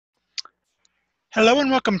Hello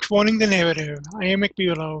and welcome to Owning the Narrative. I am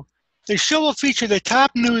Bulow. The show will feature the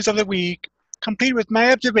top news of the week, complete with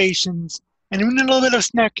my observations, and even a little bit of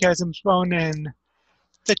sarcasm thrown in.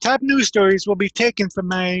 The top news stories will be taken from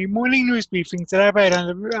my morning news briefings that I write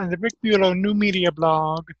on the Rick Bulow New Media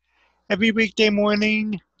blog every weekday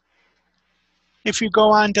morning. If you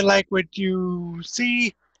go on to like what you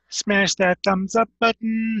see, smash that thumbs up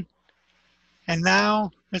button. And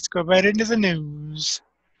now, let's go right into the news.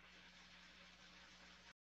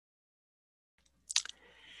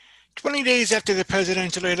 20 days after the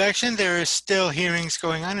presidential election, there are still hearings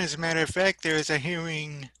going on. As a matter of fact, there is a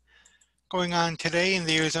hearing going on today in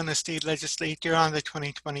the Arizona State Legislature on the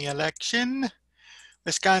 2020 election.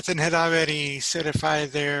 Wisconsin had already certified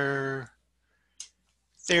their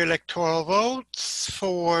electoral votes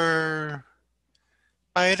for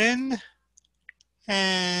Biden,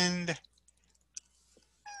 and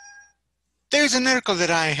there's an article that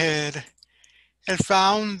I had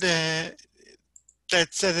found that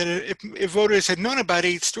said that if voters had known about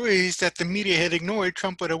 8 stories that the media had ignored,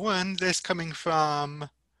 Trump would have won. This coming from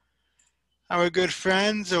our good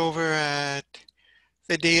friends over at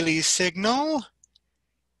the Daily Signal.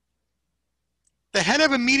 The head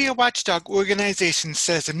of a media watchdog organization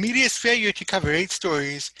says the media's failure to cover 8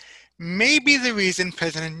 stories may be the reason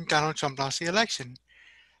President Donald Trump lost the election.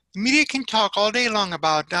 The media can talk all day long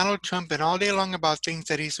about Donald Trump and all day long about things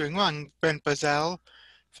that he's doing wrong, Brent Bozell,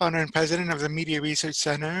 founder and president of the Media Research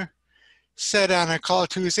Center, said on a call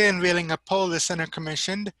Tuesday unveiling a poll the center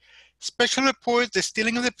commissioned, Special Report, The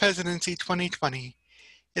Stealing of the Presidency 2020.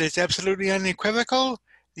 It is absolutely unequivocal,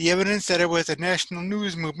 the evidence that it was a national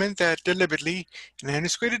news movement that deliberately, and I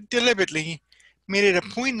underscored deliberately, made it a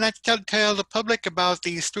point not to tell the public about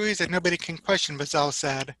these stories that nobody can question, Bozell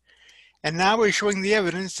said. And now we're showing the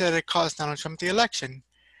evidence that it cost Donald Trump the election.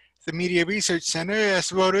 The Media Research Center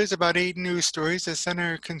asked voters about 8 news stories the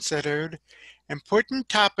center considered important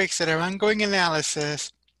topics that our ongoing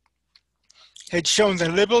analysis had shown the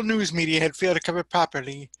liberal news media had failed to cover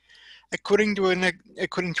properly. According to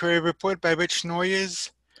a report by Rich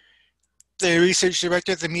Noyes, the research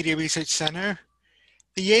director at the Media Research Center,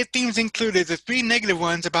 the 8 themes included the 3 negative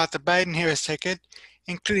ones about the Biden-Harris ticket,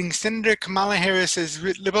 including Senator Kamala Harris's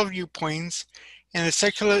liberal viewpoints and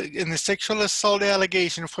the sexual assault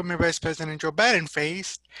allegation former Vice President Joe Biden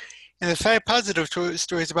faced, and the 5 positive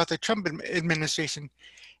stories about the Trump administration,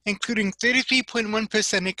 including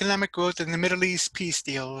 33.1% economic growth in the Middle East peace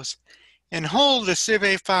deals. In whole, the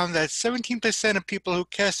survey found that 17% of people who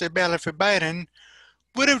cast their ballot for Biden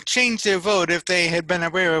would have changed their vote if they had been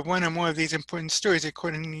aware of one or more of these important stories,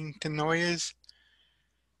 according to Noyes.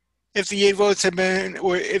 If the 8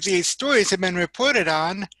 stories had been reported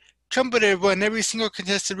on, Trump would have won every single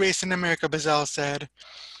contested race in America, Bozell said.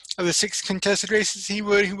 Of the 6 contested races, he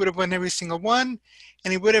would have won every single one,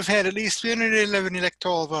 and he would have had at least 311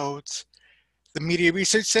 electoral votes. The Media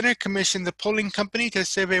Research Center commissioned the polling company to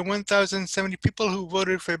survey 1,070 people who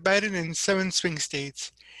voted for Biden in 7 swing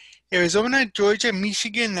states: Arizona, Georgia,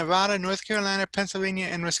 Michigan, Nevada, North Carolina, Pennsylvania,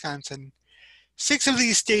 and Wisconsin. 6 of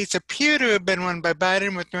these states appear to have been won by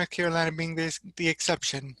Biden, with North Carolina being the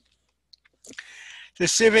exception. The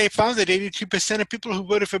survey found that 82% of people who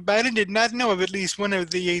voted for Biden did not know of at least one of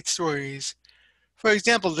the 8 stories. For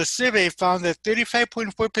example, the survey found that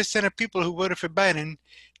 35.4% of people who voted for Biden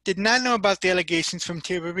did not know about the allegations from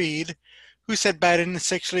Tara Reade, who said Biden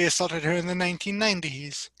sexually assaulted her in the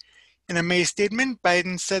 1990s. In a May statement,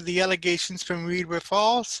 Biden said the allegations from Reade were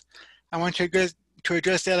false. I want to address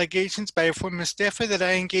the allegations by a former staffer that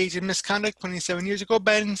I engaged in misconduct 27 years ago,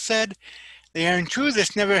 Biden said. They aren't true.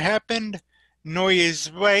 This never happened.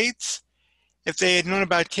 Noyes writes, if they had known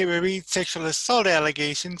about Tara Reade's sexual assault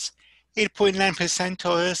allegations, 8.9%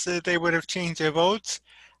 told us that they would have changed their votes,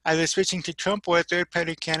 either switching to Trump or a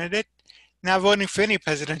third-party candidate, not voting for any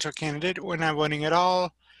presidential candidate, or not voting at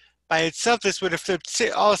all. By itself, this would have flipped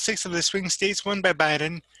all 6 of the swing states won by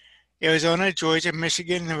Biden: Arizona, Georgia,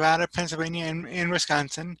 Michigan, Nevada, Pennsylvania, and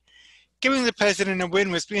Wisconsin, giving the president a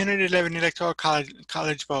win with 311 electoral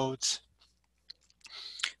college votes.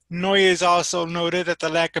 Noyes also noted that the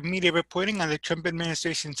lack of media reporting on the Trump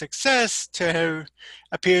administration's success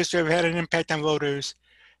appears to have had an impact on voters.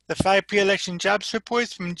 The 5 pre-election jobs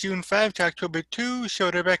reports from June 5 to October 2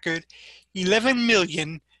 showed a record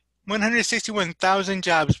 11,161,000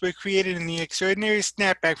 jobs were created in the extraordinary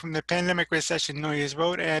snapback from the pandemic recession, Noyes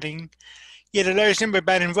wrote, adding, yet a large number of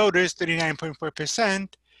Biden voters,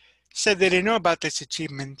 39.4%, said they didn't know about this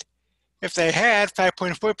achievement. If they had,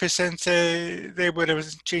 5.4% said they would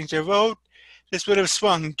have changed their vote. This would have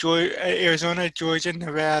swung Arizona, Georgia,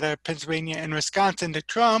 Nevada, Pennsylvania, and Wisconsin to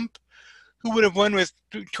Trump, who would have won with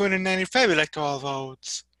 295 electoral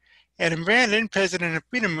votes. Adam Brandon, president of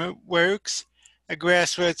Freedom Works, a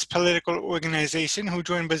grassroots political organization who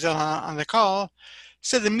joined Brazil on the call,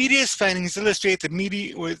 said said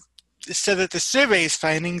that the survey's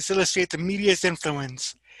findings illustrate the media's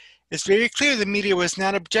influence. It's very clear the media was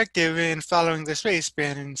not objective in following this race,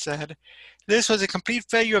 Brandon said. This was a complete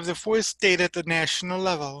failure of the forced data at the national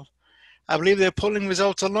level. I believe their polling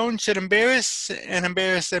results alone should embarrass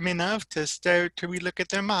them enough to start to relook at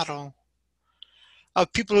their model.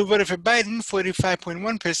 Of people who voted for Biden,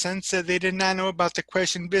 45.1% said they did not know about the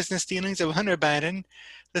questioned business dealings of Hunter Biden,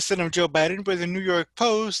 the son of Joe Biden, where the New York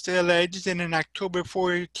Post alleged in an October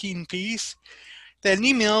 14 piece that an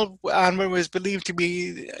email on what was believed to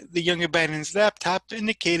be the younger Biden's laptop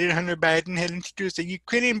indicated Hunter Biden had introduced a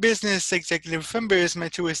Ukrainian business executive from Burisma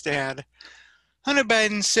to his dad. Hunter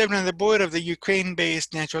Biden served on the board of the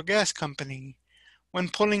Ukraine-based natural gas company. One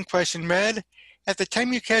polling question read, at the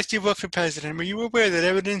time you cast your vote for president, were you aware that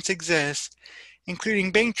evidence exists,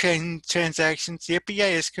 including bank transactions the FBI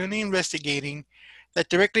is currently investigating, that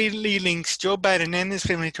directly links Joe Biden and his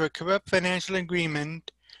family to a corrupt financial agreement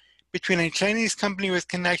between a Chinese company with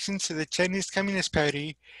connections to the Chinese Communist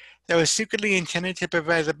Party that was secretly intended to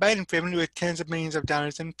provide the Biden family with tens of millions of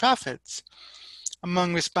dollars in profits?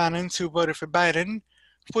 Among respondents who voted for Biden,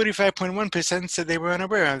 45.1% said they were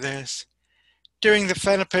unaware of this. During the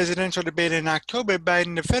final presidential debate in October,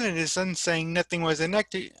 Biden defended his son, saying nothing was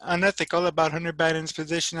unethical about Hunter Biden's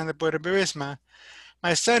position on the board of Burisma.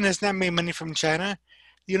 My son has not made money from China.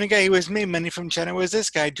 The only guy who has made money from China was this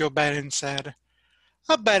guy, Joe Biden said.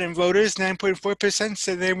 Of Biden voters, 9.4%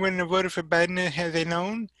 said they wouldn't have voted for Biden had they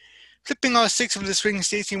known, flipping all 6 of the swing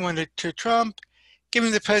states he wanted to Trump, giving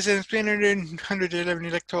the president 311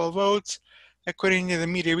 electoral votes, according to the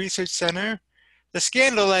Media Research Center. The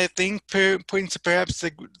scandal, I think, points to perhaps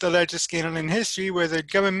the largest scandal in history, where the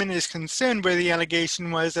government is concerned where the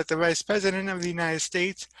allegation was that the vice president of the United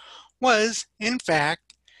States was, in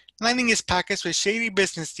fact, lining his pockets with shady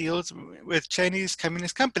business deals with Chinese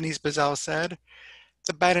communist companies, Bazell said.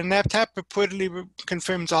 The Biden laptop reportedly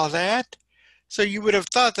confirms all that. So you would have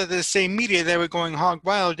thought that the same media that were going hog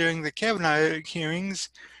wild during the Kavanaugh hearings,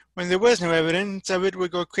 when there was no evidence of it,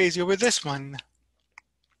 would go crazy over this one.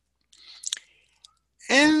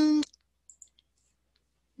 And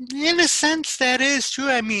in a sense, that is true.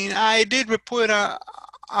 I mean, I did report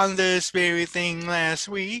on this very thing last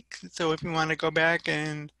week. So if you want to go back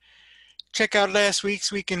and check out last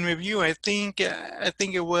week's Week in Review, I think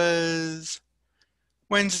it was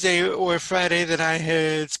Wednesday or Friday that I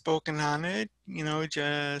had spoken on it.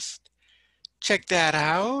 Just check that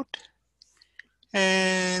out.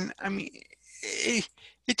 And I mean,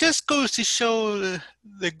 it just goes to show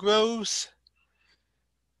the gross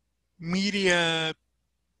media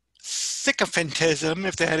sycophantism,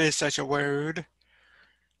 if that is such a word,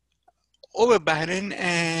 over Biden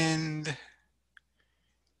and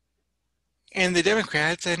the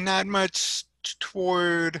Democrats, and not much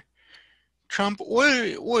toward Trump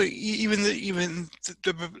or even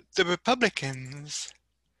the Republicans.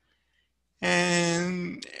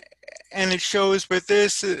 And it shows with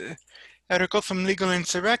this article from Legal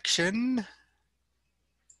Insurrection.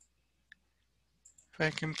 If I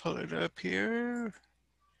can pull it up here.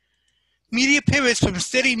 Media pivots from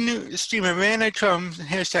steady news stream of anti-Trump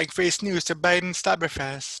 #face news to Biden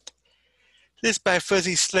Stopperfest. This by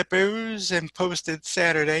Fuzzy Slippers and posted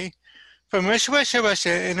Saturday. From Russia,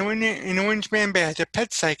 an orange man bad to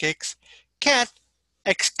pet psychics, cat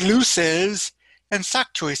exclusives, and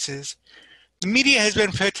sock choices. The media has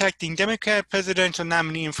been protecting Democrat presidential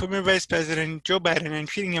nominee and former Vice President Joe Biden and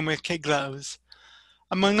treating him with kid gloves.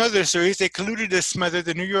 Among other stories, they colluded to smother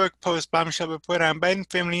the New York Post bombshell report on Biden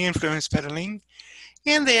family influence peddling,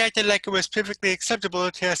 and they acted like it was perfectly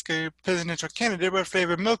acceptable to ask a presidential candidate what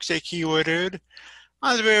flavor milkshake he ordered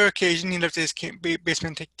on the rare occasion he left his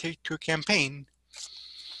basement to take to a campaign.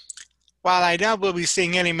 While I doubt we'll be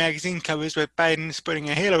seeing any magazine covers with Biden sporting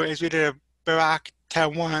a halo as we did of Barack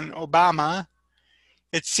Taiwan Obama,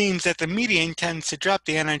 it seems that the media intends to drop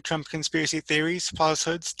the anti-Trump conspiracy theories,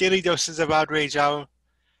 falsehoods, daily doses of outrage,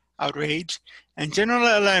 and general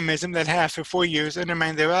alarmism that have for 4 years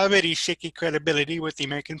undermined their already shaky credibility with the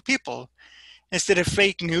American people. Instead of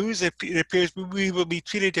fake news, it appears we will be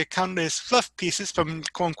treated to countless fluff pieces from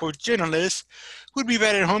quote-unquote journalists who'd be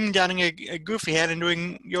right at home donning a goofy hat and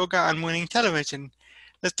doing yoga on morning television.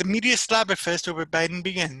 Let the media slobberfest over Biden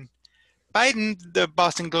begin. Biden, the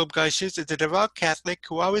Boston Globe gushes, is a devout Catholic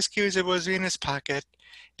who always carries a rosary in his pocket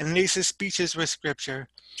and laces speeches with scripture.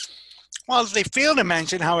 What they fail to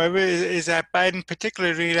mention, however, is that Biden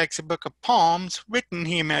particularly likes a book of poems written,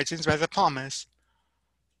 he imagines, by the palmist.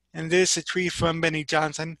 And this a tweet from Benny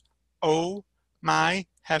Johnson. Oh my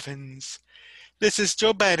heavens. This is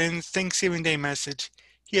Joe Biden's Thanksgiving Day message.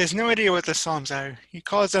 He has no idea what the Psalms are. He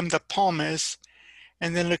calls them the psalmist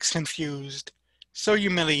and then looks confused. So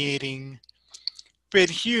humiliating. Fred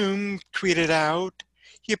Hume tweeted out,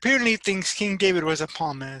 he apparently thinks King David was a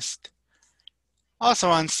palmist. Also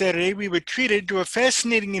on Saturday, we were treated to a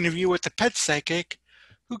fascinating interview with the pet psychic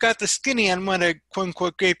who got the skinny on what a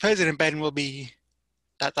quote-unquote great president Biden will be,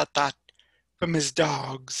 from his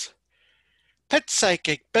dogs. Pet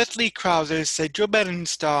psychic Beth Lee Crowther said Joe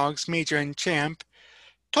Biden's dogs, Major and Champ,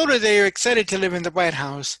 told her they are excited to live in the White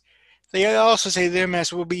House. They also say their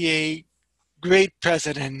master will be a great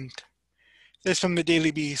president. This from the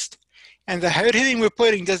Daily Beast. And the hard-hitting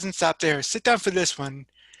reporting doesn't stop there. Sit down for this one.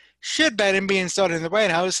 Should Biden be installed in the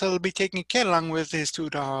White House, he'll be taking a cat along with his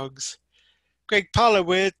two dogs. Greg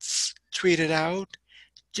Polowitz tweeted out,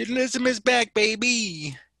 journalism is back,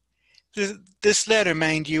 baby. This letter,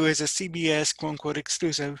 mind you, is a CBS quote-unquote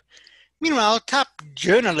exclusive. Meanwhile, top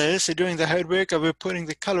journalists are doing the hard work of reporting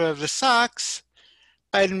the color of the socks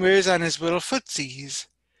Biden wears on his little footsies.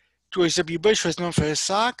 George W. Bush was known for his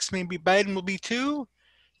socks. Maybe Biden will be too.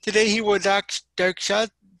 Today he wore dark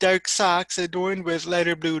socks adorned with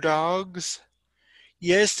lighter blue dogs.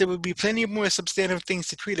 Yes, there will be plenty of more substantive things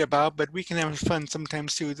to tweet about, but we can have fun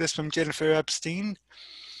sometimes too. This from Jennifer Epstein.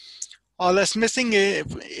 All that's missing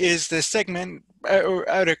is the segment or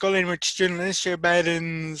article in which journalists share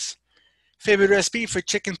Biden's favorite recipe for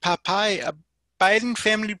chicken pot pie, a Biden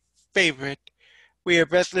family favorite, we are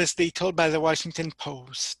breathlessly told by the Washington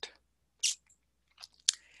Post.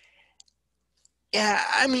 Yeah,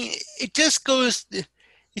 I mean, it just goes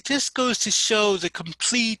to show the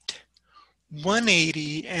complete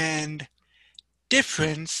 180 and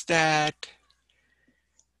difference that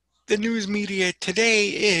the news media today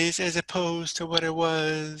is as opposed to what it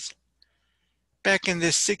was back in the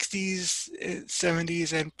 60s,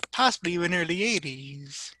 70s, and possibly even early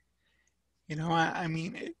 80s. You know, I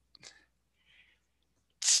mean,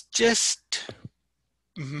 it's just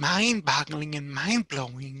mind-boggling and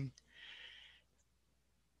mind-blowing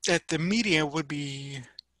that the media would be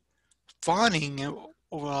fawning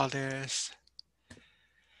over all this.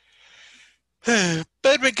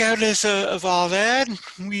 But regardless of all that,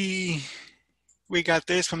 we got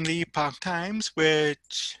this from the Epoch Times,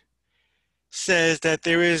 which says that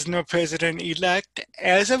there is no president-elect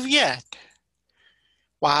as of yet.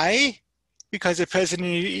 Why? Because the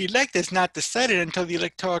president-elect is not decided until the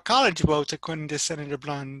Electoral College votes, according to Senator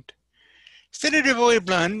Blunt. Senator Roy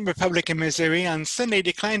Blunt, Republican Missouri, on Sunday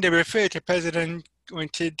declined to refer to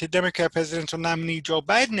Democrat presidential nominee Joe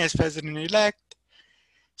Biden as president-elect,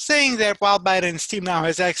 saying that while Biden's team now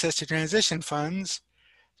has access to transition funds,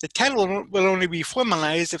 the title will only be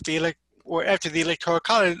formalized after the Electoral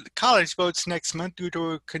College votes next month due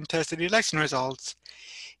to contested election results.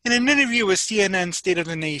 In an interview with CNN's State of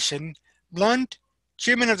the Nation, Blunt,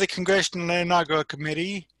 chairman of the Congressional Inaugural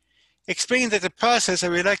Committee, explained that the process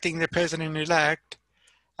of electing the president-elect,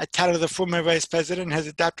 a title the former vice president has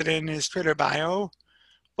adopted in his Twitter bio,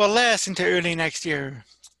 will last into early next year.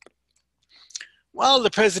 While the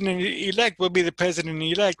president-elect will be the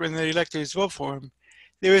president-elect when the electors vote for him,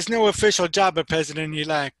 there is no official job of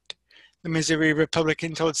president-elect, the Missouri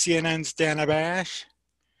Republican told CNN's Dana Bash.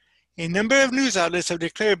 A number of news outlets have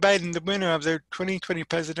declared Biden the winner of the 2020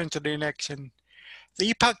 presidential election. The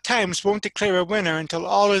Epoch Times won't declare a winner until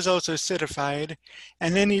all results are certified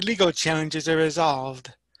and any legal challenges are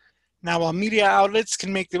resolved. Now, while media outlets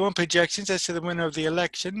can make their own projections as to the winner of the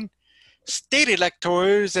election, state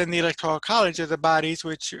electors and the Electoral College are the bodies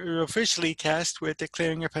which are officially tasked with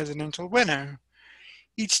declaring a presidential winner.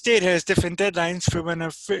 Each state has different deadlines for when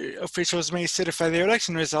officials may certify their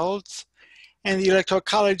election results, and the Electoral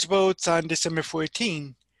College votes on December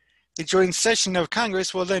 14. The joint session of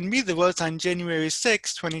Congress will then read the votes on January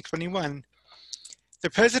 6, 2021. The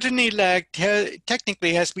president-elect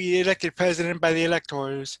technically has to be elected president by the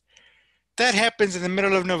electors. That happens in the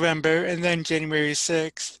middle of November and then January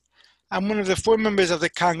 6th. I'm one of the 4 members of the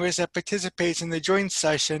Congress that participates in the joint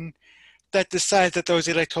session that decides that those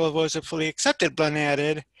electoral votes are fully accepted, Blunt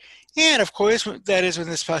added. And of course, that is when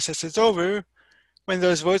this process is over, when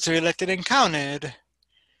those votes are elected and counted.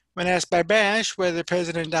 When asked by Bash whether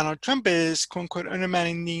President Donald Trump is, quote-unquote,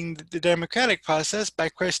 undermining the democratic process by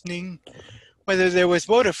questioning whether there was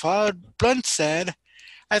voter fraud, Blunt said,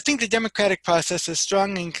 I think the democratic process is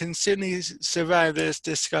strong and can certainly survive this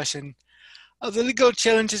discussion. Of the legal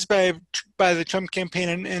challenges by the Trump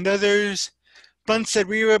campaign and others, Blunt said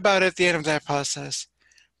we were about at the end of that process.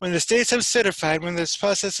 When the states have certified, when this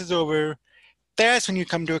process is over, that's when you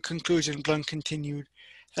come to a conclusion, Blunt continued.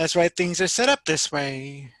 That's why things are set up this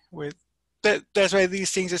way. That's why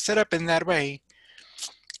these things are set up in that way.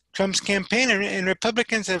 Trump's campaign and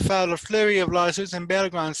Republicans have filed a flurry of lawsuits in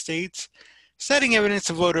battleground states, citing evidence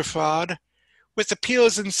of voter fraud, with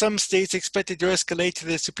appeals in some states expected to escalate to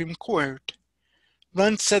the Supreme Court.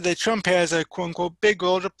 Blunt said that Trump has a quote-unquote big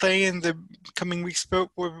role to play in the coming weeks for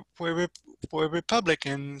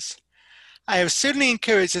Republicans. I have certainly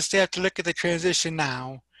encouraged the staff to look at the transition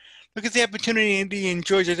now. Look at the opportunity in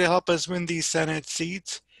Georgia to help us win these Senate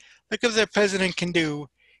seats. Look at what the president can do.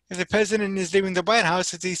 If the president is leaving the White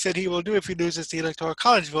House, as he said he will do if he loses the Electoral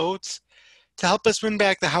College votes, to help us win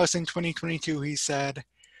back the House in 2022, he said.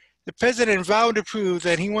 The president vowed to prove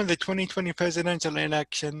that he won the 2020 presidential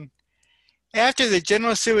election after the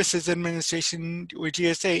General Services Administration, or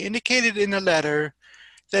GSA, indicated in a letter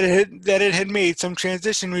that it had made some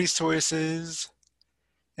transition resources,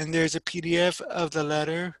 and there's a PDF of the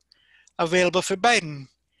letter, available for Biden.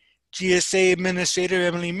 GSA Administrator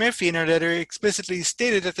Emily Murphy in her letter explicitly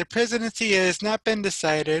stated that the presidency has not been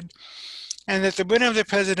decided and that the winner of the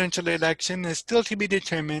presidential election is still to be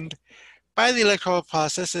determined by the electoral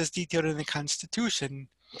process as detailed in the Constitution.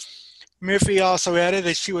 Murphy also added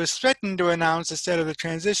that she was threatened to announce the start of the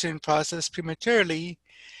transition process prematurely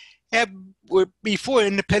before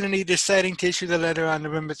independently deciding to issue the letter on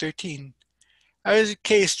November 13. Our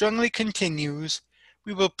case strongly continues.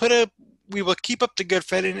 We will keep up the good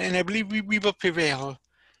fight, and I believe we will prevail.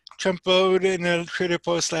 Trump wrote in a Twitter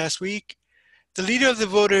post last week. The leader of the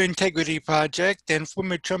Voter Integrity Project and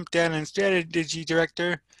former Trump Data and Strategy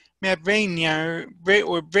Director, Matt Braynard,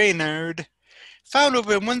 found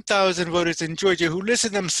over 1,000 voters in Georgia who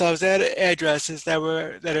listed themselves at addresses that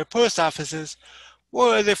are post offices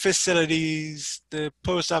or other facilities. The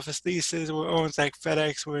post office leases were owned like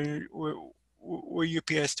FedEx or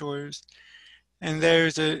UPS stores. And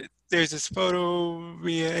there's this photo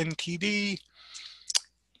via NTD.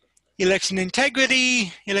 Election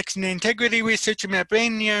integrity researcher Matt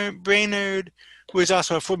Braynard, who is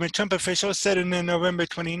also a former Trump official, said in a November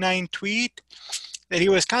 29 tweet that he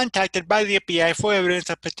was contacted by the FBI for evidence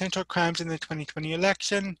of potential crimes in the 2020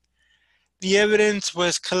 election. The evidence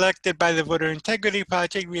was collected by the Voter Integrity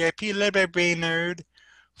Project, VIP, led by Braynard,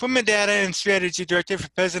 former Data and Strategy Director for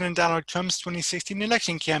President Donald Trump's 2016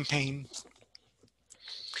 election campaign.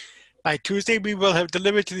 By Tuesday, we will have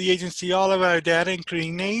delivered to the agency all of our data,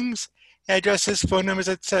 including names, addresses, phone numbers,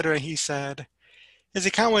 etc., he said. His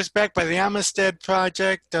account was backed by the Amistad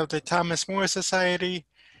Project of the Thomas More Society,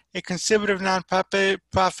 a conservative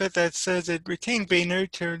nonprofit that says it retained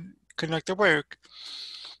Braynard to conduct the work.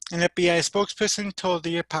 An FBI spokesperson told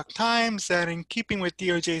the Epoch Times that in keeping with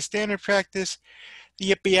DOJ's standard practice,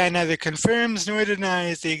 the FBI neither confirms nor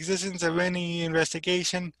denies the existence of any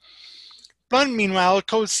investigation. Blunt, meanwhile,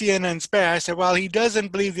 told CNN's Bash that while he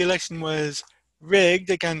doesn't believe the election was rigged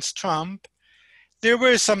against Trump, there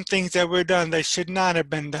were some things that were done that should not have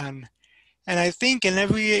been done. And I think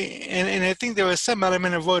I think there was some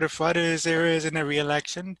element of voter fraud, as there is in every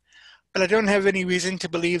election. But I don't have any reason to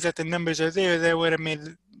believe that the numbers are there that would have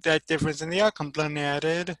made that difference in the outcome, Blunt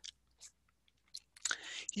added.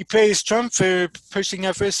 He praised Trump for pushing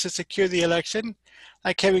efforts to secure the election,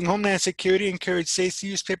 like having Homeland Security encourage states to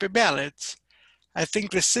use paper ballots. I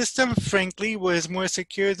think the system, frankly, was more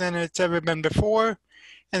secure than it's ever been before,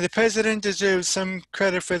 and the president deserves some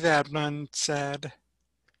credit for that, Blunt said.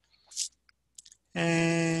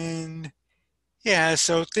 And yeah,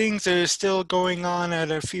 so things are still going on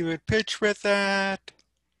at a fevered pitch with that.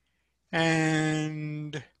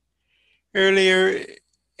 And earlier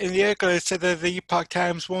in the article, it said that the Epoch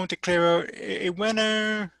Times won't declare a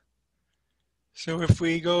winner. So if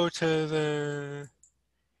we go to the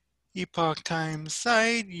Epoch Times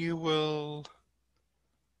site, you will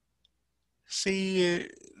see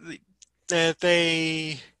that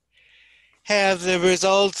they have the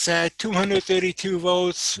results at 232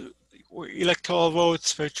 votes, electoral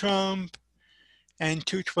votes for Trump, and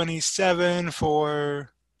 227 for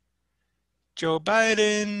Joe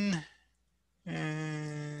Biden,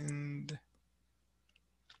 and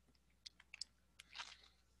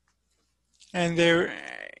they're,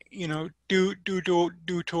 due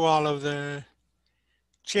to all of the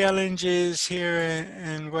challenges here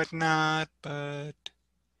and whatnot, but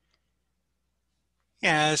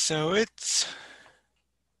yeah, so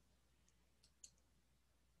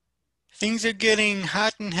things are getting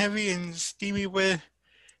hot and heavy and steamy with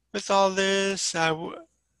all this. I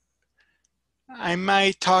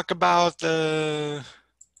might talk about the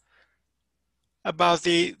about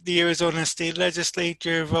the Arizona State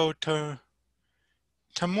Legislature vote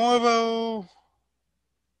tomorrow.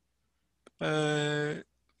 Uh,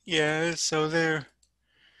 yeah, so there.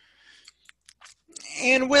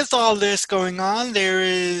 And with all this going on, there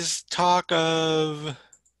is talk of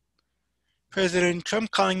President Trump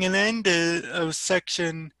calling an end of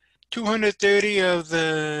Section 230 of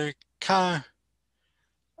the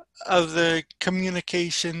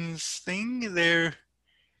communications thing. There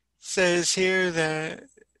says here that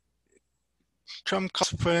Trump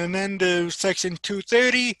calls for an end of Section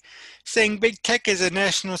 230, saying big tech is a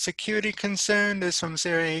national security concern. This from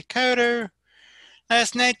Sarah A. Carter.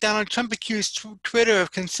 Last night, Donald Trump accused Twitter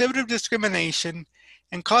of conservative discrimination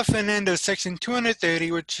and called for an end of Section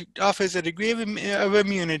 230, which offers a degree of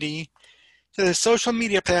immunity to the social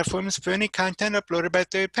media platforms for any content uploaded by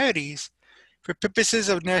third parties. For purposes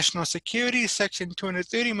of national security, Section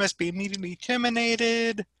 230 must be immediately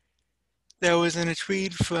terminated. That was in a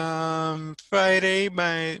tweet from Friday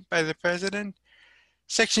by the president.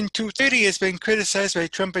 Section 230 has been criticized by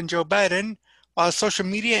Trump and Joe Biden, while social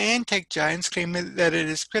media and tech giants claim that it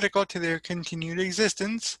is critical to their continued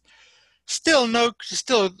existence. Still, though,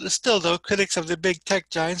 critics of the big tech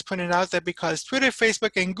giants pointed out that because Twitter,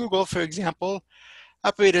 Facebook, and Google, for example,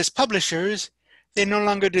 operate as publishers, they no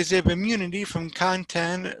longer deserve immunity from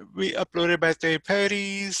content uploaded by third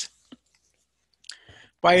parties.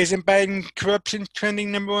 Why isn't Biden corruption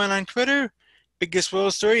trending #1 on Twitter? Biggest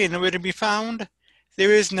world story and nowhere to be found.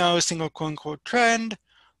 There is no single quote-unquote trend.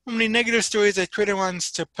 Only negative stories that Twitter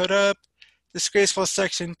wants to put up. Disgraceful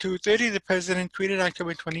Section 230, the president tweeted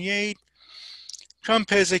October 28.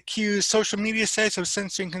 Trump has accused social media sites of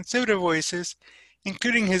censoring conservative voices,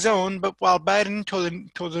 including his own, but while Biden told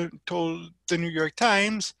the New York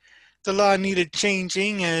Times the law needed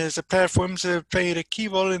changing as the platforms have played a key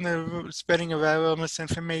role in the spreading of viral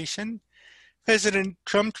misinformation. President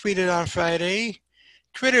Trump tweeted on Friday,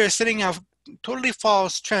 Twitter is setting out totally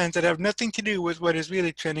false trends that have nothing to do with what is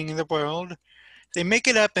really trending in the world. They make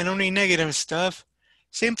it up and only negative stuff.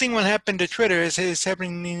 Same thing will happen to Twitter as is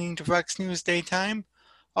happening to Fox News daytime.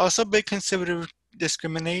 Also big conservative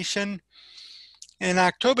discrimination. In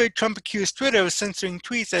October, Trump accused Twitter of censoring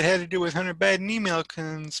tweets that had to do with Hunter Biden email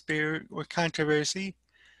controversy.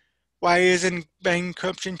 Why isn't Biden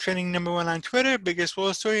corruption trending #1 on Twitter? Biggest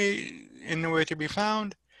world story and nowhere to be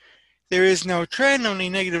found. There is no trend, only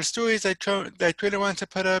negative stories that Twitter wants to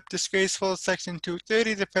put up. Disgraceful Section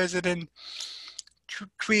 230, the president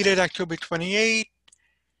tweeted October 28.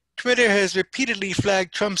 Twitter has repeatedly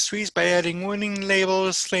flagged Trump's tweets by adding warning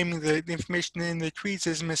labels, claiming that the information in the tweets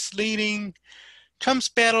is misleading. Trump's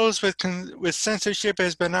battles with censorship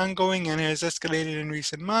has been ongoing and has escalated in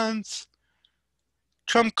recent months.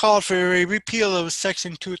 Trump called for a repeal of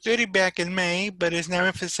Section 230 back in May, but is now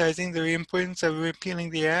emphasizing the importance of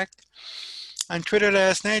repealing the act. On Twitter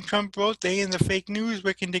last night, Trump wrote, they and the fake news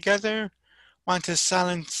working together want to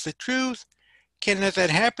silence the truth. Can't let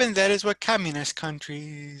that happen. That is what communist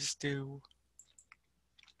countries do.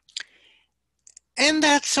 And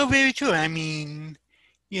that's so very true. I mean,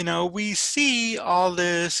 we see all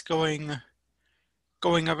this going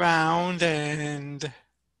around, and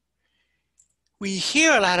we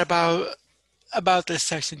hear a lot about this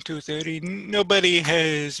Section 230. Nobody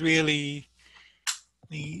has really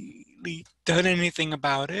done anything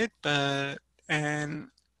about it, and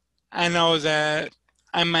I know that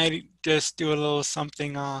I might just do a little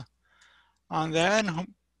something on that,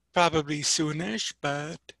 probably soonish,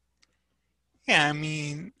 but yeah, I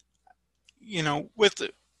mean, with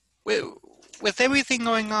with everything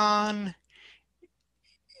going on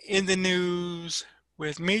in the news,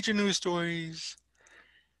 with major news stories,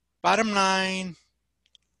 bottom line,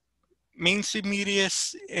 mainstream media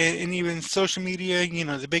and even social media,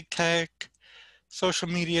 the big tech, social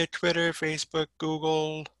media, Twitter, Facebook,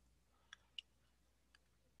 Google,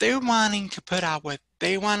 they're wanting to put out what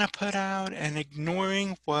they want to put out and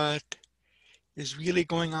ignoring what is really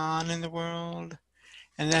going on in the world.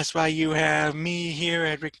 And that's why you have me here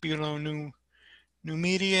at Rick Bulow New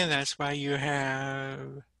Media. That's why you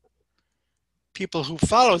have people who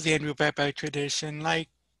follow the Andrew Pepper tradition, like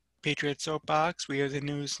Patriot Soapbox, We Are the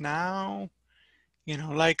News Now,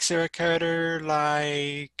 like Sarah Carter,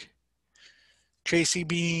 like Tracy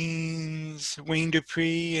Beans, Wayne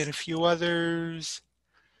Dupree, and a few others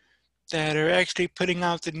that are actually putting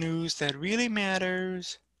out the news that really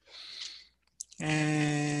matters.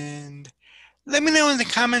 And let me know in the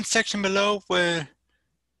comments section below what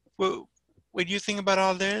you think about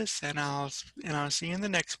all this, and I'll see you in the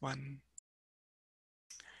next one.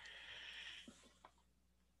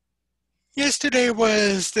 Yesterday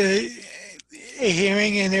was a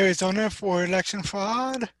hearing in Arizona for election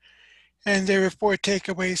fraud, and there were 4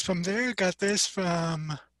 takeaways from there. Got this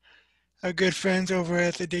from our good friends over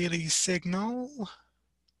at the Daily Signal,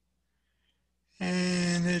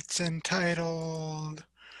 and it's entitled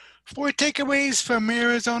 4 Takeaways from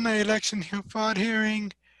Arizona Election Fraud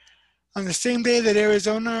Hearing. On the same day that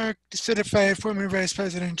Arizona certified former Vice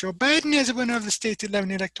President Joe Biden as the winner of the state's 11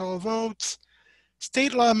 electoral votes,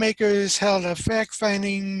 state lawmakers held a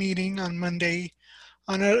fact-finding meeting on Monday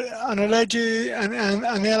on allegations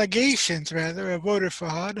of voter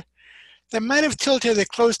fraud that might have tilted a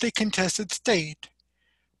closely contested state.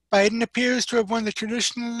 Biden appears to have won the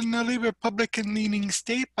traditionally Republican-leaning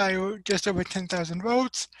state by just over 10,000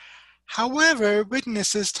 votes. However,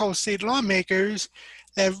 witnesses told state lawmakers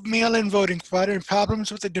that mail-in voting fraud and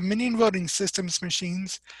problems with the Dominion voting system's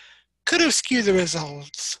machines could have skewed the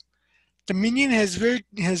results. Dominion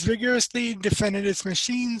has vigorously defended its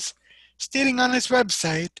machines, stating on its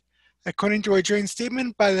website, according to a joint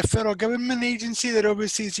statement by the federal government agency that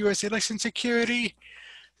oversees U.S. election security,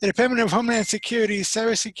 the Department of Homeland Security's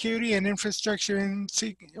Cybersecurity and Infrastructure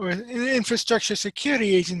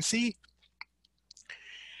Security Agency,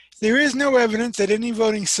 there is no evidence that any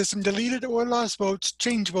voting system deleted or lost votes,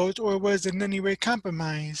 changed votes, or was in any way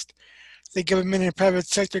compromised. The government and private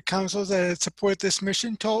sector councils that support this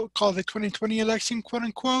mission called the 2020 election, quote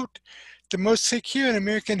unquote, the most secure in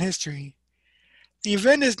American history. The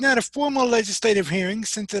event is not a formal legislative hearing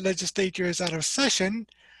since the legislature is out of session,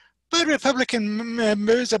 but Republican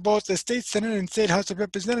members of both the state Senate and state House of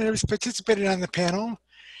Representatives participated on the panel,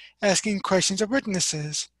 asking questions of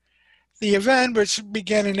witnesses. The event, which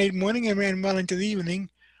began in late morning and ran well into the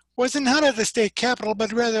evening, wasn't held at the state capitol,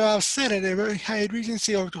 but rather outside at a Hyatt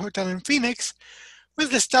Regency Hotel in Phoenix,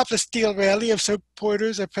 with the Stop the Steal rally of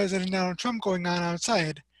supporters of President Donald Trump going on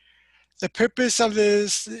outside. The purpose of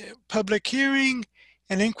this public hearing,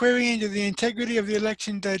 an inquiry into the integrity of the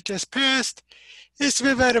election that just passed, is to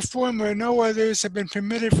provide a forum where no others have been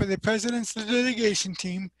permitted for the president's litigation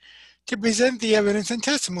team to present the evidence and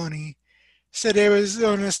testimony, said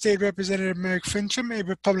Arizona State Representative Merrick Fincham, a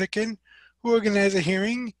Republican, who organized the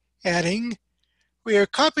hearing, adding, "We are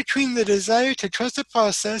caught between the desire to trust the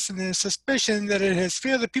process and the suspicion that it has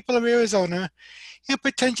failed the people of Arizona and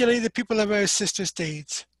potentially the people of our sister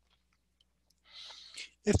states.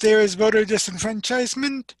 If there is voter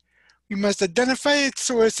disenfranchisement, we must identify its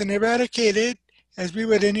source and eradicate it as we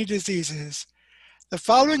would any diseases." The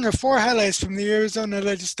following are 4 highlights from the Arizona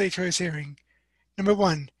legislature's hearing. Number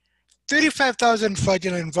 1, 35,000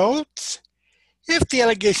 fraudulent votes. If the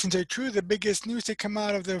allegations are true, the biggest news to come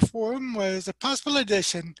out of the forum was the possible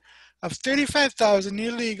addition of 35,000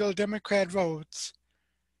 illegal Democrat votes.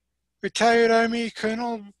 Retired Army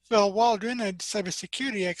Colonel Bill Waldron, a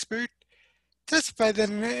cybersecurity expert, testified that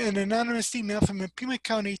an anonymous email from a Pima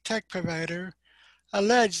County tech provider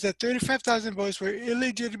alleged that 35,000 votes were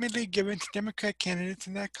illegitimately given to Democrat candidates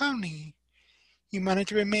in that county. He wanted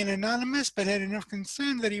to remain anonymous, but had enough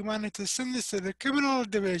concern that he wanted to send this to the criminal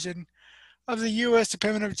division of the U.S.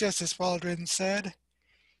 Department of Justice, Waldron said.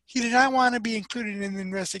 He did not want to be included in the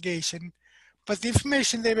investigation, but the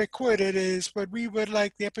information they recorded is what we would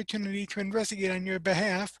like the opportunity to investigate on your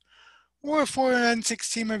behalf or a forensics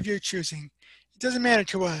team of your choosing. It doesn't matter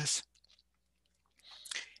to us.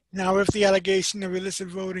 Now, if the allegation of illicit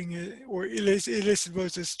voting or illicit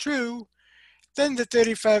votes is true, then the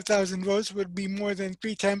 35,000 votes would be more than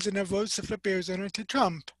 3 times enough votes to flip Arizona to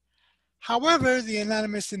Trump. However, the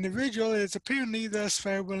anonymous individual is apparently thus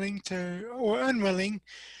far willing to, or unwilling,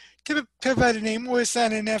 to provide a name or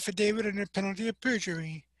sign an affidavit under penalty of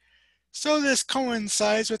perjury. So this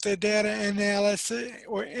coincides with the data analysis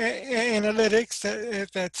or analytics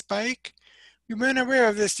that spike. We weren't aware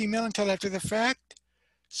of this email until after the fact.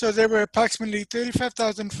 So there were approximately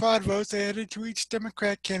 35,000 fraud votes added to each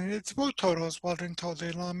Democrat candidate's vote totals, Waldron told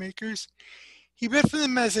the lawmakers. He read from the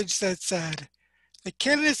message that said, "The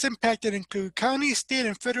candidates impacted include county, state,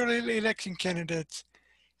 and federal election candidates,"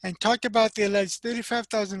 and talked about the alleged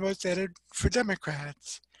 35,000 votes added for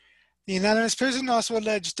Democrats. The anonymous person also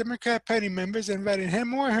alleged Democrat Party members invited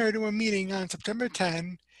him or her to a meeting on September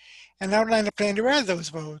 10 and outlined a plan to add those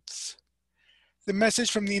votes. The message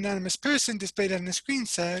from the anonymous person displayed on the screen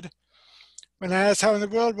said, "When I asked how in the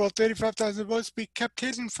world will 35,000 votes be kept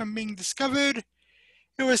hidden from being discovered,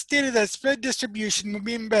 it was stated that spread distribution will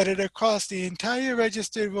be embedded across the entire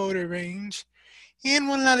registered voter range and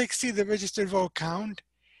will not exceed the registered vote count,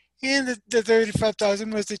 and that the 35,000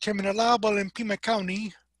 was determined allowable in Pima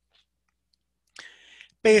County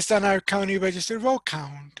based on our county registered vote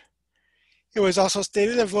count." It was also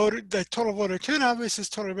stated that the total voter turnout versus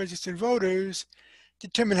total registered voters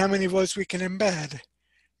determine how many votes we can embed.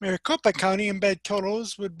 Maricopa County embed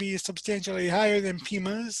totals would be substantially higher than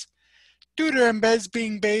Pima's due to embeds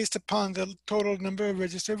being based upon the total number of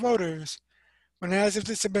registered voters. When asked if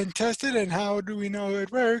this had been tested and how do we know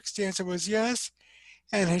it works, the answer was yes,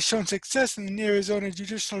 and has shown success in the Arizona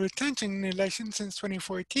judicial retention election since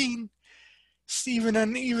 2014, even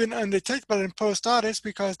undetectable in post audits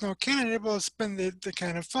because no candidate will spend the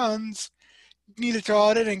kind of funds needed to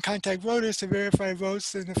audit and contact voters to verify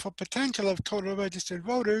votes and the full potential of total registered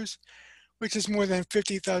voters, which is more than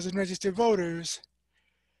 50,000 registered voters.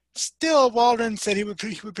 Still, Walden said he would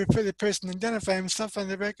prefer the person identify himself on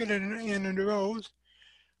the record and under oath.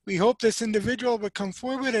 We hope this individual would come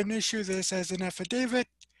forward and issue this as an affidavit,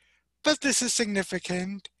 but this is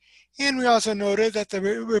significant. And we also noted that the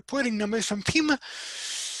reporting numbers from Pima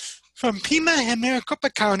and Maricopa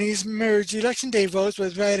counties merged election day votes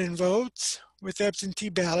with write-in votes with absentee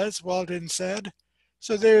ballots, Walden said.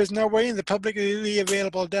 So there is no way in the publicly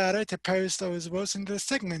available data to parse those votes into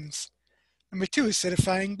segments. Number 2,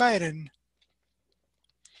 certifying Biden.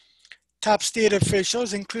 Top state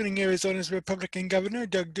officials, including Arizona's Republican Governor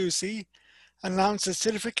Doug Ducey, announced the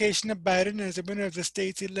certification of Biden as the winner of the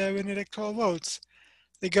state's 11 electoral votes.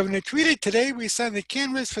 The governor tweeted, "Today we signed the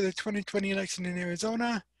canvass for the 2020 election in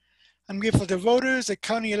Arizona. I'm grateful to voters, the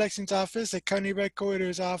county elections office, the county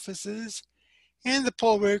recorder's offices, and the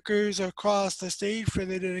poll workers across the state for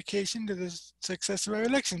their dedication to the success of our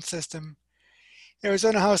election system."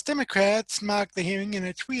 Arizona House Democrats mocked the hearing in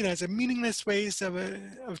a tweet as a meaningless waste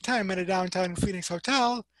of time at a downtown Phoenix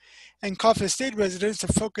hotel and called for state residents to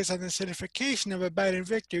focus on the certification of a Biden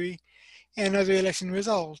victory and other election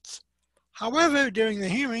results. However, during the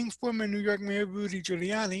hearing, former New York Mayor Rudy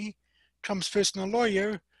Giuliani, Trump's personal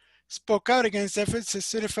lawyer, spoke out against efforts to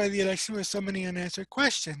certify the election with so many unanswered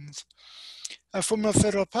questions. A former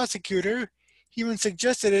federal prosecutor even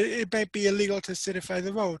suggested it might be illegal to certify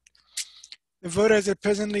the vote. The vote as it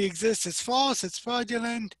presently exists is false, it's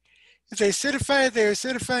fraudulent. If they certify it, they are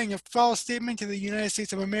certifying a false statement to the United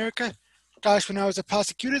States of America. Gosh, when I was a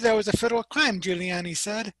prosecutor, that was a federal crime, Giuliani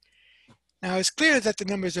said. Now, it's clear that the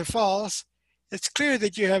numbers are false. It's clear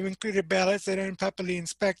that you have included ballots that are improperly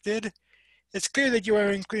inspected. It's clear that you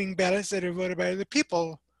are including ballots that are voted by the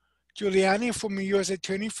people. Giuliani, former U.S.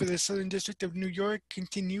 attorney for the Southern District of New York,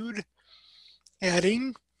 continued,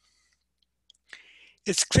 adding,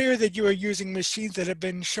 "It's clear that you are using machines that have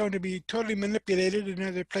been shown to be totally manipulated in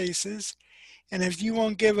other places, and if you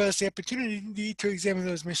won't give us the opportunity to examine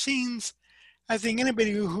those machines, I think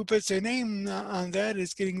anybody who puts their name on that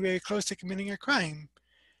is getting very close to committing a crime."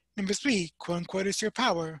 Number 3, quote unquote, is your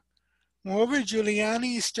power. Moreover,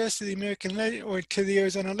 Giuliani stressed to the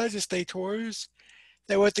Arizona legislators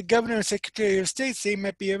that what the governor and secretary of state say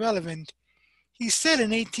might be irrelevant. He said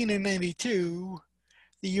in 1892,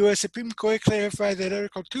 the U.S. Supreme Court clarified that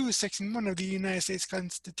Article 2, Section 1 of the United States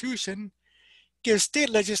Constitution gives state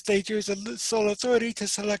legislatures the sole authority to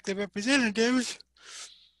select their representatives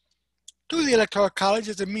to the Electoral College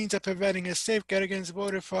as a means of providing a safeguard against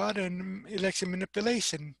voter fraud and election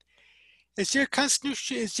manipulation. It's your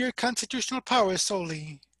constitutional power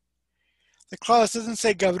solely. The clause doesn't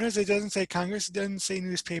say governors, it doesn't say Congress, it doesn't say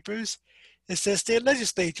newspapers. It says state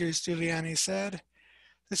legislatures, Giuliani said.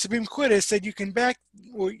 The Supreme Court has said you can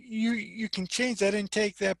change that and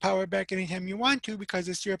take that power back anytime you want to because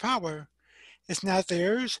it's your power. It's not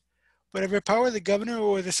theirs. Whatever power the governor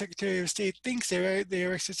or the secretary of state thinks they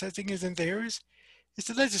are exercising isn't theirs. It's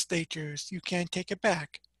the legislature's. You can't take it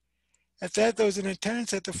back. At that, those in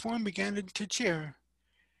attendance at the forum began to cheer.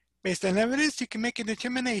 Based on evidence, you can make a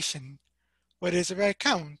determination. What is the right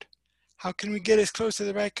count? How can we get as close to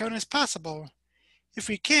the right count as possible? If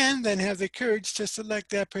we can, then have the courage to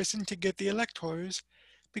select that person to get the electors,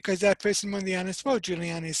 because that person won the honest vote,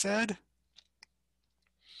 Giuliani said.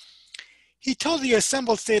 He told the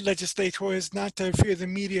assembled state legislators not to fear the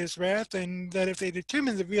media's wrath, and that if they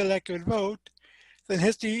determined the real accurate vote, then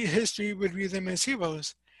history would view them as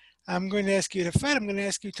heroes. I'm going to ask you to fight. I'm going to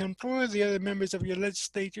ask you to implore the other members of your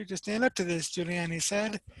legislature to stand up to this, Giuliani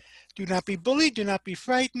said. Do not be bullied. Do not be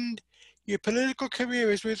frightened. Your political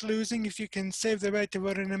career is worth losing if you can save the right to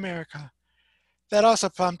vote in America. That also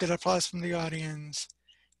prompted applause from the audience.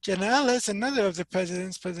 Jenna Ellis, another of the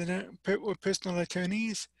president's personal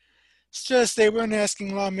attorneys, stressed they weren't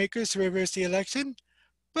asking lawmakers to reverse the election,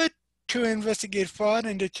 but to investigate fraud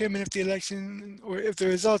and determine if the election or if the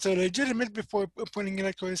results are legitimate before appointing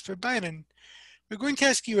electors for Biden. We're going to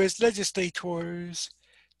ask you as legislators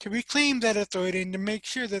to reclaim that authority and to make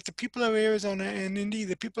sure that the people of Arizona and indeed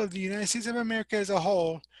the people of the United States of America as a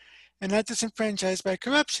whole are not disenfranchised by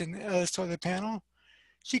corruption, Ellis told the panel.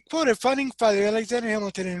 She quoted founding father Alexander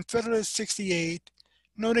Hamilton in Federalist 68,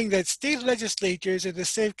 noting that state legislatures are the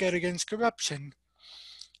safeguard against corruption.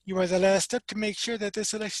 You are the last step to make sure that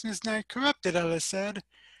this election is not corrupted, Ellis said.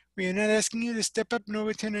 We are not asking you to step up and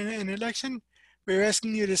overturn an election. We are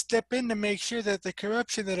asking you to step in to make sure that the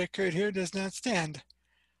corruption that occurred here does not stand.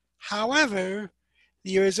 However,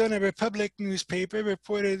 the Arizona Republic newspaper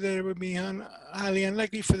reported that it would be highly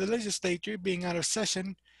unlikely for the legislature, being out of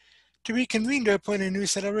session, to reconvene to appoint a new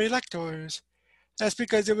set of electors. That's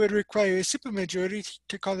because it would require a supermajority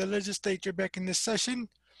to call the legislature back into session.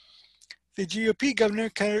 The GOP governor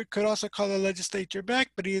could also call the legislature back,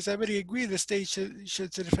 but he has already agreed the state should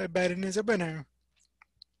certify Biden as a winner.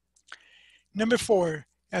 Number 4,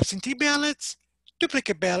 absentee ballots,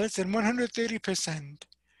 duplicate ballots, and 130%.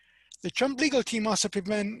 The Trump legal team also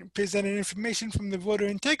presented information from the Voter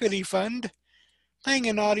Integrity Fund, playing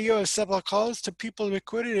an audio of several calls to people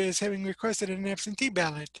recorded as having requested an absentee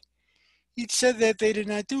ballot. Each said that they did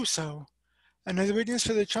not do so. Another witness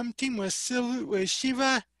for the Trump team was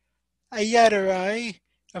Shiva Ayyadurai,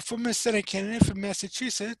 a former Senate candidate from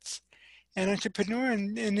Massachusetts, an entrepreneur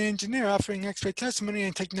and an engineer offering expert testimony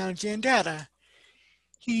on technology and data.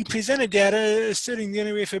 He presented data asserting the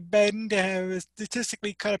only way for Biden to have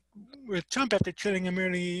statistically caught up with Trump after trailing him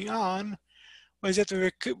early on was if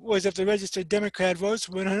the registered Democrat votes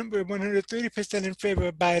were 130% in favor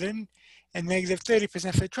of Biden and negative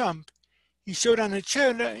 30% for Trump. He showed a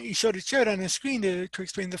chart on the screen to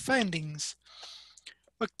explain the findings.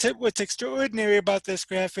 What's extraordinary about this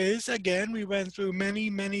graph is, again, we went through many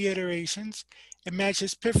iterations. It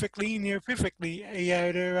matches perfectly, near perfectly.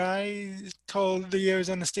 Ayyadurai told the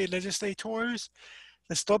Arizona state legislators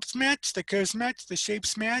the slopes match, the curves match, the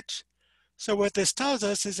shapes match. So what this tells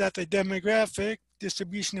us is that the demographic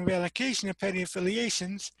distribution of allocation of party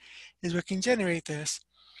affiliations is what can generate this.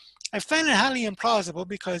 I find it highly implausible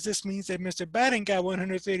because this means that Mr. Biden got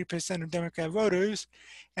 130% of Democrat voters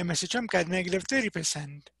and Mr. Trump got negative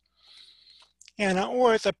 30%. Anna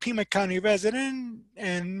Orth, a Pima County resident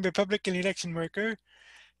and Republican election worker,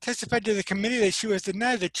 testified to the committee that she was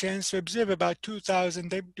denied the chance to observe about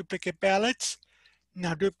 2,000 duplicate ballots.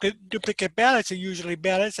 Now, duplicate ballots are usually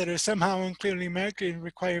ballots that are somehow unclearly marked and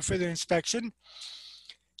require further inspection,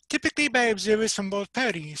 typically by observers from both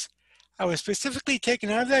parties. I was specifically taken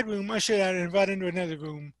out of that room, ushered out, and brought into another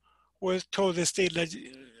room, Worth told the state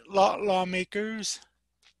lawmakers.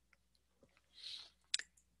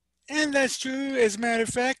 And that's true. As a matter of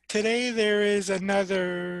fact, today there is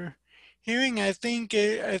another hearing. I think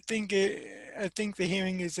the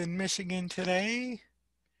hearing is in Michigan today.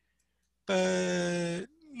 But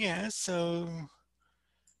yeah, so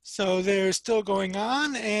they're still going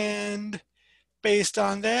on, and based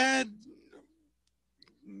on that,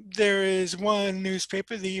 there is one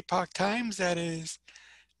newspaper, the Epoch Times, that is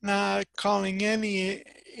not calling any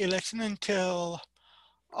election until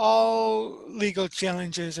all legal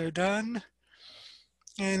challenges are done.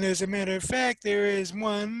 And as a matter of fact, there is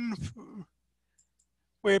one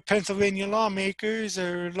where Pennsylvania lawmakers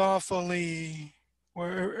are lawfully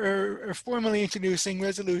or formally introducing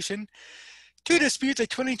resolution to dispute the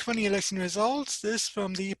 2020 election results. This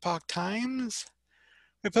from the Epoch Times.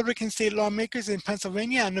 Republican state lawmakers in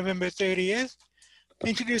Pennsylvania on November 30th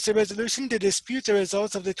introduced a resolution to dispute the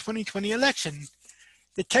results of the 2020 election.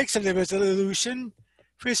 The text of the resolution,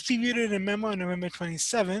 first previewed in a memo on November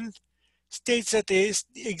 27th, states that the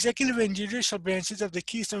executive and judicial branches of the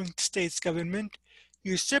Keystone States government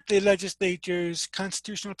usurp the legislature's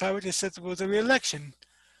constitutional power to set the rules of the election.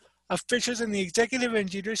 Officials in the executive and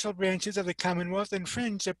judicial branches of the Commonwealth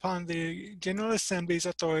infringe upon the General Assembly's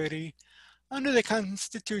authority under the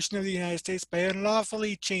Constitution of the United States by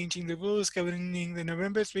unlawfully changing the rules governing the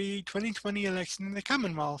November 3, 2020 election in the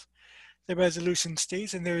Commonwealth. The resolution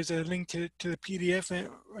states, and there is a link to the PDF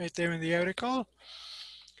right there in the article,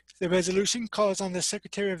 the resolution calls on the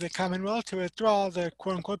Secretary of the Commonwealth to withdraw the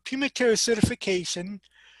quote-unquote premature certification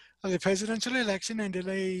of the presidential election and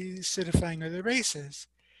delay certifying other races.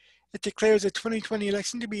 It declares the 2020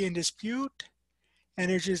 election to be in dispute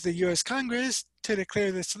and urges the U.S. Congress to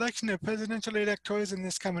declare the selection of presidential electors in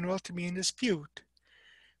this Commonwealth to be in dispute.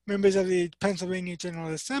 Members of the Pennsylvania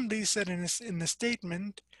General Assembly said in the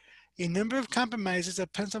statement, a number of compromises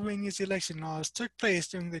of Pennsylvania's election laws took place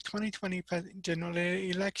during the 2020 general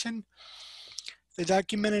election. The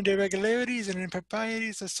documented irregularities and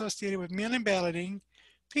improprieties associated with mail-in balloting,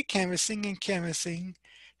 pre-canvassing, and canvassing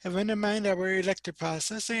have undermined our electoral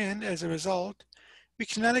process, and, as a result, we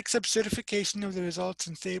cannot accept certification of the results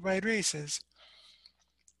in statewide races.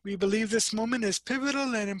 We believe this moment is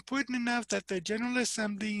pivotal and important enough that the General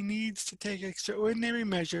Assembly needs to take extraordinary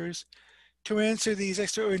measures to answer these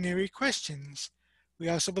extraordinary questions. We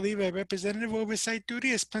also believe a representative oversight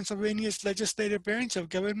duty as Pennsylvania's legislative branch of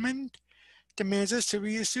government demands us to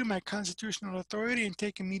reassume our constitutional authority and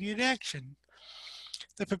take immediate action.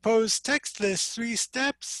 The proposed text lists 3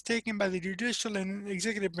 steps taken by the judicial and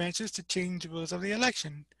executive branches to change the rules of the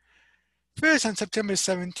election. First, on September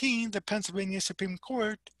 17, the Pennsylvania Supreme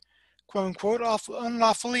Court, quote unquote,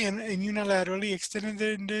 unlawfully and unilaterally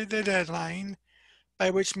extended the deadline by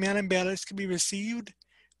which mail-in ballots could be received,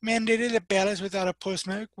 mandated that ballots without a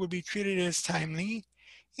postmark would be treated as timely,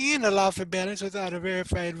 and allowed for ballots without a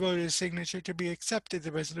verified voter's signature to be accepted,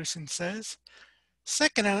 the resolution says.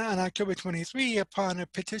 Second, on October 23, upon a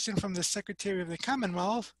petition from the Secretary of the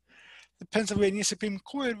Commonwealth, the Pennsylvania Supreme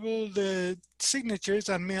Court ruled the signatures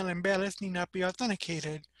on mail-in ballots need not be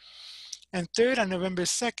authenticated. And third, on November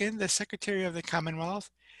 2nd, the Secretary of the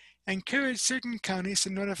Commonwealth encouraged certain counties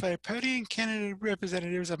to notify party and candidate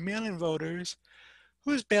representatives of mail-in voters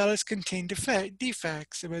whose ballots contain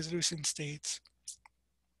defects, the resolution states.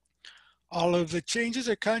 All of the changes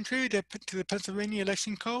are contrary to the Pennsylvania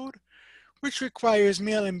Election Code, which requires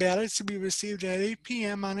mail-in ballots to be received at 8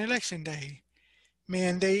 p.m. on Election Day,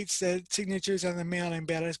 mandates that signatures on the mail-in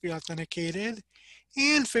ballots be authenticated,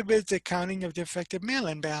 and forbids the counting of defective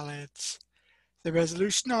mail-in ballots. The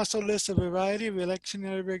resolution also lists a variety of election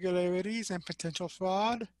irregularities and potential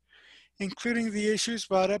fraud, including the issues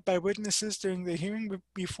brought up by witnesses during the hearing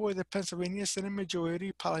before the Pennsylvania Senate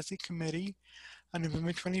Majority Policy Committee on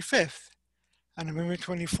November 25th. On November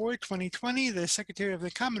 24, 2020, the Secretary of the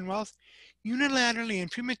Commonwealth unilaterally and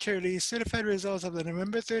prematurely certified results of the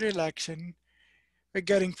November 3rd election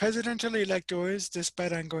regarding presidential electors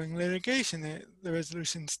despite ongoing litigation, the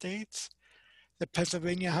resolution states. The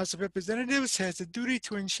Pennsylvania House of Representatives has the duty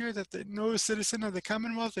to ensure that no citizen of the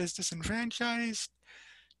Commonwealth is disenfranchised,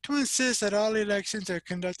 to insist that all elections are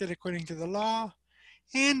conducted according to the law,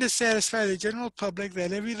 and to satisfy the general public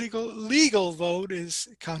that every legal vote is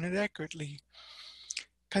counted accurately.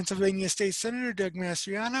 Pennsylvania State Senator Doug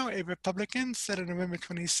Mastriano, a Republican, said on November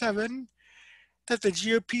 27 that the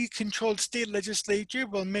GOP-controlled state legislature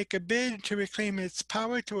will make a bid to reclaim its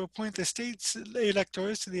power to appoint the state's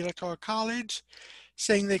electors to the Electoral College,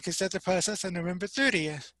 saying they could start the process on November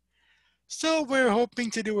 30th. So we're hoping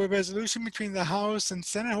to do a resolution between the House and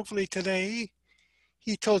Senate, hopefully today,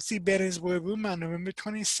 he told Steve Bannon's War Room on November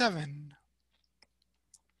 27.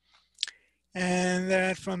 And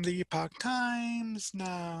that from the Epoch Times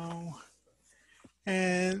now.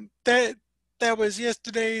 And that was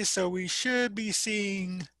yesterday, so we should be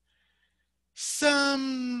seeing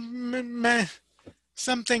something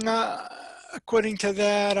according to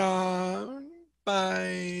that by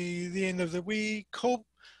the end of the week, hope,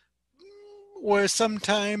 or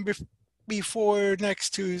sometime before next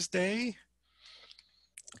Tuesday.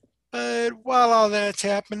 But while all that's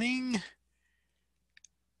happening,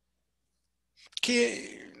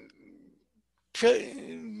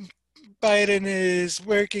 Biden is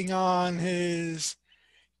working on his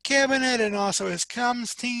cabinet and also his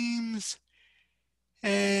comms teams.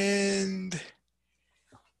 And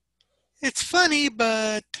it's funny,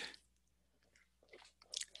 but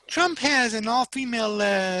Trump has an all-female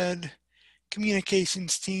led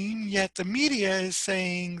communications team, yet the media is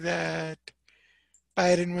saying that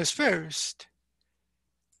Biden was first.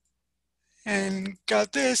 And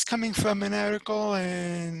got this coming from an article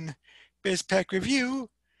in BizPac Review.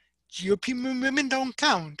 GOP women don't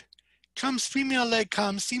count. Trump's female-led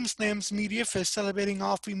comms team slams media for celebrating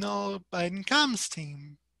all-female Biden comms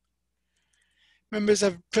team. Members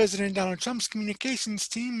of President Donald Trump's communications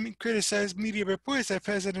team criticized media reports that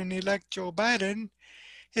President-elect Joe Biden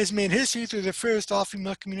has made history through the first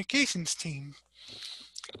all-female communications team.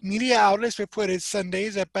 Media outlets reported Sunday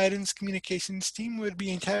that Biden's communications team would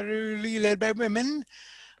be entirely led by women,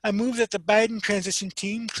 a move that the Biden transition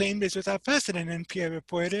team claimed is without precedent, NPR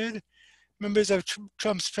reported. Members of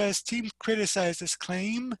Trump's press team criticized this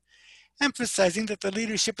claim, emphasizing that the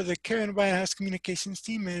leadership of the current White House communications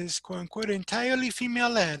team is, quote-unquote, entirely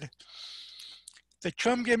female-led. The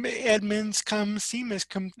Trump admin's comms team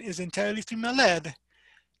is entirely female-led,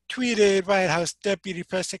 tweeted White House Deputy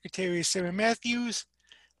Press Secretary Sarah Matthews,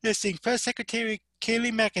 listing Press Secretary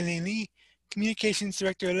Kayleigh McEnany, Communications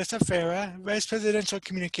Director Alyssa Farah, Vice Presidential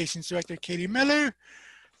Communications Director Katie Miller,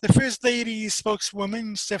 the First Lady's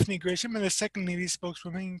spokeswoman Stephanie Grisham, and the Second Lady's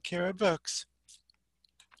spokeswoman Kara Brooks.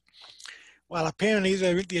 While apparently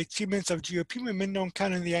the achievements of GOP women don't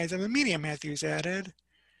count in the eyes of the media, Matthews added.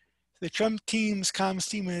 The Trump team's comms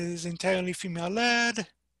team is entirely female-led.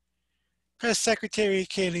 Press Secretary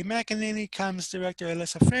Kayleigh McEnany, Comms Director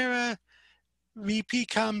Alyssa Farah, VP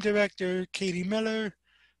Comm Director Katie Miller,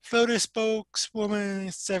 Florida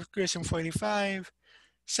spokeswoman Steph Grisham 45,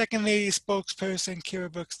 Second Lady spokesperson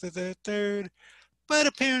Kira Brooks III. But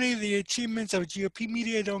apparently the achievements of GOP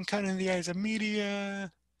media don't count in the eyes of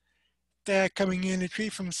media. That coming in a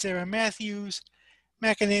tweet from Sarah Matthews.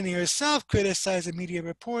 McEnany herself criticized the media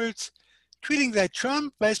reports, tweeting that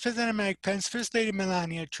Trump, Vice President Mike Pence, First Lady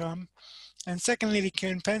Melania Trump, and Second Lady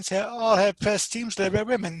Karen Pence all have press teams led by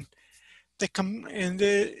women. The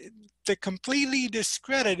completely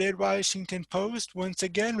discredited Washington Post once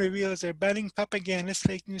again reveals their budding propagandist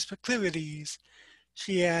fake news proclivities,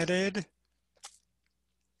 she added.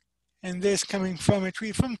 And this coming from a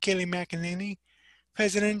tweet from Kayleigh McEnany.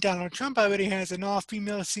 President Donald Trump already has an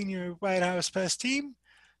all-female senior White House press team.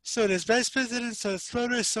 So does Vice President, so does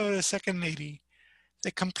Florida, so does Second Lady.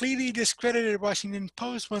 The completely discredited Washington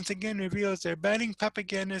Post once again reveals their budding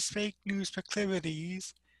propagandist fake news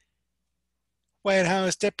proclivities. White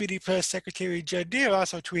House Deputy Press Secretary Judd Deere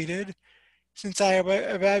also tweeted, "Since I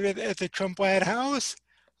arrived at the Trump White House,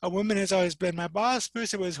 a woman has always been my boss.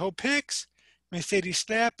 First it was Hope Hicks, Mercedes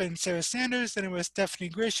Schlapp, and Sarah Sanders. Then it was Stephanie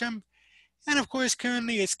Grisham. And of course,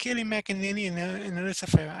 currently it's Kayleigh McEnany and Alyssa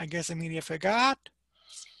Farah. I guess the media forgot."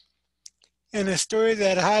 In a story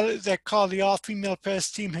that called the all-female press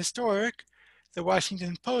team historic, the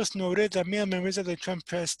Washington Post noted that male members of the Trump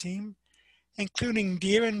press team, including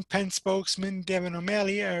Deere and Pence spokesman Devin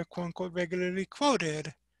O'Malley, are quote-unquote regularly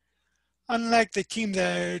quoted. Unlike the team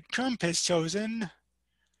that unlike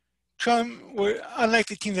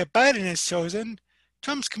the team that Biden has chosen,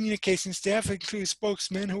 Trump's communication staff includes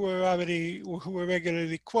spokesmen who were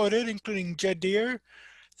regularly quoted, including Judd Deere,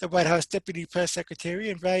 the White House Deputy Press Secretary,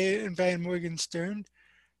 and Brian Morgenstern,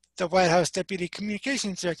 the White House Deputy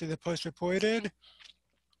Communications Director, the Post reported.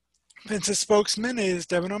 Pence's spokesman is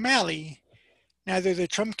Devin O'Malley. Neither the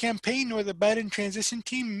Trump campaign nor the Biden transition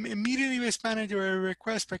team immediately responded to a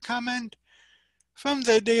request for comment from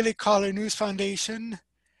the Daily Caller News Foundation.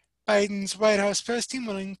 Biden's White House press team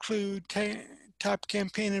will include top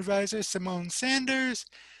campaign advisor Simone Sanders,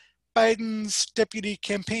 Biden's deputy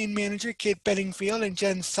campaign manager Kate Bedingfield, and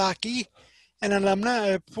Jen Psaki, an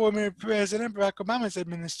alumna of former President Barack Obama's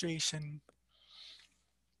administration.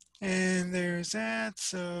 And there's that.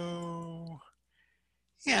 So,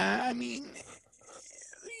 yeah, I mean,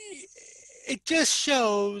 it just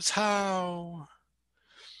shows how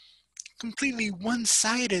completely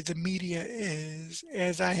one-sided the media is,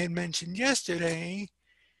 as I had mentioned yesterday,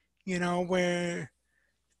 where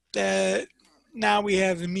that now we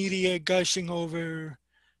have the media gushing over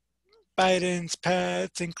Biden's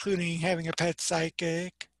pets, including having a pet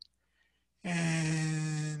psychic,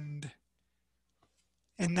 and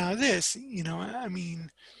now this, I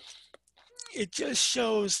mean, it just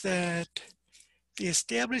shows that the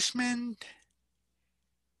establishment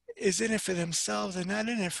is in it for themselves and not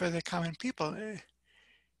in it for the common people.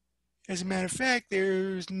 As a matter of fact,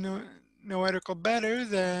 there's no article better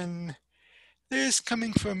than this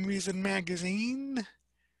coming from Reason Magazine.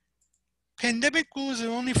 Pandemic rules are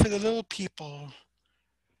only for the little people.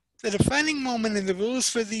 The defining moment in the rules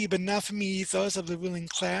for thee but not for me ethos of the ruling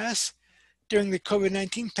class during the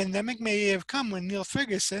COVID-19 pandemic may have come when Neil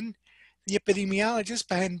Ferguson, the epidemiologist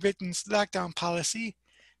behind Britain's lockdown policy,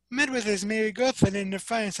 met with his married girlfriend in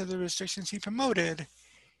defiance of the restrictions he promoted.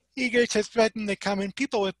 Eager to threaten the common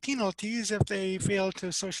people with penalties if they failed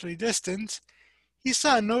to socially distance, he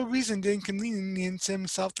saw no reason to inconvenience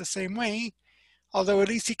himself the same way, although at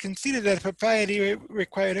least he conceded that propriety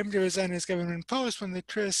required him to resign his government post when the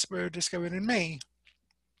trysts were discovered in May.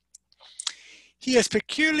 He has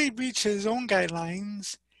peculiarly breached his own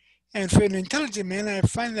guidelines, and for an intelligent man, I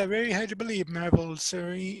find that very hard to believe, marveled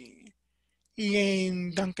Sir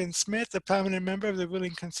Ian Duncan Smith, a prominent member of the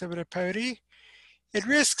ruling Conservative Party. It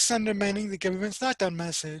risks undermining the government's lockdown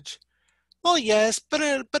message. Well, yes,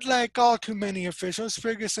 but like all too many officials,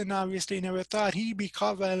 Ferguson obviously never thought he'd be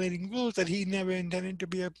caught violating rules that he never intended to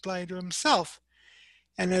be applied to himself.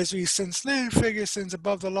 And as we've since learned, Ferguson's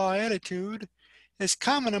above-the-law attitude is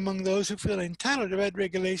common among those who feel entitled to write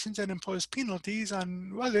regulations and impose penalties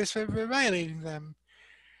on others for violating them.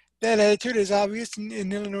 That attitude is obvious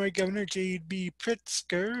in Illinois Governor J.B.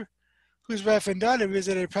 Pritzker, whose wife and daughter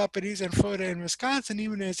visited properties in Florida and Wisconsin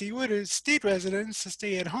even as he ordered state residents to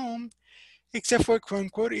stay at home except for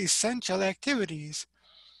quote-unquote essential activities.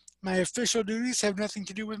 My official duties have nothing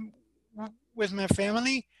to do with my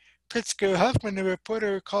family, Pritzker huffed when the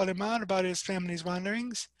reporter called him out about his family's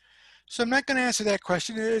wanderings. So I'm not going to answer that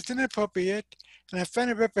question. It's inappropriate, and I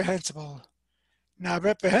find it reprehensible. Now,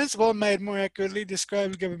 reprehensible might more accurately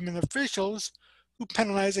describe government officials who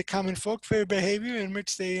penalize the common folk for behavior in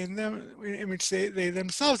which they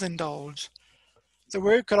themselves indulge. The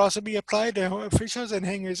word could also be applied to officials and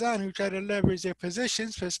hangers-on who try to leverage their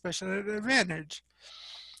positions for special advantage.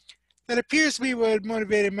 That appears to be what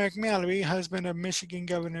motivated Mark Mallory, husband of Michigan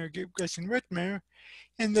Governor Gretchen Whitmer,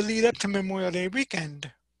 in the lead up to Memorial Day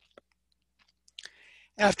weekend.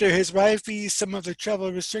 After his wife eased some of the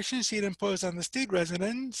travel restrictions she had imposed on the state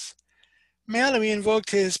residents, Mallory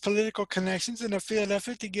invoked his political connections in a failed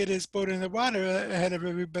effort to get his boat in the water ahead of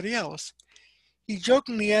everybody else. He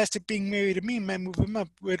jokingly asked if being married to me might move him up.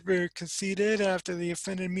 Whitmer conceded after the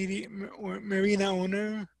offended marina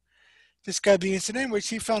owner described the incident, which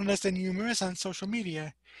he found less than humorous, on social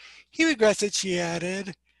media. He regrets it, she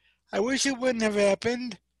added. I wish it wouldn't have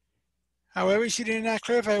happened. However, she did not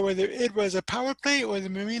clarify whether it was a power play or the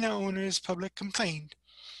marina owner's public complaint.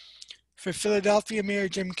 For Philadelphia Mayor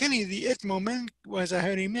Jim Kenney, the it moment was a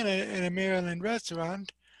hearty meal at a Maryland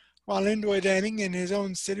restaurant, while indoor dining in his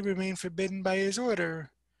own city remained forbidden by his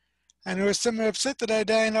order. I know some are upset that I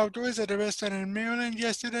dined outdoors at a restaurant in Maryland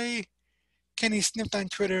yesterday. Kenney sniffed on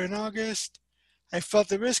Twitter in August. I felt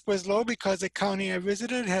the risk was low because the county I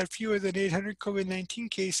visited had fewer than 800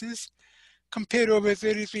 COVID-19 cases, compared to over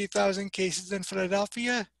 33,000 cases in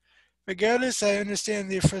Philadelphia. Regardless, I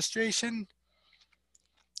understand their frustration.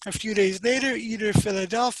 A few days later, Eater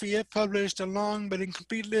Philadelphia published a long but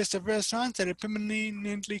incomplete list of restaurants that had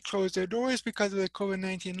permanently closed their doors because of the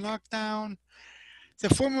COVID-19 lockdown. The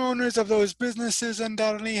former owners of those businesses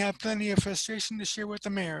undoubtedly have plenty of frustration to share with the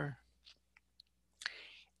mayor.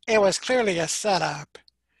 It was clearly a setup.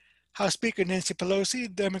 House Speaker Nancy Pelosi,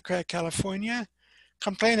 Democrat California,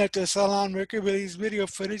 complained after a salon worker released video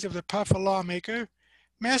footage of the powerful lawmaker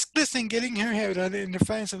maskless and getting her hair done in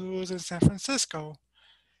defiance of the rules in San Francisco.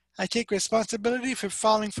 I take responsibility for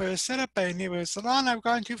falling for a setup by a neighborhood salon I've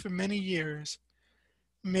gone to for many years.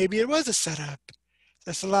 Maybe it was a setup.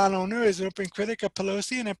 The salon owner is an open critic of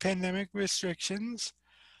Pelosi and her pandemic restrictions,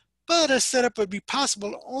 but a setup would be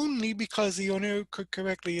possible only because the owner could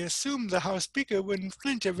correctly assume the House Speaker wouldn't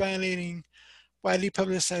flinch at violating widely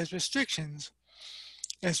publicized restrictions.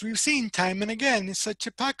 As we've seen time and again, such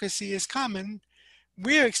hypocrisy is common.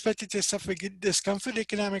 We are expected to suffer discomfort,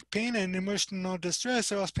 economic pain, and emotional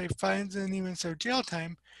distress, or else pay fines and even serve jail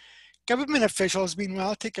time. Government officials,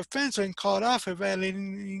 meanwhile, take offense when called off for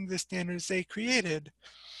violating the standards they created.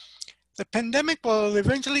 The pandemic will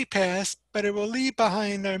eventually pass, but it will leave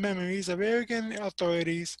behind our memories of arrogant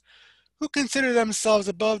authorities who consider themselves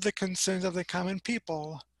above the concerns of the common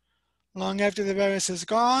people. Long after the virus is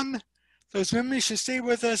gone, those memories should stay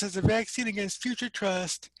with us as a vaccine against future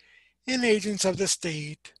trust in agents of the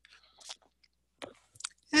state.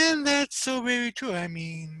 And that's so very true. I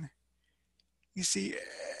mean, you see,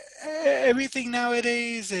 everything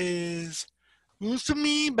nowadays is rules for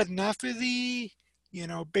me, but not for thee. You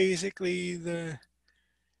know, basically the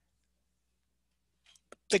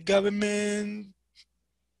government,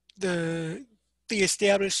 the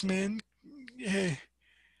establishment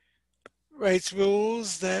writes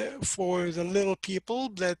rules that for the little people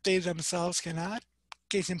that they themselves cannot.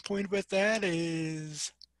 Case in point with that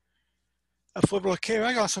is Affordable Care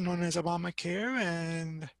Act, also known as Obamacare,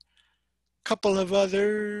 and a couple of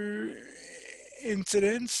other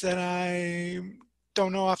incidents that I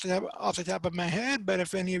don't know off the top of my head, but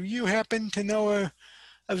if any of you happen to know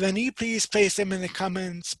of any, please place them in the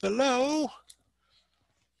comments below.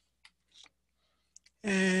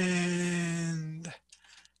 And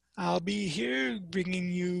I'll be here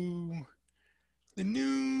bringing you the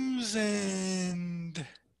news and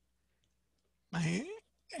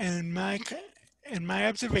my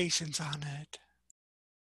observations on it.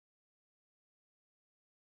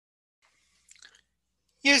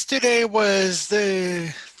 Yesterday was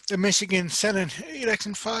the Michigan Senate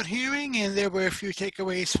election fraud hearing, and there were a few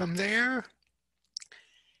takeaways from there.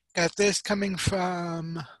 Got this coming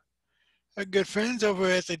from our good friends over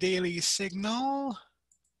at the Daily Signal.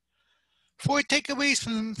 4 takeaways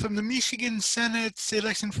from the Michigan Senate's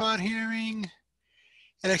election fraud hearing.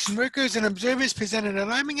 Election workers and observers presented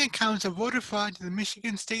alarming accounts of voter fraud to the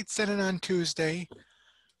Michigan State Senate on Tuesday,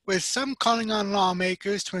 with some calling on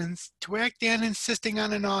lawmakers to act and insisting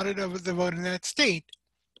on an audit of the vote in that state.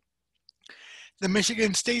 The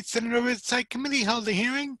Michigan State Senate Oversight Committee held a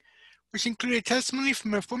hearing, which included testimony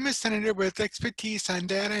from a former senator with expertise on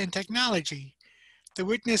data and technology. The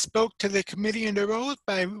witness spoke to the committee under oath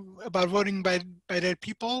about voting by dead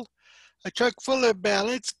people, a truck full of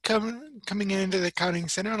ballots coming into the counting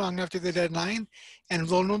center long after the deadline, and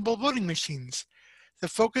vulnerable voting machines. The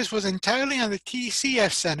focus was entirely on the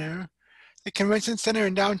TCF Center, the convention center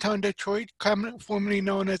in downtown Detroit, formerly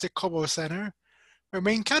known as the Cobo Center, where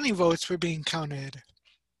Main County votes were being counted.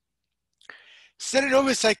 Senate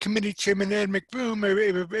Oversight Committee Chairman Ed McBroom,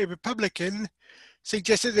 a Republican,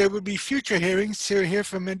 suggested there would be future hearings to hear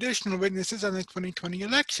from additional witnesses on the 2020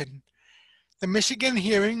 election. The Michigan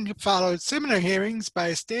hearing followed similar hearings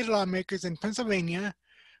by state lawmakers in Pennsylvania,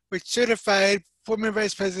 which certified former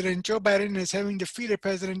Vice President Joe Biden as having defeated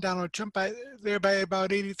President Donald Trump by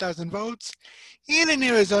about 80,000 votes, and in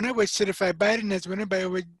Arizona, which certified Biden as winner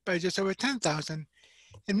by just over 10,000.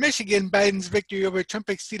 In Michigan, Biden's victory over Trump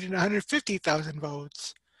exceeded 150,000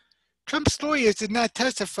 votes. Trump's lawyers did not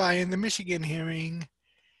testify in the Michigan hearing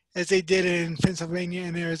as they did in Pennsylvania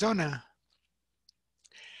and Arizona.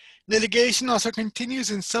 Litigation also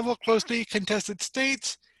continues in several closely contested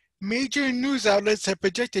states. Major news outlets have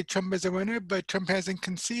projected Trump as a winner, but Trump hasn't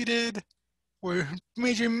conceded. Or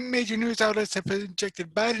major news outlets have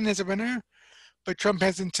projected Biden as a winner, but Trump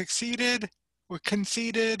hasn't succeeded or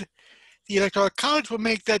conceded. The Electoral College will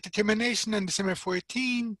make that determination on December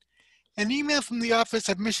 14. An email from the Office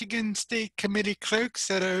of Michigan State Committee Clerks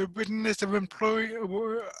that a written list of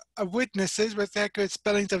witnesses with accurate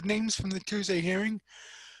spellings of names from the Tuesday hearing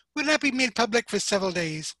will not be made public for several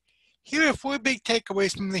days. Here are 4 big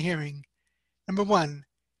takeaways from the hearing. Number 1,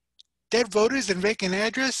 dead voters and vacant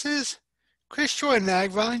addresses. Chris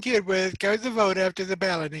Schornag volunteered with Guard the Vote after the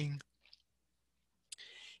balloting.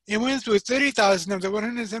 It went through 30,000 of the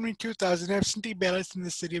 172,000 absentee ballots in the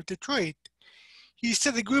city of Detroit. He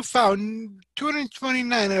said the group found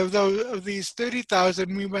 229 of these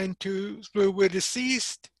 30,000 we went through were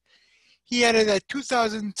deceased. He added that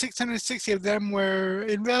 2,660 of them were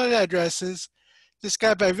invalid addresses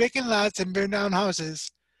described by vacant lots and burned down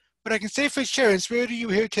houses. What I can say for sure, and swear to you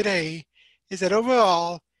here today, is that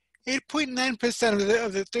overall, 8.9%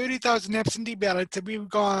 of the 30,000 absentee ballots that we've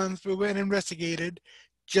gone through and investigated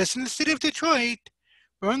just in the city of Detroit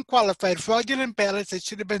were unqualified fraudulent ballots that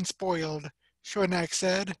should have been spoiled, Schornak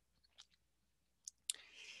said.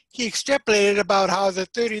 He extrapolated about how the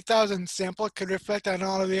 30,000 sample could reflect on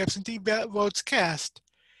all of the absentee votes cast.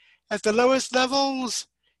 At the lowest levels,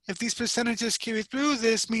 if these percentages carry through,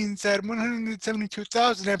 this means that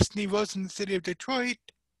 172,000 absentee votes in the city of Detroit,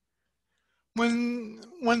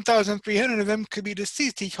 1,300 of them could be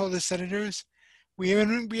deceased, he told the senators. We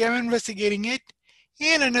are investigating it,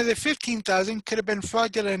 and another 15,000 could have been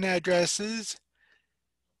fraudulent addresses,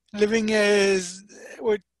 living as,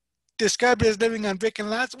 or described as living on vacant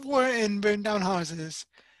lots or in burned down houses.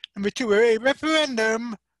 Number 2, a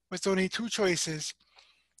referendum with only 2 choices.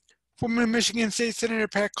 Former Michigan State Senator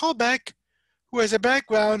Pat Colbeck, who has a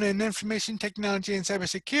background in information technology and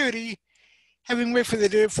cybersecurity, having worked for the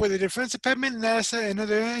Defense Department, NASA, and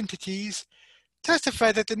other entities,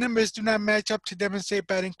 testified that the numbers do not match up to demonstrate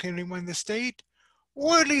Biden clearly won the state,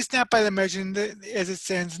 or at least not by the measure as it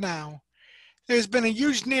stands now. There's been a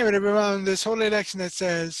huge narrative around this whole election that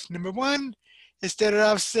says, number 1, it started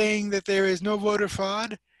off saying that there is no voter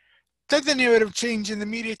fraud. Then the narrative changed in the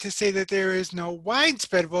media to say that there is no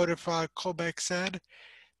widespread voter fraud, Colbeck said.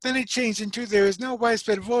 Then it changed into there is no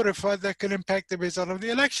widespread voter fraud that could impact the result of the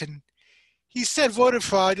election. He said voter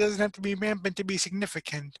fraud doesn't have to be rampant to be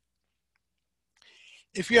significant.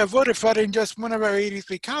 If you have voter fraud in just one of our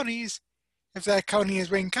 83 counties, if that county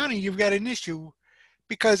is Wayne County, you've got an issue,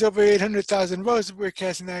 because over 800,000 votes were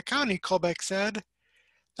cast in that county, Colbeck said.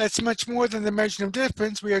 That's much more than the margin of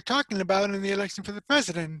difference we are talking about in the election for the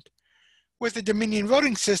president. With the Dominion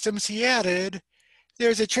voting systems, he added, there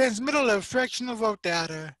is a transmittal of fractional vote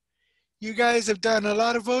data. You guys have done a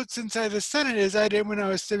lot of votes inside the Senate as I did when I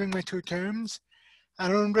was serving my 2 terms. I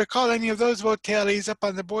don't recall any of those vote tallies up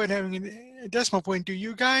on the board having a decimal point, do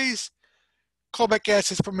you guys? Colbeck asked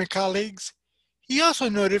his former colleagues. He also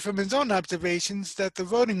noted from his own observations that the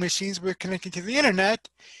voting machines were connected to the internet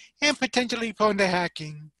and potentially prone to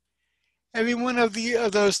hacking. Every one of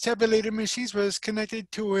those tabulated machines was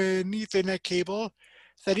connected to an Ethernet cable.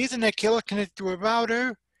 That Ethernet cable connected to a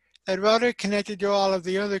router. That router connected to all of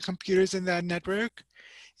the other computers in that network,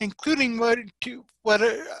 including up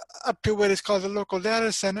to what is called the local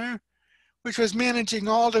data center, which was managing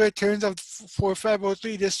all the returns for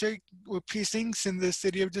 503 district or precincts in the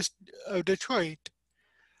city of Detroit.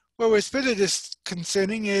 What was further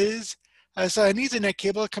concerning is I saw an Ethernet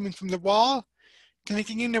cable coming from the wall,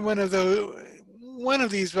 connecting into one of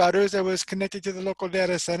these routers that was connected to the local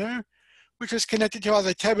data center, which was connected to all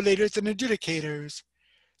the tabulators and adjudicators.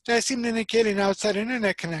 That seemed to indicate an outside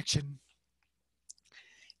internet connection.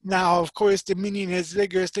 Now, of course, Dominion has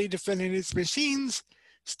vigorously defended its machines,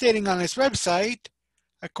 stating on its website,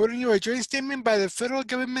 according to a joint statement by the federal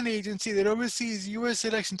government agency that oversees U.S.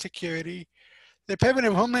 election security, the Department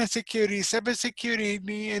of Homeland Security,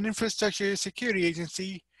 Cybersecurity and Infrastructure Security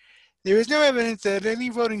Agency, There is no evidence that any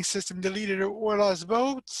voting system deleted or lost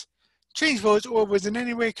votes, changed votes, or was in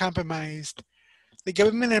any way compromised. The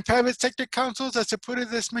government and private sector councils that supported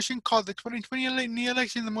this mission called the 2020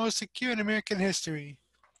 election the most secure in American history.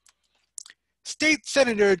 State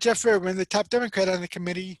Senator Jeff Irwin, the top Democrat on the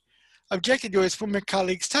committee, objected to his former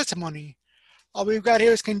colleague's testimony. All we've got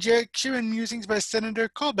here is conjecture and musings by Senator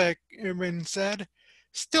Colbeck, Irwin said.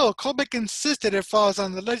 Still, Colbeck insisted it falls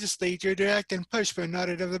on the legislature to act and push for an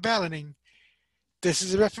audit of the balloting. This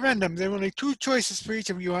is a referendum. There are only two choices for each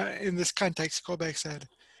of you in this context, Colbeck said.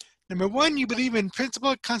 Number one, you believe in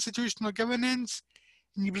principled constitutional governance,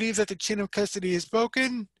 and you believe that the chain of custody is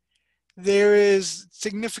broken. There is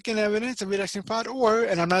significant evidence of election fraud, or,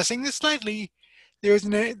 and I'm not saying this lightly, there is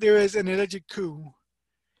an alleged coup.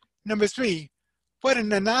 Number three, what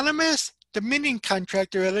an anonymous Dominion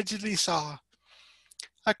contractor allegedly saw.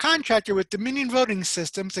 A contractor with Dominion Voting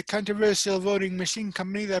Systems, a controversial voting machine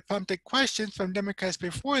company that prompted questions from Democrats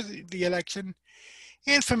before the election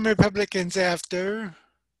and from Republicans after,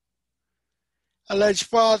 alleged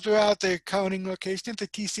fraud throughout the counting location at the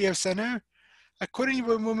TCF Center, according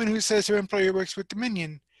to a woman who says her employer works with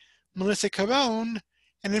Dominion. Melissa Carone,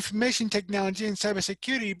 an information technology and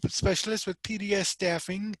cybersecurity specialist with PDS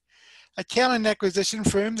Staffing, a talent acquisition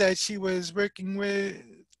firm that she was working with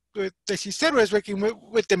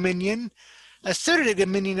Dominion, asserted a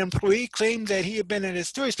Dominion employee claimed that he had been at a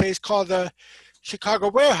storage space called the Chicago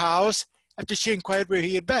Warehouse after she inquired where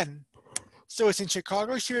he had been. So it's in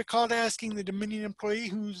Chicago, she recalled asking the Dominion employee,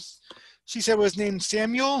 who she said was named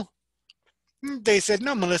Samuel. They said,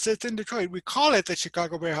 no, Melissa, it's in Detroit. We call it the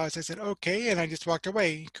Chicago Warehouse. I said, okay, and I just walked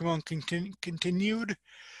away. Carone continued.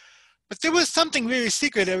 But there was something very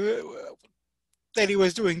secret that he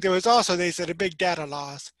was doing. There was also, they said, a big data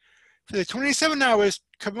loss. For the 27 hours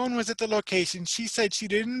Carone was at the location, she said she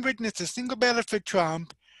didn't witness a single ballot for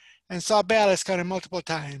Trump and saw ballots counted multiple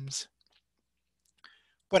times.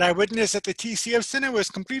 What I witnessed at the TCF Center was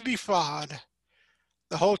completely fraud.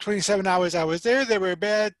 The whole 27 hours I was there were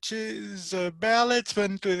batches of ballots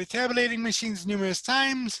run through the tabulating machines numerous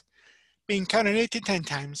times, being counted 8 to 10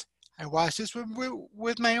 times. I watched this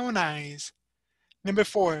with my own eyes. Number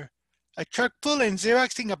 4, a truck full and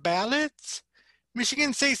Xeroxing of ballots?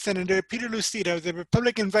 Michigan State Senator Peter Lucido, the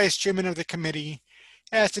Republican vice chairman of the committee,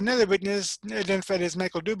 asked another witness, identified as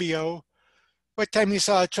Michael Dubio, what time he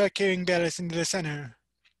saw a truck carrying ballots into the center.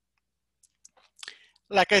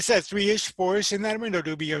 Like I said, 3-ish, 4-ish in that window,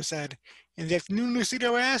 Dubio said. In the afternoon,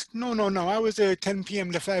 Lucido asked. No, I was there at 10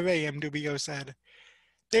 p.m. to 5 a.m., Dubio said.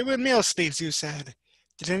 They were mail sleeves, you said.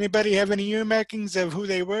 Did anybody have any earmarkings of who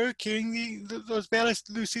they were carrying those ballots,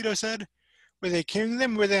 Lucido said? Were they carrying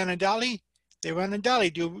them? Were they on a dolly? They were on a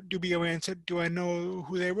dolly, Dubio answered. Do I know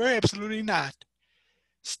who they were? Absolutely not.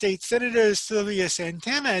 State Senator Sylvia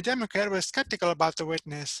Santana, a Democrat, was skeptical about the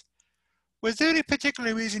witness. Was there any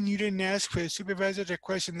particular reason you didn't ask for a supervisor to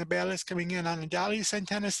question the ballots coming in on a dolly,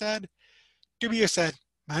 Santana said? Dubio said,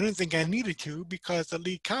 I didn't think I needed to because the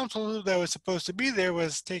lead counsel that was supposed to be there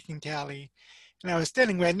was taking tally, and I was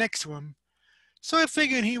standing right next to him. So I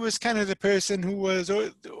figured he was kind of the person who was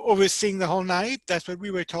overseeing the whole night. That's what we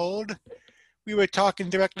were told. We were talking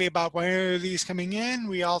directly about why are these coming in.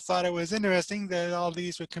 We all thought it was interesting that all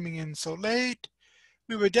these were coming in so late.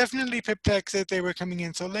 We were definitely perplexed that they were coming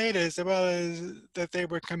in so late, as well as that they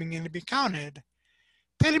were coming in to be counted.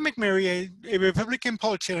 Patty McMurray, a Republican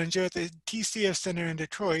poll challenger at the TCF Center in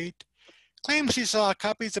Detroit, claimed she saw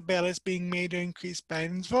copies of ballots being made to increase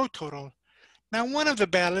Biden's vote total. Now, one of the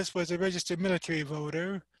ballots was a registered military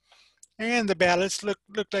voter, and the ballots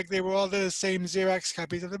looked like they were all the same Xerox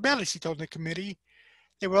copies of the ballot, she told the committee.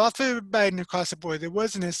 They were all for Biden across the board. There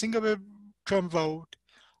wasn't a single Trump vote.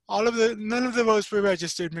 None of the votes were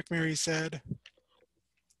registered, McMurray said.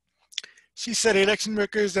 She said election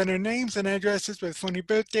workers entered names and addresses with phony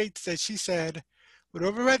birth dates that she said would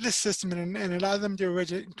override the system and allow them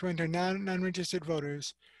to enter non-registered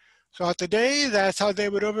voters. Throughout the day, that's how they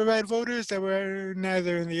would override voters that were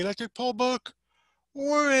neither in the electric poll book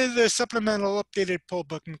or in the supplemental updated poll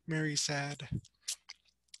book, McMurray said.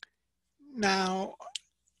 Now,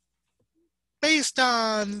 based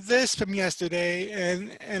on this from yesterday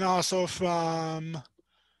and also from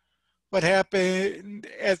what happened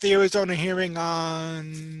at the Arizona hearing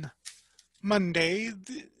on Monday,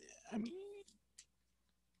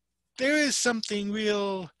 there is something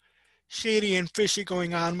real shady and fishy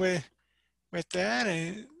going on with that,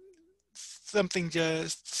 and something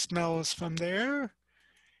just smells from there.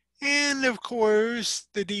 And of course,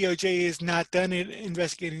 the DOJ is not done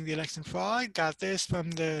investigating the election fraud. Got this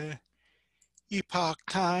from the Epoch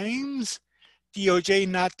Times. DOJ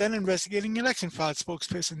not done investigating election fraud,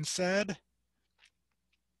 spokesperson said.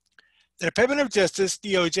 The Department of Justice,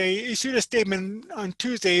 DOJ, issued a statement on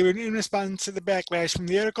Tuesday in response to the backlash from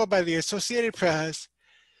the article by the Associated Press,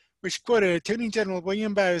 which quoted Attorney General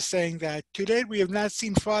William Barr saying that, "To date, we have not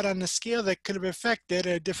seen fraud on a scale that could have affected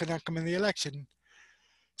a different outcome in the election."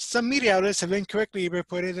 Some media outlets have incorrectly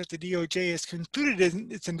reported that the DOJ has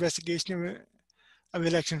concluded its investigation of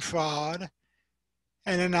election fraud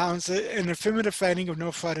and announced an affirmative finding of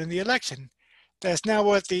no fraud in the election. That's not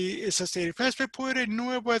what the Associated Press reported,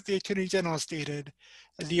 nor what the Attorney General stated,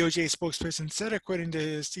 a DOJ spokesperson said, according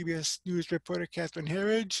to CBS News reporter Catherine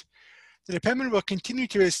Herridge. The department will continue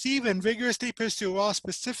to receive and vigorously pursue all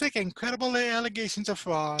specific and credible allegations of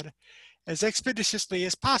fraud as expeditiously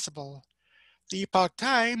as possible. The Epoch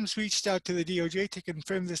Times reached out to the DOJ to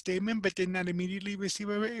confirm the statement, but did not immediately receive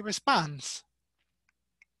a response.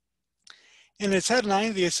 In its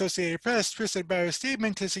headline, the Associated Press twisted Barr's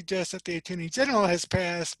statement to suggest that the Attorney General has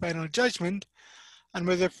passed final judgment on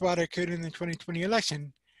whether fraud occurred in the 2020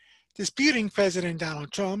 election. Disputing President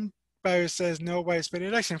Donald Trump, Barr says no widespread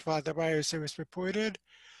election fraud, the Wire service reported.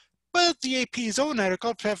 But the AP's own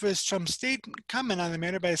article prefaced Trump's comment on the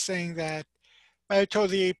matter by saying that Barr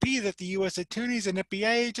told the AP that the U.S. attorneys and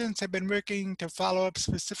FBI agents have been working to follow up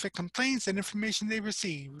specific complaints and information they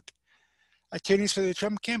received. Attorneys for the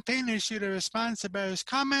Trump campaign issued a response to Barr's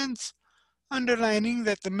comments, underlining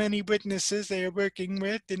that the many witnesses they are working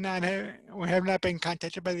with have not been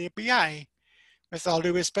contacted by the FBI. With all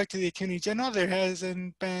due respect to the Attorney General, there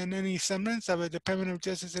hasn't been any semblance of a Department of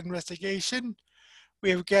Justice investigation. We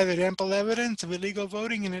have gathered ample evidence of illegal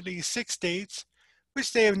voting in at least 6 states,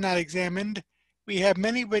 which they have not examined. We have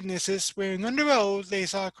many witnesses swearing under oath they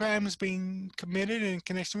saw crimes being committed in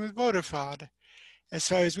connection with voter fraud. As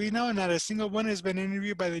far as we know, not a single one has been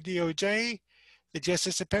interviewed by the DOJ. The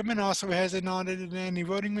Justice Department also hasn't audited any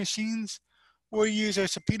voting machines or used our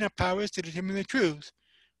subpoena powers to determine the truth,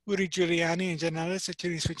 Rudy Giuliani and John Ellis,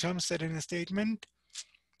 attorneys for Trump, said in a statement.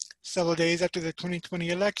 Several days after the 2020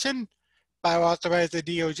 election, Barr authorized the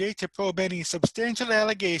DOJ to probe any substantial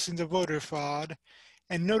allegations of voter fraud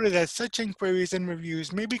and noted that such inquiries and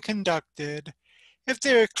reviews may be conducted if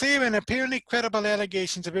there are clear and apparently credible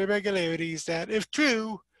allegations of irregularities that, if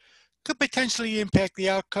true, could potentially impact the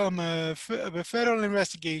outcome of a federal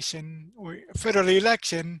investigation or federal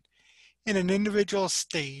election in an individual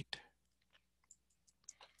state.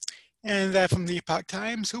 And that from the Epoch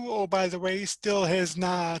Times, who, oh, by the way, still has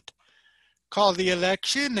not called the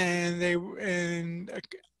election, and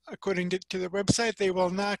according to the website, they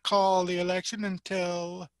will not call the election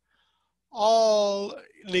until all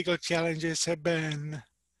legal challenges have been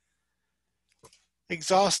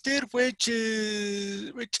exhausted, which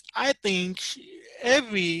I think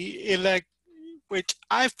which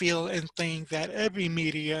I feel and think that every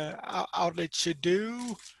media outlet should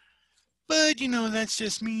do. But, that's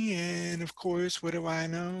just me, and of course, what do I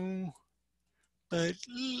know? But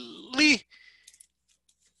Lee,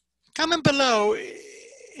 comment below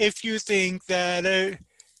if you think that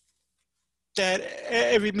that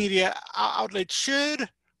every media outlet should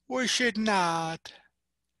or should not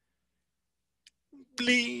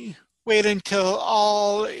wait until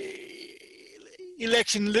all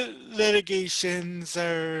election litigations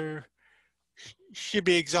should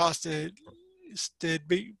be exhausted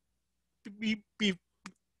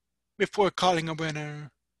before calling a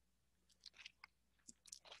winner.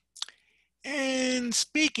 And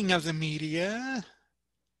speaking of the media,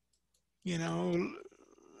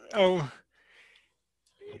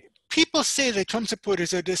 people say that Trump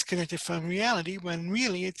supporters are disconnected from reality when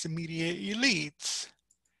really it's the media elites.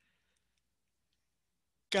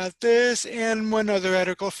 Got this and one other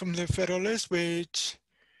article from the Federalist, which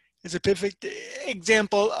is a perfect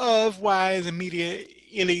example of why the media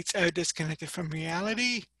elites are disconnected from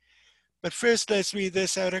reality. But first, let's read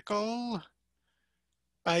this article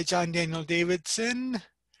by John Daniel Davidson.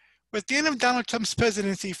 With the end of Donald Trump's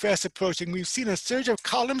presidency fast approaching, we've seen a surge of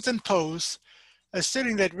columns and posts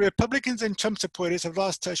asserting that Republicans and Trump supporters have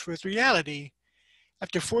lost touch with reality.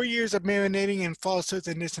 After 4 years of marinating in falsehoods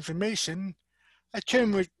and disinformation, a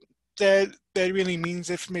term that really means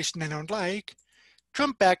information I don't like,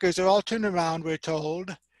 Trump backers are all turned around, we're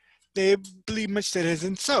told. They believe much that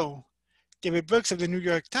isn't so. David Brooks of the New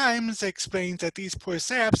York Times explains that these poor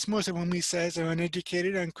saps, most of whom he says are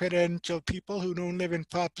uneducated, uncredentialed people who don't live in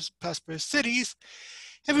prosperous cities,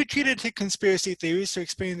 have retreated to conspiracy theories to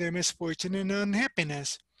explain their misfortune and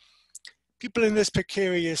unhappiness. People in this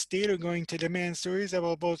precarious state are going to demand stories that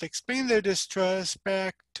will both explain their distrust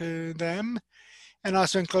back to them and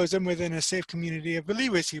also enclose them within a safe community of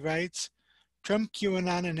believers, he writes. Trump,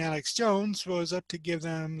 QAnon, and Alex Jones rose up to give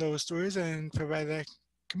them those stories and provide that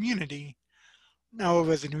community. Now,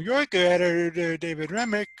 over the New Yorker, editor David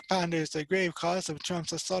Remick ponders the grave cause of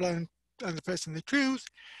Trump's assault on the person of the truth,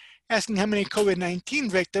 asking how many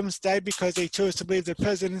COVID-19 victims died because they chose to believe the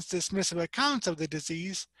president's dismissive accounts of the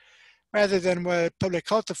disease rather than what public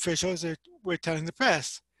health officials were telling the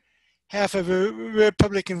press. Half of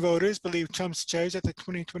Republican voters believe Trump's charge that the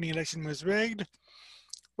 2020 election was rigged.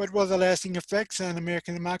 What will the lasting effects on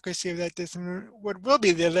American democracy of that what will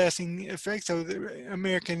be the lasting effects of the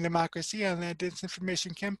American democracy on that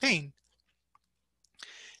disinformation campaign?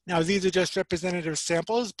 Now, these are just representative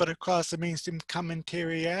samples, but across the mainstream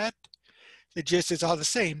commentariat, the gist is all the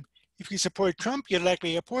same. If you support Trump, you're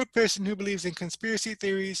likely a poor person who believes in conspiracy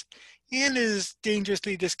theories and is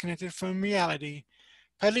dangerously disconnected from reality,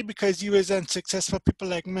 partly because you resent successful people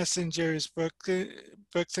like Messengers, Brooks,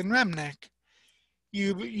 and Remnick.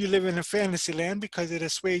 You live in a fantasy land because it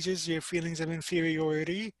assuages your feelings of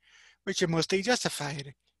inferiority, which are mostly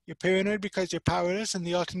justified. You're paranoid because you're powerless, and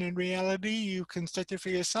the alternate reality you constructed for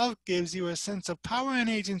yourself gives you a sense of power and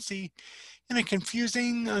agency in a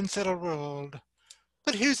confusing, unsettled world.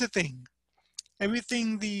 But here's the thing.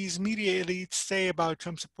 Everything these media elites say about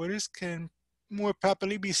Trump supporters can more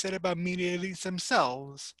properly be said about media elites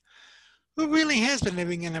themselves. Who really has been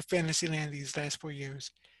living in a fantasy land these last 4 years?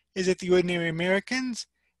 Is it the ordinary Americans,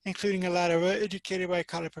 including a lot of educated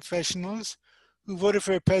white-collar professionals, who voted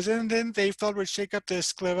for a president they felt would shake up the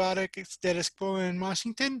sclerotic status quo in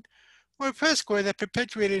Washington, or a press corps that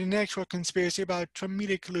perpetuated an actual conspiracy about Trump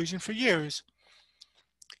media collusion for years?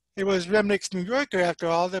 It was Remnick's New Yorker, after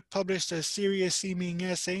all, that published a serious-seeming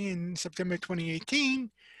essay in September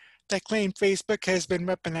 2018 that claimed Facebook has been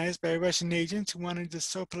weaponized by Russian agents who wanted to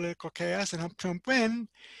sow political chaos and help Trump win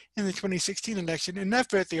in the 2016 election, an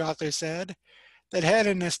effort, the author said, that had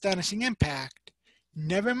an astonishing impact.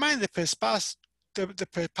 Never mind the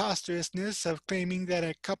preposterousness of claiming that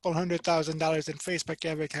a couple $100,000 in Facebook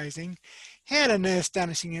advertising had an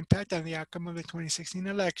astonishing impact on the outcome of the 2016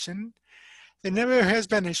 election. There never has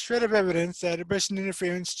been a shred of evidence that Russian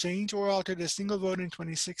interference changed or altered a single vote in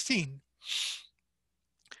 2016.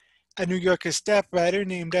 A New Yorker staff writer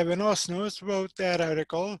named Evan Osnos wrote that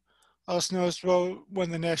article. Osnos won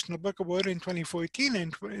the National Book Award in 2014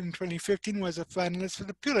 and in 2015 was a finalist for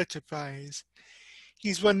the Pulitzer Prize.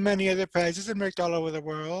 He's won many other prizes and worked all over the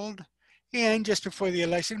world, and just before the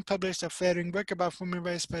election published a flattering book about former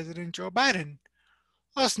Vice President Joe Biden.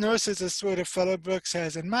 Osnos is the sort of fellow Brooks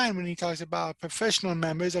has in mind when he talks about professional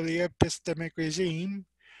members of the epistemic regime,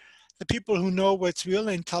 the people who know what's real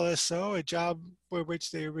and tell us so, a job for which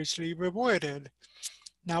they are richly rewarded.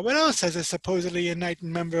 Now, what else has a supposedly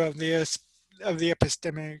enlightened member of the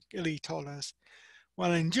epistemic elite told us?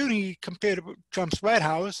 Well, in June, he compared Trump's White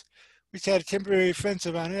House, which had a temporary fence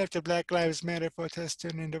around it after Black Lives Matter protests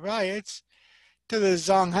turned into riots, to the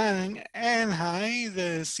Zhongnanhai,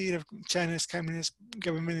 the seat of China's communist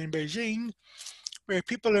government in Beijing, where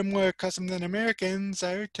people are more accustomed than Americans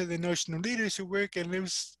are to the notion of leaders who work and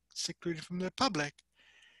live secluded from the public.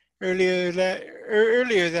 Earlier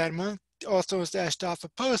that month, also dashed off a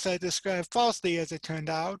post I described falsely, as it turned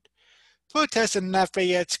out, protests in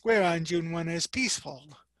Lafayette Square on June 1 as peaceful.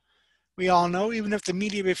 We all know, even if the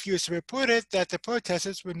media refused to report it, that the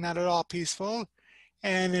protesters were not at all peaceful,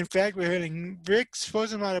 and in fact were hurling bricks,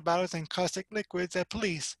 frozen water bottles, and caustic liquids at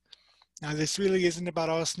police. Now, this really isn't about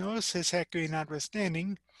Osnos, his hackery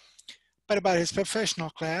notwithstanding, but about his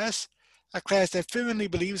professional class, a class that firmly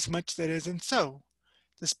believes much that isn't so.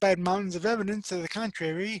 Despite mountains of evidence to the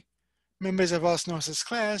contrary, members of Osnos'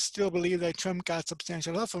 class still believe that Trump got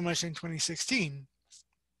substantial help from Russia in 2016.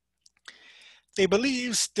 They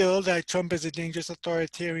believe still that Trump is a dangerous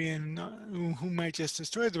authoritarian who might just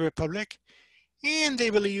destroy the republic, and they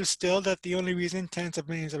believe still that the only reason tens of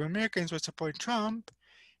millions of Americans would support Trump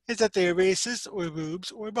is that they are racist or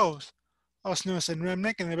rubes or both. Osnos and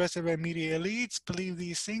Remnick and the rest of our media elites believe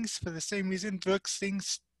these things for the same reason Brooks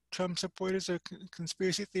thinks Trump supporters are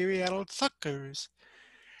conspiracy theory adult suckers.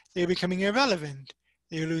 They are becoming irrelevant.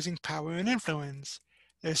 They are losing power and influence.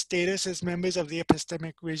 Their status as members of the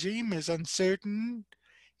epistemic regime is uncertain.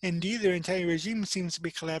 Indeed, their entire regime seems to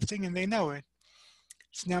be collapsing, and they know it.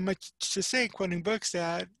 It's not much to say, quoting Brooks,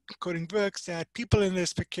 that people in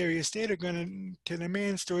this precarious state are going to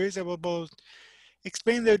demand stories that will both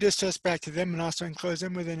explain their distrust back to them and also enclose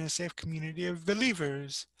them within a safe community of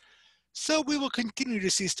believers. So we will continue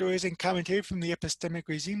to see stories and commentary from the epistemic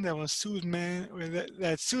regime that will soothe men, or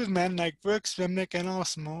that soothe men like Brooks, Remnick, and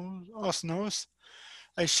Osnos,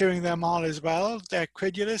 assuring them all is well, that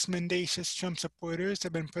credulous, mendacious Trump supporters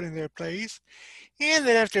have been put in their place, and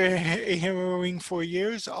that after a harrowing 4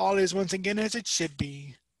 years, all is once again as it should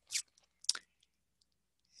be.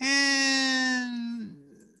 And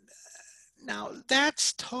now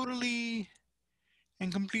that's totally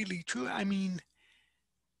and completely true. I mean,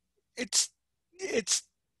 it's it's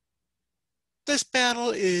this battle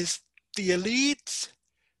is the elites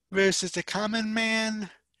versus the common man,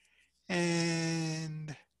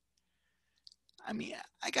 and I mean,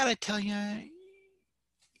 I gotta tell you,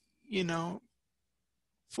 you know,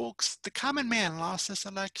 folks, the common man lost this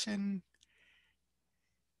election.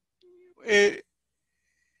 It,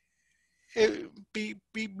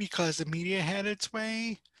 because the media had its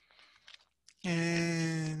way,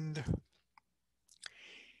 and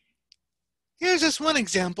here's just one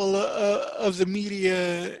example of the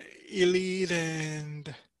media elite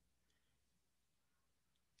and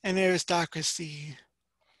aristocracy.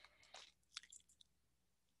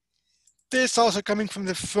 This also coming from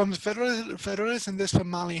the Federalists, and this from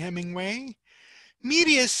Molly Hemingway.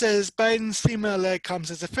 Media says Biden's female leg comes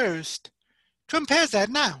as a first. Trump has that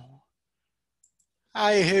now.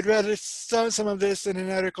 I had read some of this in an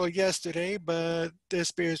article yesterday, but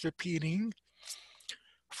this bears repeating.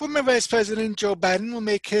 Former Vice President Joe Biden will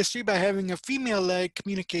make history by having a female-led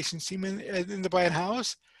communications team in the White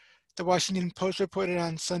House, the Washington Post reported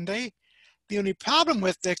on Sunday. The only problem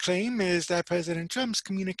with that claim is that President Trump's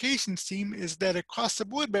communications team is led across the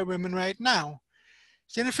board by women right now.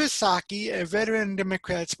 Jennifer Psaki, a veteran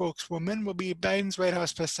Democrat spokeswoman, will be Biden's White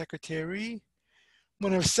House press secretary,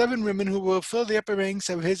 one of 7 women who will fill the upper ranks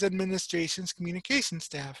of his administration's communications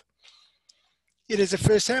staff. It is the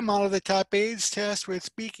first time all of the top aides tasked with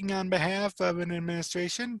speaking on behalf of an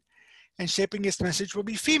administration and shaping its message will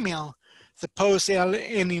be female, the Post's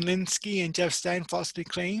Annie Linsky and Jeff Stein falsely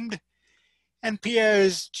claimed.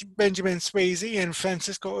 NPR's Benjamin Swayze and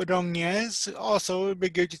Francisco Ordonez also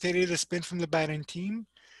regurgitated a spin from the Biden team,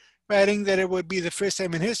 writing that it would be the first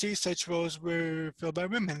time in history such roles were filled by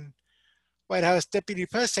women. White House Deputy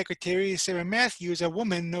Press Secretary Sarah Matthews, a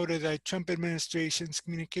woman, noted that Trump administration's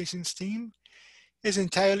communications team is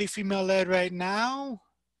entirely female-led right now.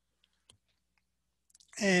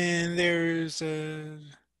 And there's a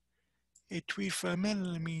tweet from it.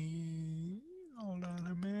 Let me hold on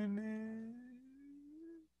a minute.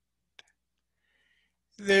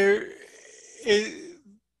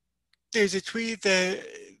 There's a tweet that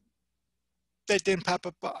didn't pop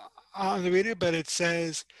up on the radio, but it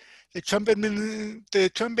says the Trump admin's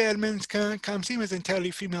comms team is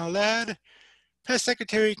entirely female-led. Press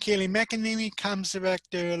Secretary Kayleigh McEnany, Comms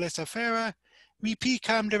Director Alyssa Farah, VP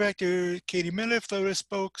Comm Director Katie Miller, Florida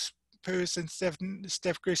spokesperson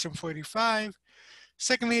Steph Grisham 45,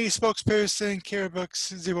 Second Lady spokesperson Kara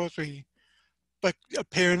Brooks 03. But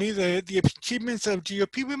apparently the achievements of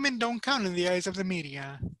GOP women don't count in the eyes of the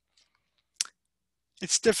media.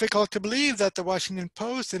 It's difficult to believe that the Washington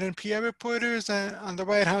Post and NPR reporters on the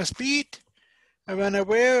White House beat are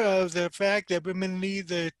unaware of the fact that women lead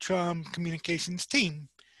the Trump communications team.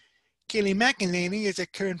 Kayleigh McEnany is a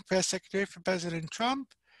current press secretary for President Trump,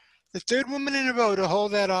 the 3rd woman in a row to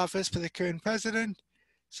hold that office for the current president.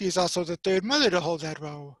 She is also the 3rd mother to hold that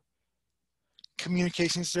role.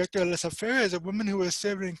 Communications Director Alyssa Farah is a woman who has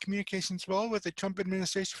served in communications role with the Trump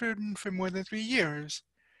administration for more than 3 years.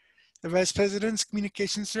 The Vice President's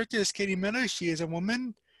Communications Director is Katie Miller. She is a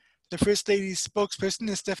woman. The First Lady's spokesperson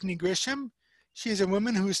is Stephanie Grisham. She is a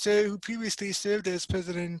woman who previously served as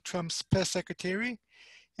President Trump's press secretary.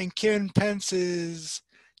 And Karen Pence's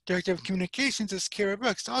Director of Communications is Kara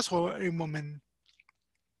Brooks, also a woman.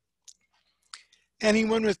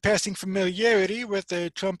 Anyone with passing familiarity with the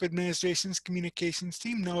Trump administration's communications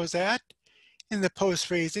team knows that, in the Post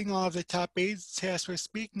phrasing, all of the top aides tasked with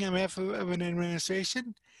speaking on behalf of an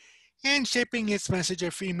administration and shaping its message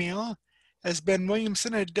are female. As Ben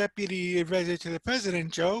Williamson, a deputy advisor to the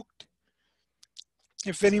president, joked,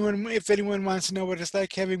 if anyone wants to know what it's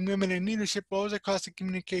like having women in leadership roles across the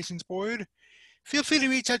communications board, feel free to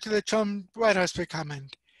reach out to the Trump White House for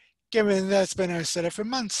comment, given that's been our setup for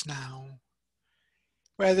months now.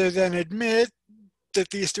 Rather than admit that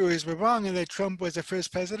these stories were wrong and that Trump was the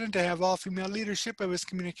first president to have all-female leadership of his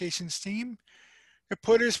communications team,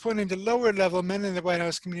 reporters pointed to lower-level men in the White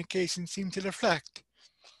House communications team to deflect.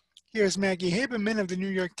 Here's Maggie Haberman of the New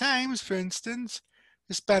York Times, for instance,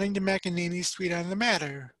 responding to McEnany's tweet on the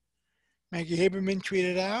matter. Maggie Haberman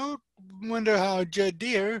tweeted out, "Wonder how Judd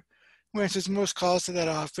Deere, who answers most calls to that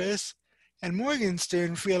office, and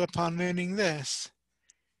Morgenstern feel upon learning this."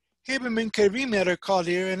 Haberman could have emailed or called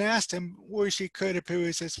Deere and asked him where she could appear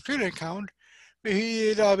his Twitter account, where he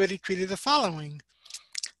had already tweeted the following.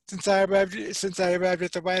 Since I arrived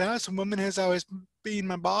at the White House, a woman has always been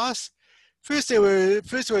my boss. First it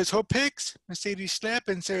was Hope Hicks, Mercedes Schlepp,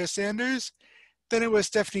 and Sarah Sanders. Then it was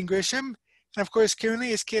Stephanie Grisham, and of course currently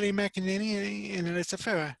it's Kayleigh McEnany and Alyssa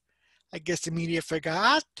Farah. I guess the media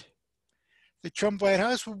forgot. The Trump White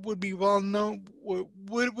House would be well known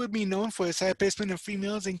would be known for its high placement of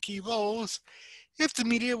females in key roles. If the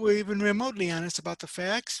media were even remotely honest about the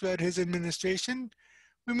facts throughout his administration,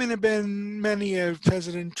 women have been many of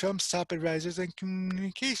President Trump's top advisors and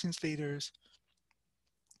communications leaders.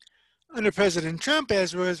 Under President Trump,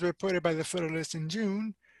 as was reported by the Federalist in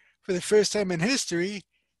June, for the first time in history,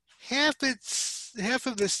 half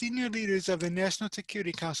of the senior leaders of the National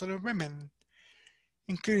Security Council are women,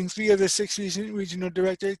 including 3 of the 6 regional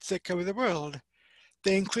directorates that cover the world.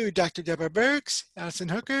 They include Dr. Deborah Birx, Allison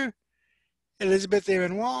Hooker, Elizabeth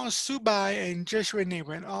Aaron Walsh, Sue Bai, and Joshua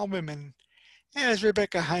Nabhan, all women. As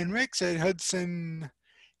Rebecca Heinrichs at Hudson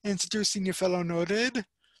Institute Senior Fellow noted,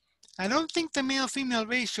 I don't think the male-female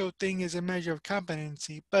ratio thing is a measure of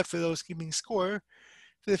competency, but for those keeping score,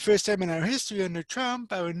 for the first time in our history under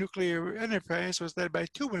Trump, our nuclear enterprise was led by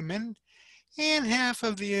 2 women, and half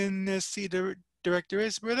of the NSC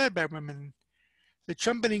directorates were led by women. The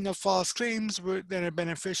trumpeting of false claims that are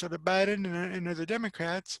beneficial to Biden and other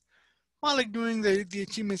Democrats, while ignoring the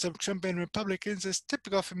achievements of Trump and Republicans, is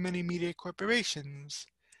typical for many media corporations.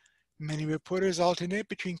 Many reporters alternate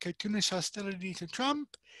between cartoonish hostility to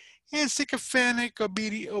Trump and sycophantic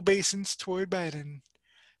obeisance toward Biden.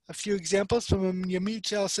 A few examples from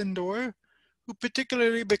Yamich El-Sindor, who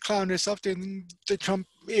particularly beclowned herself during the Trump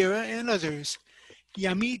era, and others.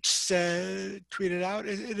 Yamich tweeted out,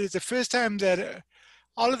 "It is the first time that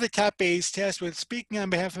all of the top aides tasked with speaking on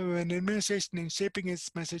behalf of an administration and shaping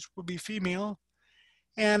its message will be female."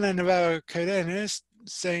 Ana Navarro Cardenas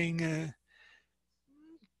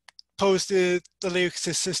posted the lyrics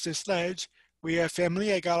to Sister Sledge. "We are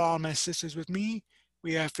family, I got all my sisters with me.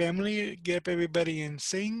 We are family, get up everybody and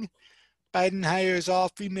sing." Biden hires all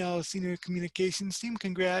female senior communications team.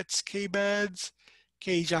 Congrats, K-Buds,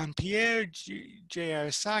 K. Jean-Pierre,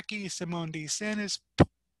 J.R. Saki, Simone D. Sanders,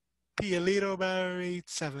 Pialito Bar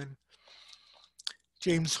 87.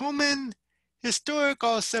 James Holman, historic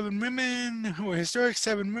 7 women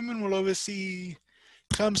will oversee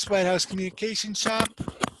Trump's White House communication shop,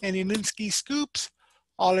 and Elinsky Scoops,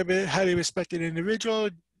 all of it highly respected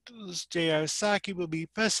individuals. J.R. Saki will be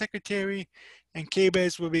press secretary, and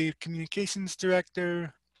K-Bez will be communications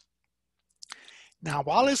director. Now,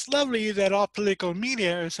 while it's lovely that all political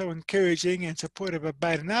media are so encouraging and supportive of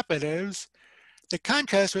Biden operatives, the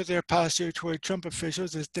contrast with their posture toward Trump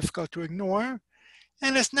officials is difficult to ignore,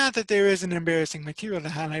 and it's not that there isn't embarrassing material to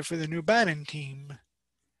highlight for the new Biden team.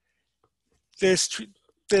 This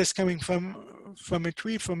coming from a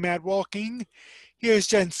tweet from Matt Walking. Here's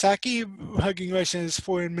Jen Psaki hugging Russia's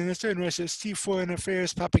foreign minister and Russia's chief foreign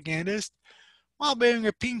affairs propagandist while wearing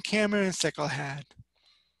a pink hammer and sickle hat.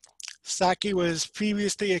 Psaki was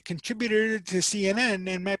previously a contributor to CNN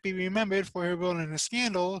and might be remembered for her role in a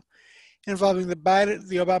scandal involving the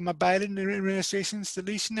Obama-Biden administration's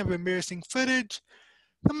deletion of embarrassing footage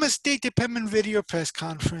from a State Department video press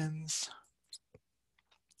conference.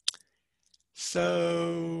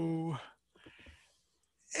 So,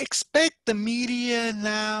 expect the media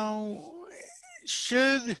now,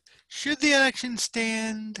 should the election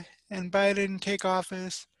stand and Biden take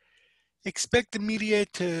office, expect the media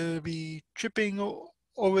to be tripping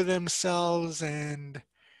over themselves and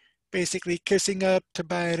basically kissing up to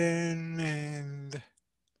Biden, and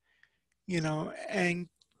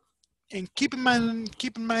and keep in mind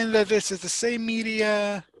that this is the same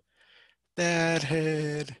media that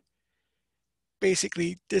had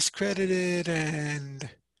basically discredited and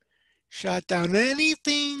shot down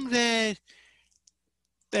anything that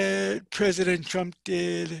President Trump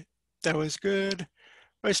did that was good.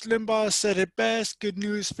 Rush Limbaugh said it best: good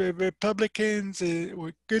news for Republicans,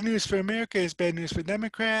 good news for America is bad news for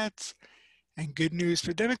Democrats, and good news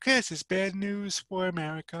for Democrats is bad news for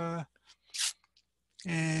America.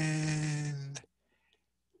 And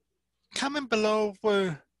comment below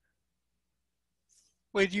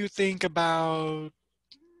what you think about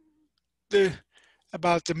the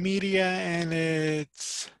media and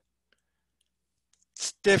its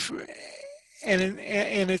different and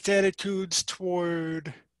its attitudes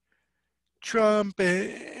toward Trump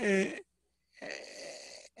and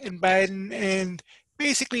Biden, and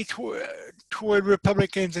basically toward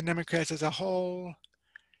Republicans and Democrats as a whole.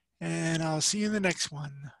 And I'll see you in the next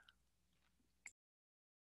one.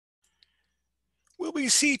 Will we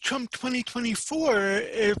see Trump 2024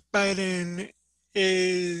 if Biden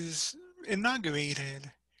is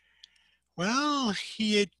inaugurated? Well,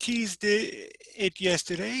 he had teased it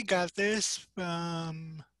yesterday. Got this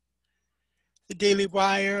from the Daily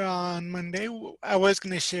Wire on Monday. I was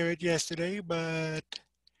going to share it yesterday, but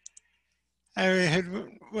I had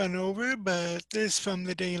run over. But this from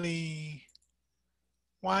the Daily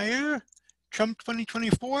Wire. Trump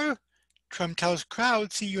 2024. Trump tells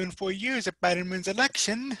crowd, see you in 4 years if Biden wins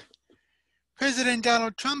election. President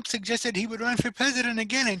Donald Trump suggested he would run for president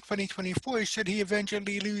again in 2024 should he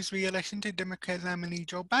eventually lose re-election to Democrat nominee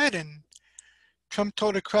Joe Biden. Trump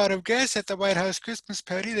told a crowd of guests at the White House Christmas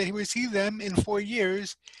party that he would see them in 4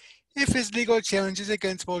 years if his legal challenges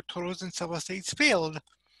against vote totals in several states failed.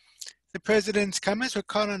 The president's comments were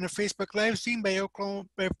caught on a Facebook live stream by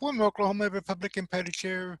former Oklahoma Republican Party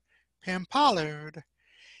Chair Pam Pollard.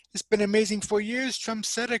 It's been an amazing 4 years, Trump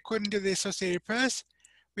said, according to the Associated Press.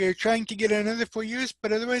 We are trying to get another 4 years,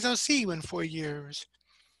 but otherwise I'll see you in 4 years.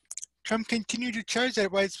 Trump continued to charge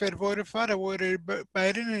that widespread voter fraud awarded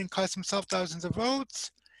Biden and cost himself thousands of votes,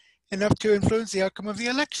 enough to influence the outcome of the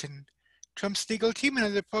election. Trump's legal team and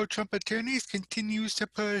other pro-Trump attorneys continues to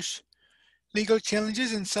push legal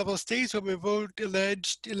challenges in several states over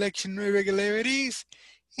alleged election irregularities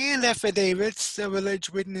and affidavits of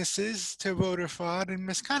alleged witnesses to voter fraud and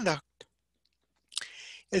misconduct.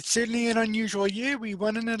 It's certainly an unusual year. We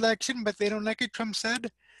won an election, but they don't like it, Trump said.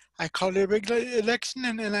 I called it a regular election,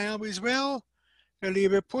 and I always will. Earlier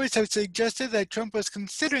reports have suggested that Trump was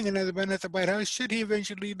considering another run at the White House should he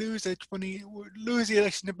eventually lose the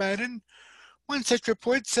election to Biden. One such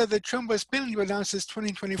report said that Trump was planning to announce his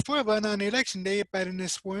 2024 run on election day if Biden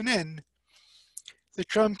is sworn in. The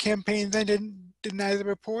Trump campaign then denied the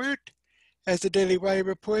report. As the Daily Wire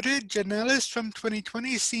reported, Jen Ellis, Trump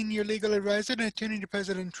 2020 senior legal advisor and attorney to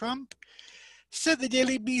President Trump, said the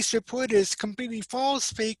Daily Beast report is completely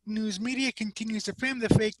false. Fake news media continues to frame the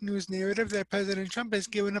fake news narrative that President Trump has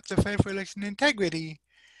given up the fight for election integrity.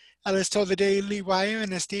 Ellis told the Daily Wire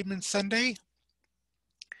in a statement Sunday,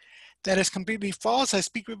 that is completely false. I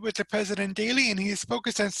speak with the president daily, and he is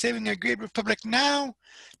focused on saving a great republic now,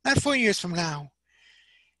 not 4 years from now.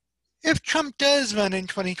 If Trump does run in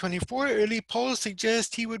 2024, early polls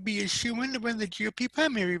suggest he would be a shoo-in to win the GOP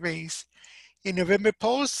primary race. A November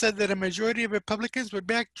poll said that a majority of Republicans would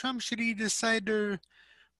back Trump should he decide to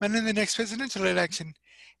run in the next presidential election.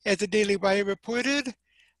 As the Daily Wire reported,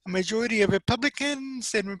 a majority of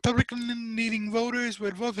Republicans and Republican-leaning voters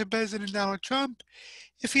would vote for President Donald Trump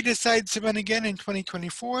if he decides to run again in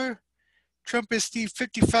 2024. Trump received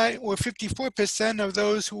 54% of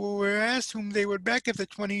those who were asked whom they would back if the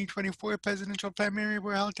 2024 presidential primary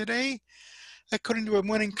were held today, according to a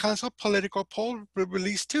Morning Consult political poll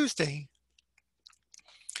released Tuesday.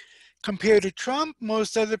 Compared to Trump,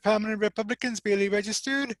 most other prominent Republicans barely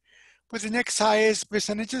registered, with the next highest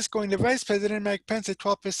percentages going to Vice President Mike Pence at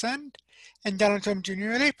 12% and Donald Trump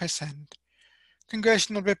Jr. at 8%.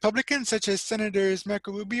 Congressional Republicans such as Senators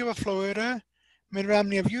Marco Rubio of Florida, Mitt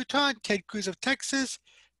Romney of Utah, Ted Cruz of Texas,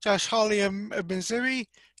 Josh Hawley of Missouri,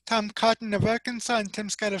 Tom Cotton of Arkansas, and Tim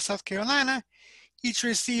Scott of South Carolina each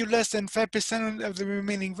received less than 5% of the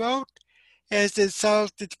remaining vote, as did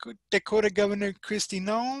South Dakota Governor Kristi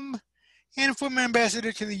Noem and former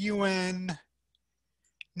ambassador to the UN,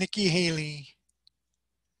 Nikki Haley.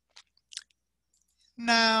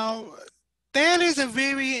 Now, that is a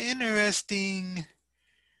very interesting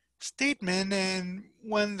statement and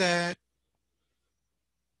one that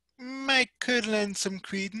could lend some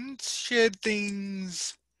credence should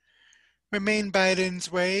things remain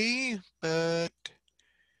Biden's way, but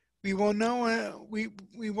we won't know. We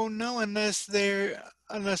won't know unless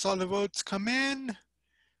all the votes come in.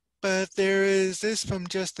 But there is this from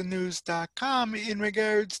justthenews.com in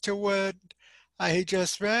regards to what I had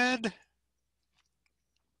just read.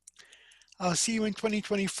 I'll see you in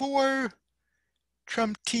 2024.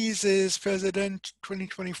 Trump teases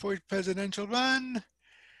 2024 presidential run.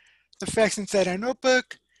 The Facts Inside Our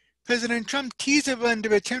Notebook. President Trump teased a run to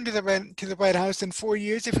return to the White House in 4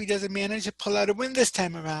 years if he doesn't manage to pull out a win this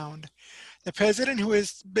time around. The president, who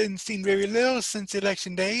has been seen very little since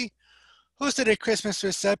Election Day, hosted a Christmas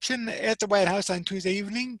reception at the White House on Tuesday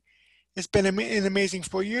evening. It's been an amazing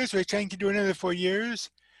 4 years. We're trying to do another 4 years,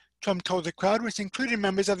 Trump told the crowd, which included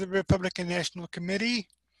members of the Republican National Committee.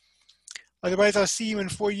 Otherwise, I'll see you in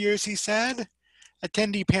 4 years, he said.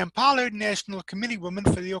 Attendee Pam Pollard, National Committee woman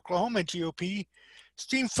for the Oklahoma GOP,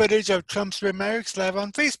 streamed footage of Trump's remarks live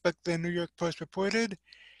on Facebook, the New York Post reported.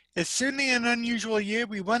 It's certainly an unusual year.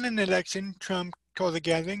 We won an election, Trump told the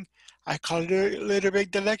gathering. I called it a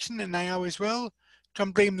rigged election, and I always will.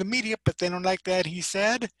 Trump blamed the media, but they don't like that, he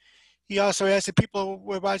said. He also asked if people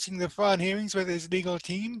were watching the fraud hearings with his legal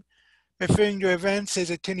team. Referring to events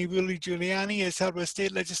as Attorney Rudy Giuliani has held with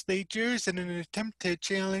state legislatures in an attempt to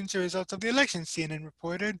challenge the results of the election, CNN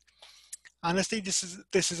reported. Honestly,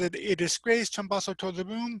 this is a disgrace, Trump also told the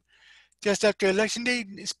room. Just after Election Day,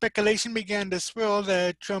 speculation began to swirl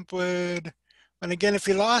that Trump would run again if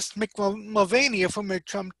he lost. Mick Mulvaney, a former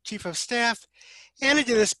Trump chief of staff, added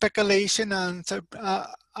to the speculation on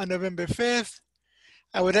November 5th.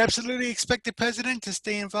 I would absolutely expect the president to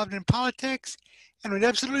stay involved in politics and would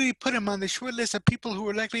absolutely put him on the short list of people who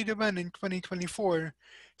are likely to run in 2024,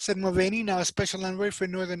 said Mulvaney, now a special envoy for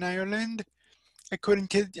Northern Ireland, according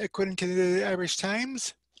to the Irish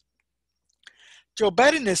Times. Joe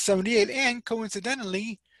Biden is 78, and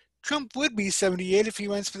coincidentally, Trump would be 78 if he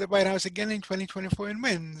runs for the White House again in 2024 and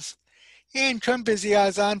wins. And Trump is the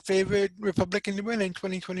odds-on favorite Republican to win in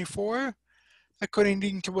 2024,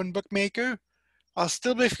 according to one bookmaker. While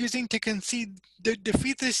still refusing to concede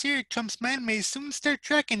defeat this year, Trump's man may soon start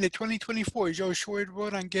tracking the 2024, Joe Short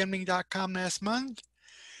wrote on Gambling.com last month.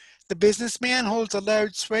 The businessman holds a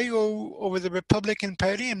large sway over the Republican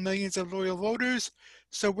Party and millions of loyal voters,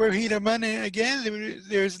 so were he to run again,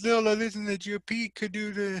 there's little other than the GOP could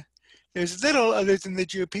do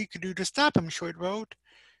to stop him, Short wrote.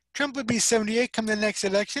 Trump would be 78 come the next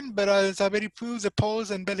election, but has already proved the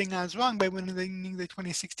polls and betting odds wrong by winning the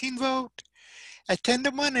 2016 vote. At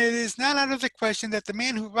 10-1, it is not out of the question that the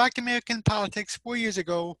man who rocked American politics 4 years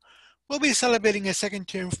ago will be celebrating a second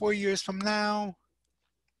term 4 years from now.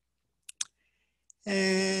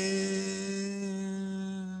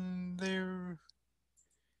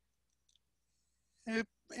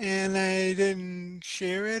 And I didn't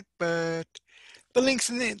share it, but the links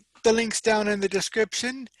down in the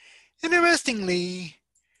description. Interestingly,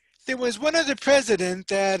 there was one other president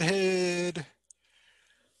that had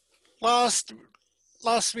lost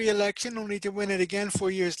re-election only to win it again 4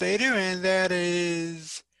 years later, and that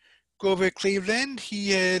is Grover Cleveland. He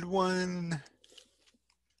had won.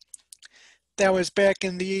 That was back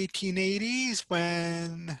in the 1880s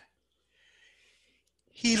when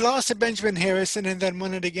he lost to Benjamin Harrison and then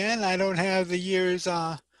won it again. I don't have the years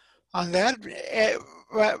on that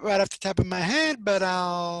right off the top of my head, but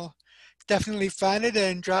I'll definitely find it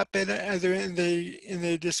and drop it either in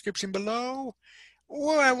the description below,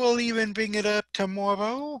 or I will even bring it up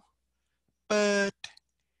tomorrow. But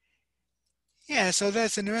yeah, so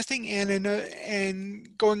that's interesting.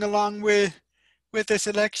 And going along with this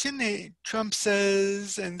election, Trump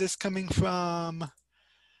says, and this coming from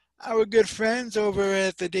our good friends over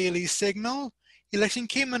at the Daily Signal, election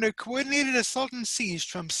came under coordinated assault and siege,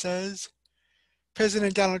 Trump says.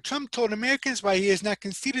 President Donald Trump told Americans why he has not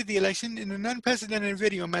conceded the election in an unprecedented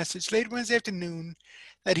video message late Wednesday afternoon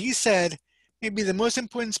that he said may be the most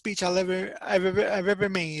important speech I've ever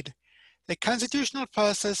made. The constitutional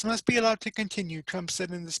process must be allowed to continue, Trump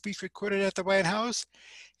said in the speech recorded at the White House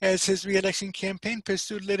as his re-election campaign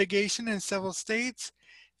pursued litigation in several states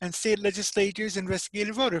and state legislatures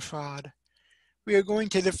investigated voter fraud. We are going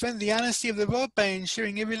to defend the honesty of the vote by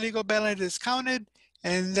ensuring every legal ballot is counted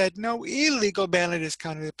and that no illegal ballot is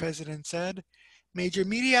counted, the president said. Major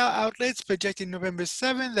media outlets projected November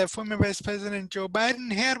 7th that former Vice President Joe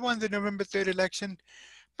Biden had won the November 3rd election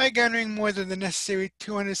by garnering more than the necessary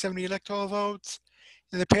 270 electoral votes.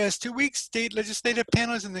 In the past 2 weeks, state legislative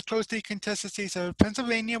panels in the closely contested states of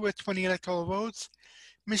Pennsylvania with 20 electoral votes,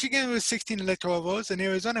 Michigan with 16 electoral votes, and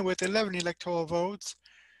Arizona with 11 electoral votes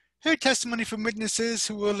heard testimony from witnesses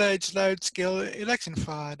who alleged large-scale election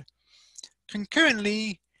fraud.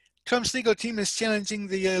 Concurrently, Trump's legal team is challenging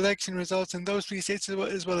the election results in those 3 states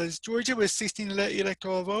as well as Georgia with 16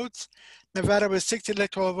 electoral votes, Nevada with 6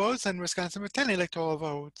 electoral votes, and Wisconsin with 10 electoral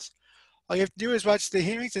votes. All you have to do is watch the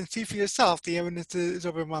hearings and see for yourself. The evidence is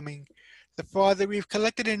overwhelming. The fraud that we've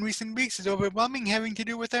collected in recent weeks is overwhelming, having to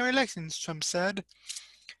do with our elections, Trump said.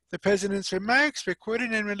 The president's remarks,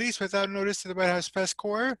 recorded and released without notice to the White House press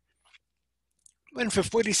corps, went for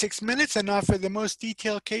 46 minutes and offered the most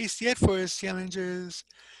detailed case yet for his challengers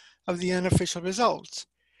of the unofficial results.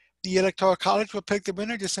 The Electoral College will pick the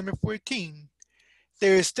winner December 14.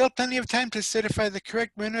 There is still plenty of time to certify the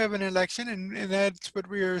correct winner of an election, and that's what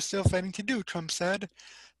we are still fighting to do, Trump said.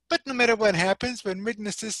 But no matter what happens, when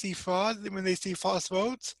witnesses see fraud, when they see false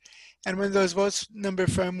votes, and when those votes number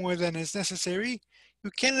far more than is necessary,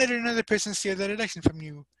 you can't let another person steal that election from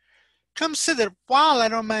you. Trump said that while I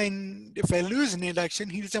don't mind if I lose an election,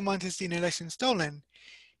 he doesn't want to see an election stolen.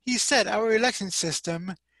 He said our election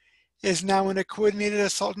system is now in a coordinated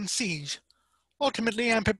assault and siege.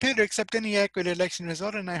 Ultimately, I'm prepared to accept any accurate election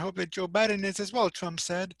result, and I hope that Joe Biden is as well, Trump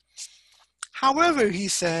said. However, he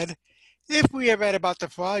said, if we are right about the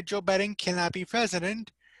fraud, Joe Biden cannot be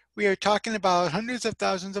president. We are talking about hundreds of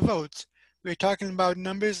thousands of votes. We're talking about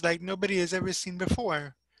numbers like nobody has ever seen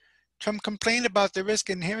before. Trump complained about the risk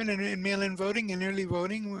inherent in mail-in voting and early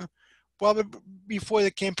voting well before the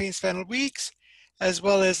campaign's final weeks, as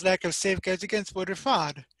well as lack of safeguards against voter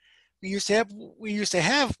fraud. We used to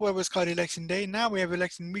have what was called election day. Now we have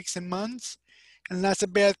election weeks and months, and lots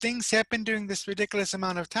of bad things happen during this ridiculous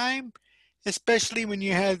amount of time, especially when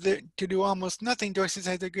you have to do almost nothing to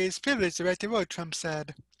exercise the greatest privilege, the right to vote, Trump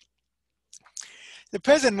said. The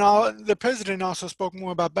president also spoke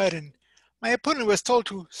more about Biden. My opponent was told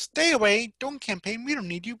to stay away, don't campaign, we don't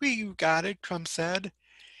need you, we got it, Trump said.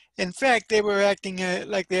 In fact, they were acting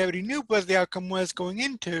like they already knew what the outcome was going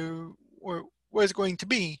into, or was going to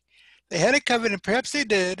be. They had it covered, and perhaps they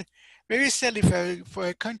did. Very sadly for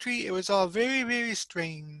a country, it was all very, very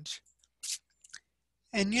strange.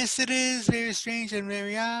 And yes, it is very strange and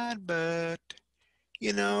very odd, but,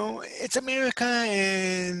 it's America,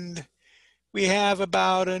 and we have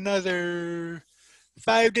about another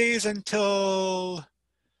 5 days until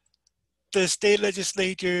the state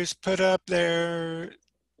legislatures put up their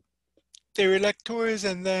electors,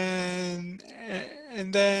 and then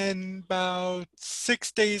about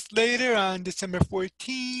 6 days later, on December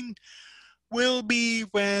 14, will be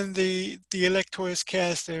when the electors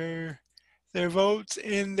cast their votes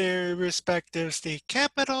in their respective state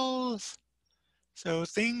capitals. So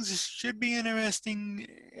things should be interesting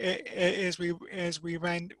as we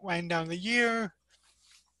wind down the year.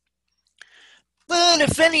 But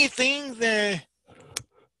if anything, that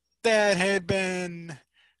had been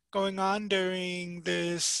going on during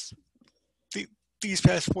these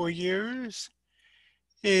past 4 years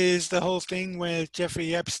is the whole thing with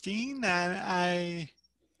Jeffrey Epstein,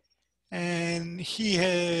 and he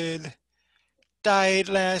had died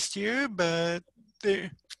last year, but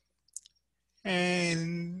there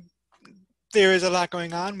and there is a lot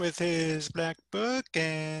going on with his black book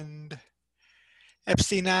and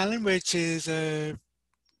Epstein Island, which is a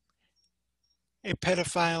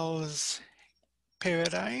pedophile's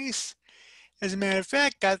paradise. As a matter of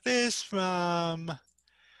fact, got this from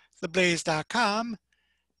theblaze.com.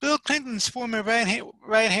 Bill Clinton's former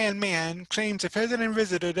right-hand man claims the president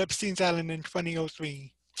visited Epstein's Island in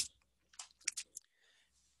 2003.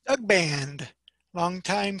 Doug Band,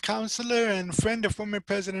 longtime counselor and friend of former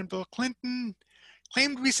President Bill Clinton,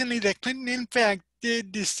 claimed recently that Clinton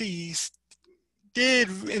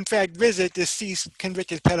did in fact visit deceased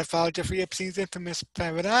convicted pedophile Jeffrey Epstein's infamous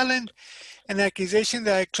private island, an accusation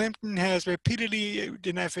that Clinton has repeatedly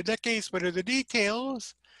denied for decades. What are the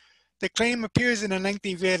details? The claim appears in a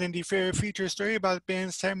lengthy Vanity Fair feature story about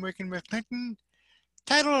Band's time working with Clinton,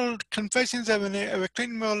 titled Confessions of a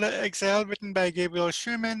Clinton World Exile, written by Gabriel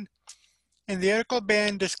Sherman. In the article,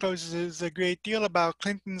 Band discloses a great deal about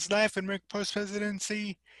Clinton's life and work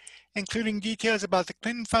post-presidency, including details about the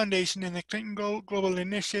Clinton Foundation and the Clinton Global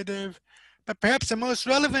Initiative. But perhaps the most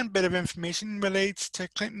relevant bit of information relates to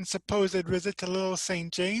Clinton's supposed visit to Little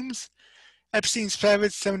St. James, Epstein's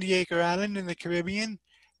private 70-acre island in the Caribbean,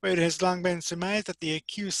 where it has long been surmised that the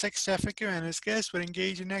accused sex trafficker and his guests would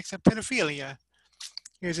engage in acts of pedophilia.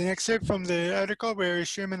 Here's an excerpt from the article where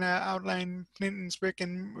Sherman outlined Clinton's work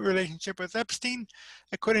and relationship with Epstein.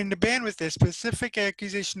 According to Band, with the specific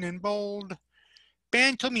accusation in bold,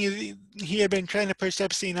 Band told me he had been trying to push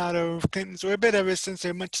Epstein out of Clinton's orbit ever since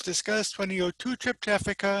their much-discussed 2002 trip to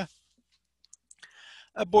Africa.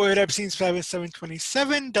 Aboard Epstein's private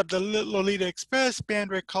 727, dubbed the Lolita Express, Band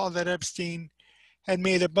recalled that Epstein had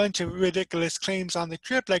made a bunch of ridiculous claims on the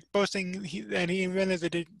trip, like boasting that he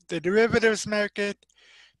invented the derivatives market.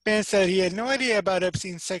 Band said he had no idea about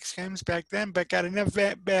Epstein's sex crimes back then, but got enough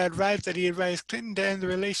bad vibes that he advised Clinton to end the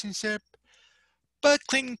relationship. But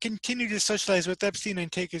Clinton continued to socialize with Epstein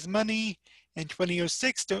and take his money. In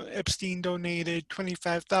 2006, Epstein donated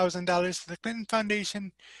 $25,000 to the Clinton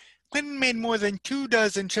Foundation. Clinton made more than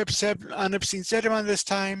 24 trips on Epstein's jet around this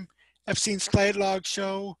time. Epstein's flight log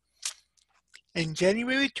show. In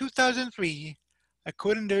January 2003,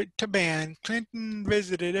 according to Band, Clinton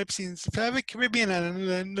visited Epstein's private Caribbean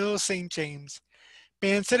island, Little St. James.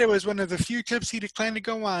 Band said it was one of the few trips he declined to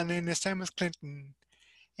go on in his time with Clinton.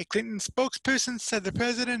 A Clinton spokesperson said the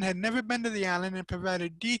president had never been to the island and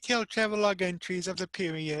provided detailed travelogue entries of the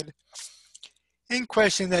period in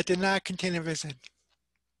question that did not contain a visit.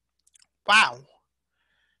 Wow.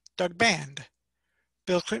 Doug Band.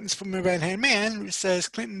 Bill Clinton's former right-hand man says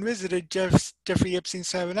Clinton visited Jeffrey Epstein's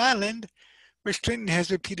private island, which Clinton has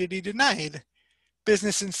repeatedly denied.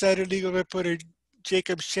 Business Insider legal reporter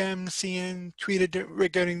Jacob Shamsian tweeted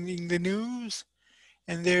regarding the news,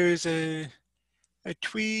 and there's a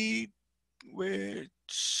tweet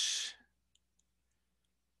which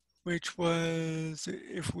which was,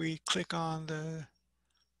 if we click on the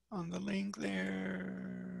link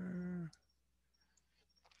there,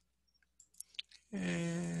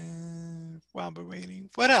 and while we're waiting,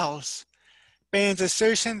 what else? Bann's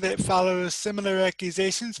assertion that follows similar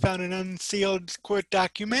accusations found in unsealed court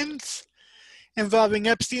documents involving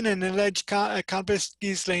Epstein and alleged accomplice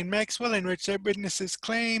Ghislaine Maxwell, in which witnesses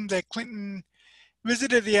claim that Clinton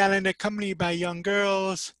visited the island accompanied by young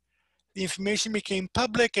girls. The information became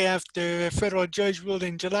public after a federal judge ruled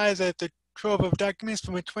in July that the trove of documents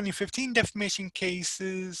from a 2015 defamation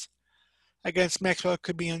cases against Maxwell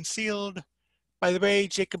could be unsealed. By the way,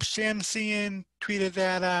 Jacob Shamsian tweeted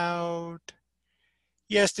that out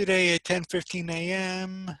yesterday at 10:15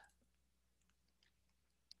 a.m.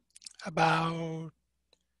 about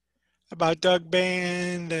Doug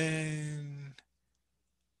Band and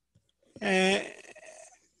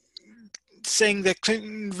saying that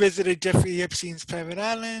Clinton visited Jeffrey Epstein's private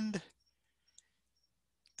island.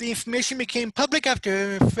 The information became public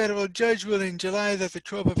after a federal judge ruled in July that the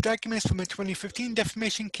trove of documents from a 2015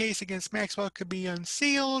 defamation case against Maxwell could be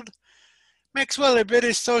unsealed. Maxwell, a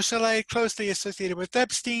British socialite closely associated with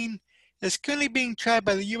Epstein, is currently being tried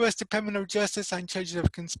by the U.S. Department of Justice on charges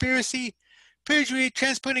of conspiracy, perjury,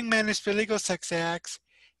 transporting minors for illegal sex acts,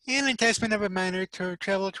 and enticement of a minor to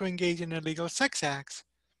travel to engage in illegal sex acts.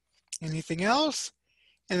 Anything else?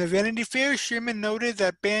 In the Vanity Fair, Sherman noted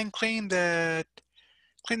that Band claimed that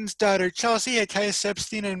Clinton's daughter Chelsea had ties to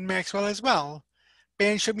Epstein and Maxwell as well.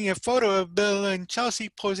 Band showed me a photo of Bill and Chelsea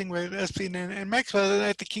posing with Epstein and Maxwell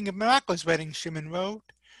at the King of Morocco's wedding, Sherman wrote.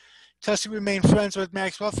 Chelsea remained friends with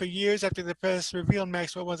Maxwell for years after the press revealed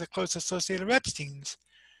Maxwell was a close associate of Epstein's.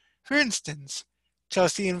 For instance,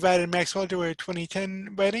 Chelsea invited Maxwell to her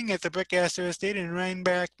 2010 wedding at the Brick Astor Estate in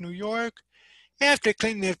Rhinebeck, New York, after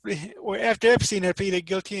Epstein had pleaded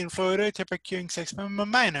guilty in Florida to procuring sex from a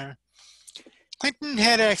minor. Clinton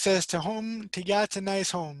had access to yachts and nice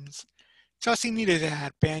homes. Chelsea needed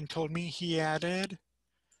that, Band told me, he added.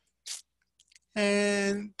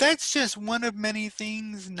 And that's just one of many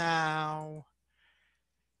things now.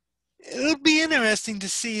 It'll be interesting to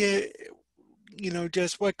see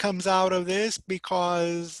just what comes out of this,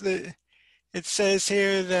 because it says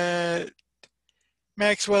here that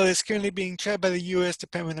Maxwell is currently being tried by the U.S.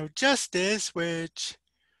 Department of Justice, which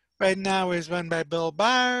right now is run by Bill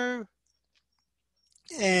Barr.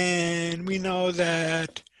 And we know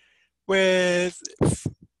that with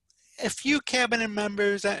a few cabinet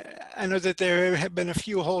members, I know that there have been a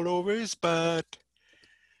few holdovers, but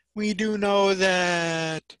we do know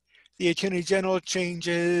that the Attorney General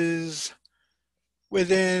changes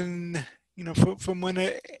within, from one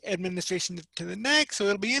administration to the next. So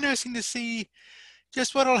it'll be interesting to see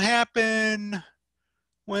just what will happen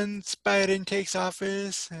once Biden takes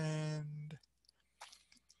office. And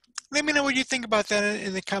let me know what you think about that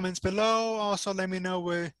in the comments below. Also, let me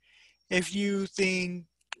know if you think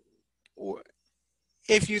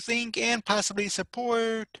and possibly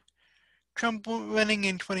support Trump winning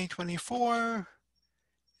in 2024.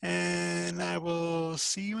 And I will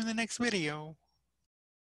see you in the next video.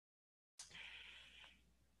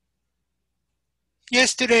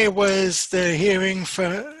 Yesterday was the hearing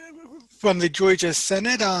from the Georgia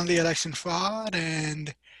Senate on the election fraud,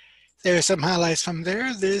 and there are some highlights from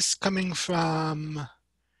there. This coming from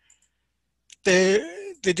the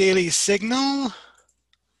Daily Signal.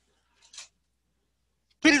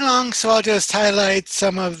 Pretty long, so I'll just highlight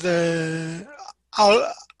some of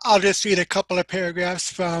I'll just read a couple of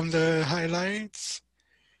paragraphs from the highlights.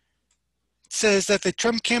 It says that the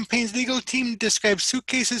Trump campaign's legal team described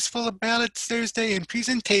suitcases full of ballots Thursday in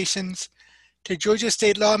presentations to Georgia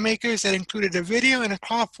state lawmakers that included a video and a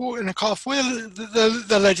call for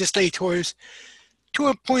the legislators to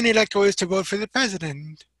appoint electors to vote for the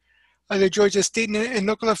president. Other Georgia state and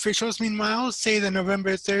local officials, meanwhile, say the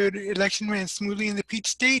November 3rd election ran smoothly in the Peach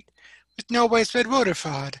State with no widespread voter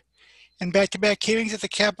fraud. In back-to-back hearings at the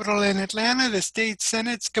Capitol in Atlanta, the state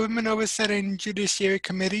Senate's government oversight and judiciary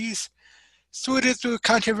committees sorted through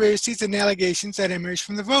controversies and allegations that emerged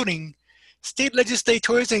from the voting. State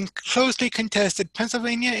legislators in closely contested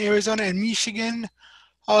Pennsylvania, Arizona, and Michigan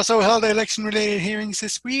also held election-related hearings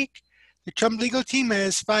this week. The Trump legal team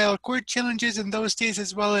has filed court challenges in those states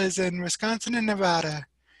as well as in Wisconsin and Nevada.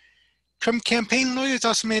 Trump campaign lawyers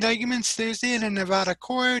also made arguments Thursday in a Nevada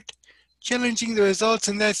court, challenging the results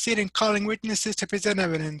in that state and calling witnesses to present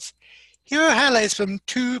evidence. Here are highlights from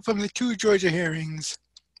the two Georgia hearings.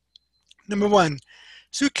 Number one,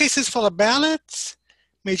 suitcases full of ballots.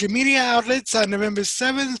 Major media outlets on November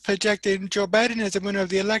 7th projected Joe Biden as the winner of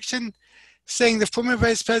the election, saying the former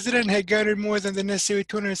vice president had garnered more than the necessary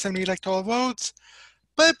 270 electoral votes,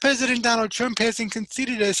 But President Donald Trump hasn't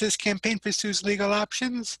conceded as his campaign pursues legal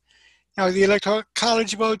options. Now, the Electoral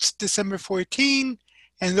College votes December 14,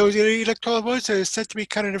 and those electoral votes are set to be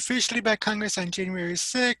counted officially by Congress on January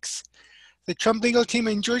 6. The Trump legal team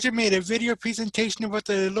in Georgia made a video presentation of what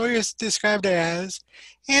the lawyers described as,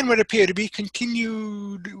 and what appeared to be,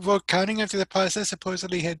 continued vote counting after the process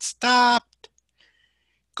supposedly had stopped.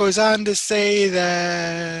 Goes on to say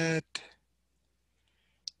that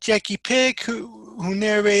Jackie Pick, who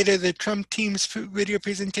narrated the Trump team's video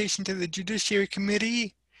presentation to the Judiciary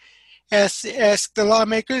Committee, asked the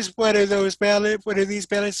lawmakers what are these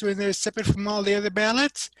ballots when they're separate from all the other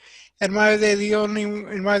ballots, and why are they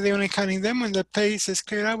only counting them when the place is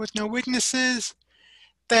cleared out with no witnesses.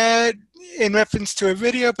 That, in reference to a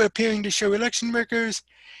video appearing to show election workers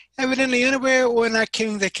evidently unaware or not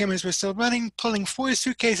caring that cameras were still running, pulling 4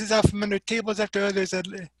 suitcases out from under tables after others had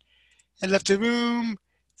left the room.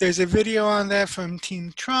 There's a video on that from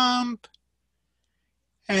Team Trump.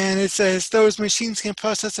 And it says those machines can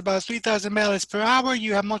process about 3,000 ballots per hour.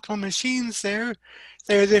 You have multiple machines there.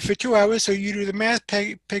 They're there for 2 hours, so you do the math,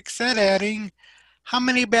 Pick said, adding, how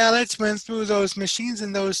many ballots went through those machines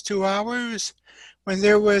in those 2 hours when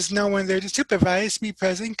there was no one there to supervise, be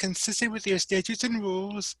present, consistent with your statutes and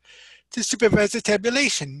rules, to supervise the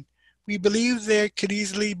tabulation? We believe there could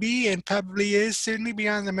easily be, and probably is, certainly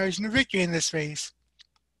beyond the margin of victory in this race.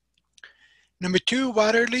 Number 2,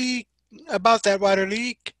 water leak. About that water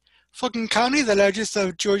leak, Fulton County, the largest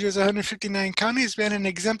of Georgia's 159 counties, ran an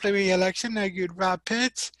exemplary election, argued Rob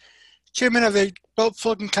Pitts, chairman of the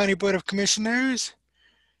Fulton County Board of Commissioners.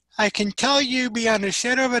 I can tell you beyond a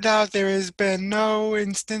shadow of a doubt there has been no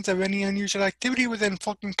instance of any unusual activity within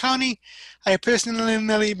Fulton County. I have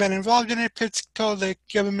personally been involved in it, Pitts told the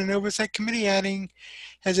Government Oversight Committee, adding,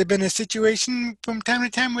 has there been a situation from time to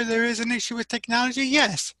time where there is an issue with technology?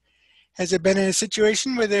 Yes. Has it been in a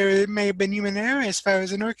situation where there may have been human error as far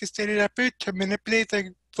as an orchestrated effort to manipulate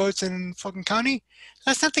the votes in Fulton County?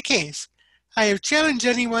 That's not the case. I have challenged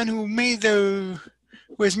anyone who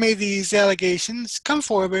has made these allegations. Come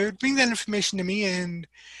forward, bring that information to me, and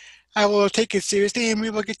I will take it seriously, and we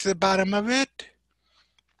will get to the bottom of it.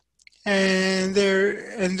 And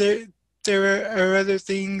there are other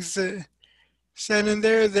things said in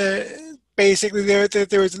there that basically there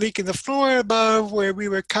was a leak in the floor above where we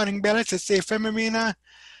were counting ballots at Safe Farm Arena.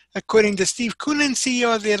 According to Steve Coonan,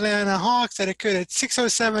 CEO of the Atlanta Hawks, that occurred at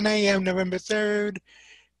 6:07 a.m. November 3rd.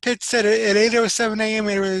 Pitt said at 8:07 a.m.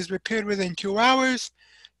 it was repaired within 2 hours.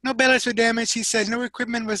 No ballots were damaged. He said no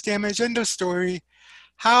equipment was damaged. End of story.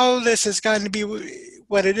 How this has gotten to be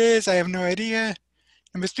what it is, I have no idea.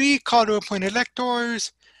 Number 3, call to appoint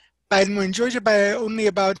electors. Biden won Georgia by only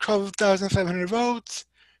about 12,500 votes.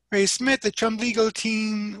 Ray Smith, the Trump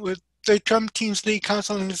team's lead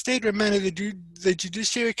counsel in the state, reminded the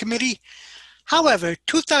Judiciary Committee. However,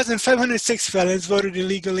 2,506 felons voted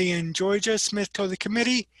illegally in Georgia, Smith told the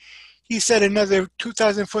committee. He said another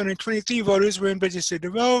 2,423 voters were registered to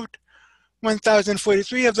vote.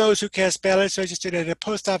 1,043 of those who cast ballots registered at a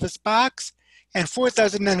post office box, and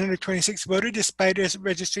 4,926 voted despite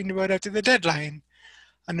registering to vote after the deadline.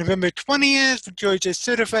 On November 20th, Georgia's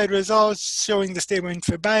certified results showing the state win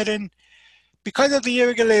for Biden. Because of the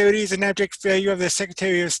irregularities and abject failure of the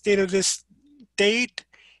Secretary of State of this state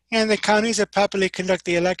and the counties to properly conduct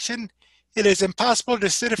the election, it is impossible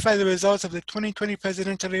to certify the results of the 2020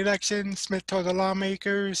 presidential election, Smith told the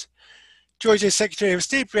lawmakers. Georgia's Secretary of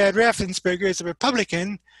State, Brad Raffensperger, is a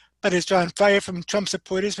Republican, but has drawn fire from Trump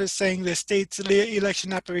supporters for saying the state's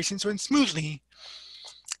election operations went smoothly.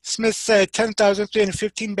 Smith said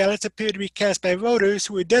 10,315 ballots appeared to be cast by voters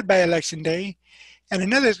who were dead by Election Day, and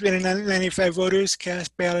another 395 voters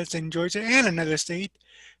cast ballots in Georgia and another state,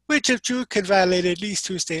 which if true could violate at least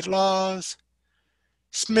 2 state laws.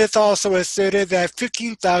 Smith also asserted that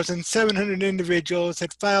 15,700 individuals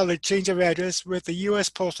had filed a change of address with the U.S.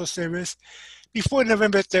 Postal Service before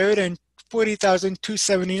November 3rd, and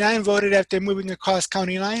 40,279 voted after moving across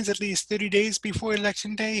county lines at least 30 days before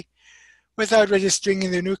Election Day without registering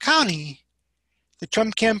in their new county. The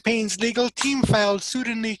Trump campaign's legal team filed suit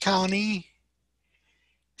in Lee County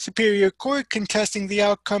Superior Court contesting the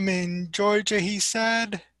outcome in Georgia, he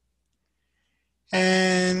said.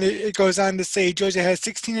 And it goes on to say Georgia has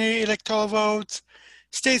 16 electoral votes.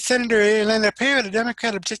 State Senator Atlanta Parrott, a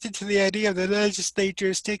Democrat, objected to the idea of the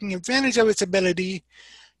legislature taking advantage of its ability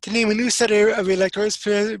to name a new set of electors,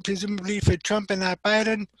 presumably for Trump and not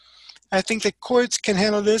Biden. I think the courts can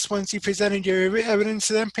handle this once you presented your evidence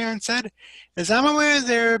to them, parents said. As I'm aware,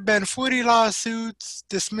 there have been 40 lawsuits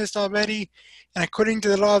dismissed already, and according to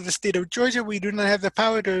the law of the state of Georgia, we do not have the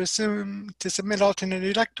power to submit alternate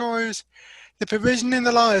electors. The provision in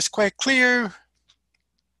the law is quite clear.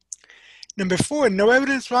 Number 4, no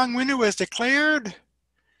evidence wrong winner was declared.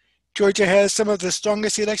 Georgia has some of the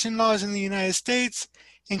strongest election laws in the United States,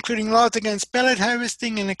 including laws against ballot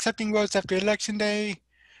harvesting and accepting votes after Election Day.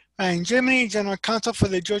 In Germany, General Counsel for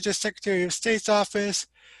the Georgia Secretary of State's office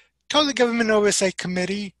told the Government Oversight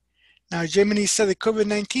Committee. Now, Germany said the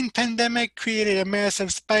COVID-19 pandemic created a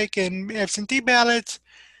massive spike in absentee ballots,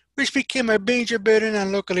 which became a major burden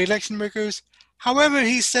on local election workers. However,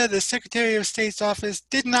 he said the Secretary of State's office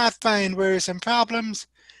did not find worrisome problems.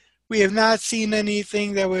 We have not seen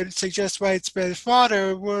anything that would suggest widespread fraud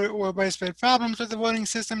or widespread problems with the voting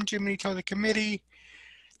system, Germany told the committee.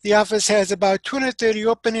 The office has about 230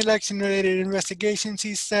 open election-related investigations,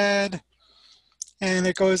 he said. And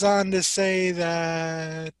it goes on to say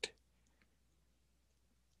that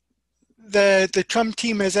the Trump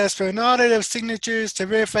team has asked for an audit of signatures to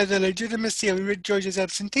verify the legitimacy of Georgia's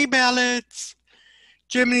absentee ballots.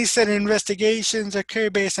 Germany said investigations occur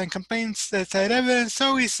based on complaints that cite evidence,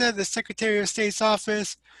 so he said the Secretary of State's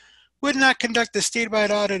office would not conduct a statewide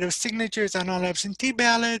audit of signatures on all absentee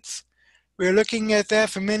ballots. We're looking at that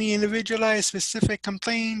from any individualized specific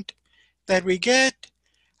complaint that we get.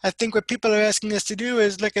 I think what people are asking us to do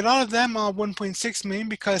is look at all of them, all 1.6 million,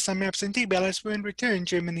 because some absentee ballots were in return,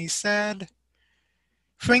 Germany said.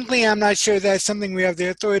 Frankly, I'm not sure that's something we have the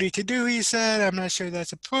authority to do, he said. I'm not sure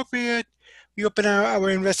that's appropriate. We open our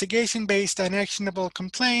investigation based on actionable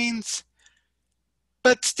complaints.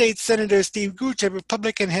 But State Senator Steve Gooch, a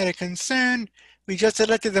Republican, had a concern. We just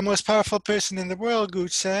elected the most powerful person in the world,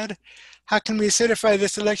 Gooch said. How can we certify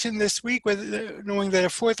this election this week with knowing that a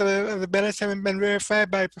fourth of the ballots haven't been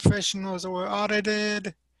verified by professionals or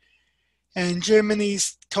audited? And Germany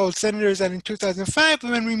told senators that in 2005,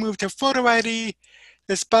 when we moved to photo ID,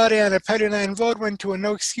 this body on a party line vote went to a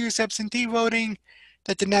no-excuse absentee voting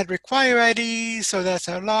that did not require ID, so that's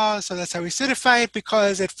our law, so that's how we certify it,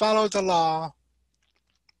 because it followed the law.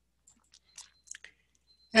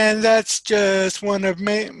 And that's just one of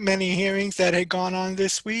many hearings that had gone on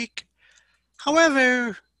this week.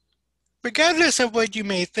 However, regardless of what you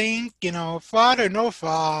may think, fraud or no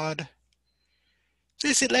fraud,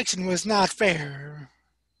 this election was not fair.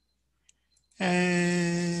 And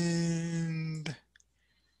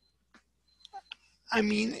I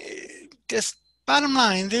mean, just bottom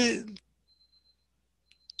line,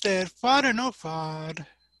 that fraud or no fraud,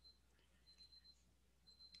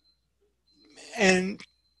 and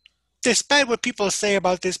despite what people say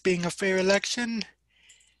about this being a fair election,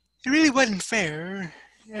 it really wasn't fair.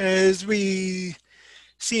 As we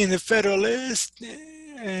see in the Federalist,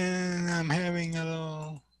 and I'm having a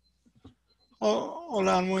little, hold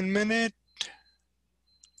on 1 minute.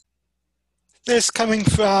 This coming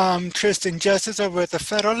from Tristan Justice over at the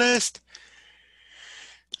Federalist.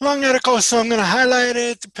 Long article, so I'm going to highlight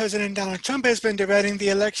it. President Donald Trump has been deriding the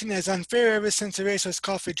election as unfair ever since the race was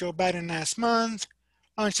called for Joe Biden last month,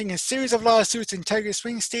 launching a series of lawsuits in Tiger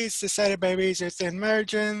swing states decided by razor-thin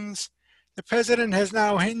margins. The president has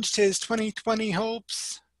now hinged his 2020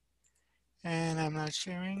 hopes, and I'm not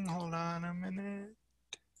sharing. Hold on a minute.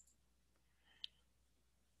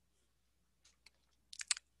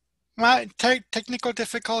 Technical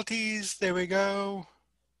difficulties. There we go.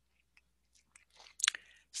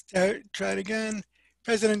 Try it again.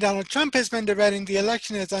 President Donald Trump has been deriding the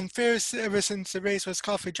election as unfair ever since the race was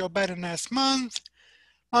called for Joe Biden last month,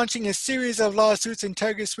 launching a series of lawsuits in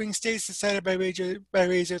target swing states decided by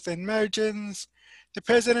razor-thin margins. The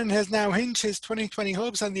president has now hinged his 2020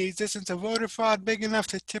 hopes on the existence of voter fraud big enough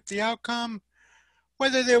to tip the outcome.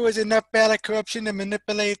 Whether there was enough ballot corruption to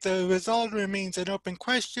manipulate the result remains an open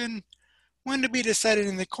question, one to be decided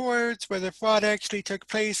in the courts. Whether fraud actually took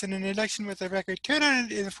place in an election with a record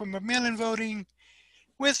turnout in the form of mail-in voting.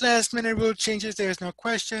 With last-minute rule changes, there is no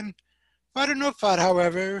question. Fraud or no fraud,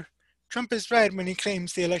 however, Trump is right when he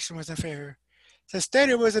claims the election was unfair. To start,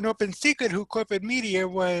 it was an open secret who corporate media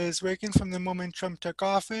was working from the moment Trump took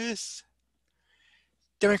office.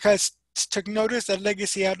 Democrats took notice that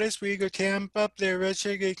legacy outlets were eager to amp up their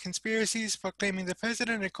red-shirted conspiracies, proclaiming the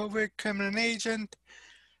president a covert criminal agent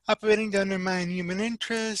operating to undermine human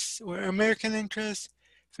interests or American interests.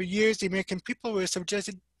 For years, the American people were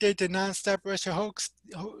subjected to nonstop Russia hoax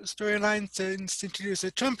storylines to introduce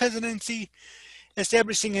the Trump presidency,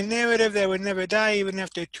 establishing a narrative that would never die even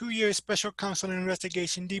after a 2-year special counsel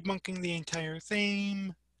investigation debunking the entire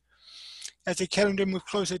theme. As the calendar moved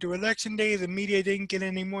closer to Election Day, the media didn't get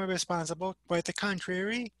any more responsible. Quite the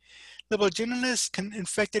contrary. Liberal journalists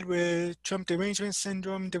infected with Trump derangement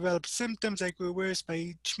syndrome developed symptoms that grew worse by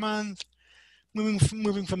each month.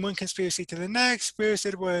 Moving from one conspiracy to the next, first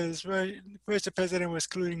the president was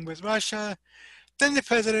colluding with Russia, then the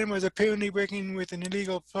president was apparently working an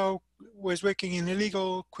illegal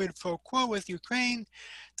quid pro quo with Ukraine.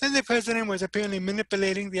 Then the president was apparently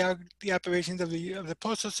manipulating the operations of the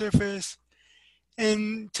postal service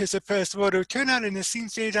and to suppress voter turnout in the scene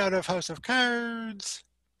stage out of House of Cards.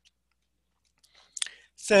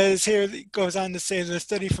 Says here, it goes on to say the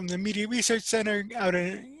study from the Media Research Center out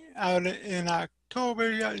in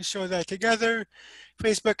October show that together,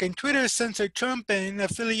 Facebook and Twitter censored Trump and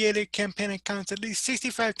affiliated campaign accounts at least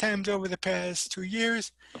 65 times over the past 2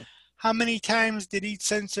 years. How many times did each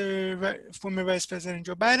censor former Vice President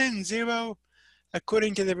Joe Biden? 0.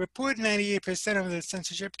 According to the report, 98% of the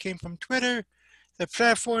censorship came from Twitter. The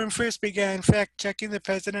platform first began fact-checking the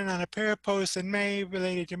president on a pair of posts in May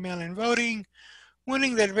related to mail-in voting,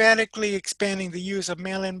 warning that radically expanding the use of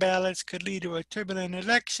mail-in ballots could lead to a turbulent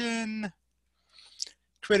election.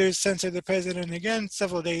 Twitter censored the president again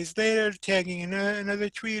several days later, tagging another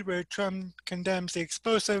tweet where Trump condemns the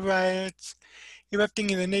explosive riots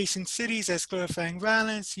erupting in the nation's cities as glorifying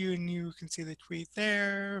violence. You can see the tweet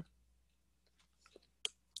there.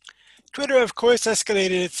 Twitter, of course,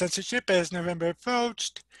 escalated its censorship as November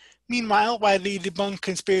approached. Meanwhile, widely debunked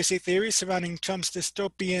conspiracy theories surrounding Trump's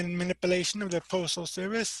dystopian manipulation of the Postal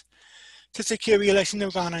Service to secure re-election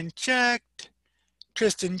have gone unchecked.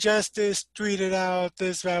 Tristan Justice tweeted out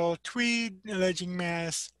this viral tweet alleging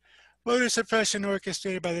mass voter suppression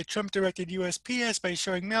orchestrated by the Trump-directed USPS by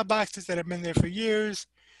showing mailboxes that have been there for years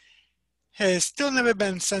has still never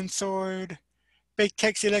been censored. Big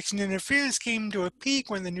tech's election interference came to a peak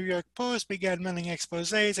when the New York Post began running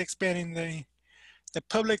exposés expanding the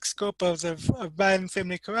public scope of Biden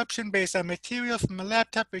family corruption based on material from a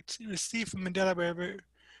laptop received from a Delaware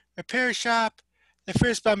repair shop. The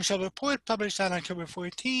first bombshell report, published on October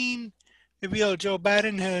 14, revealed Joe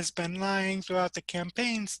Biden has been lying throughout the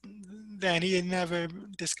campaigns that he had never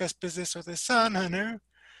discussed business with his son, Hunter,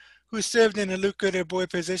 who served in a lucrative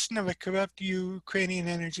board position of a corrupt Ukrainian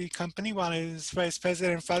energy company while his vice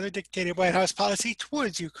president father dictated White House policy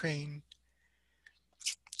towards Ukraine.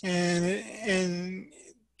 And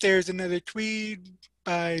there's another tweet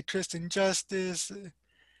by Tristan Justice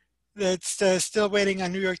that's still waiting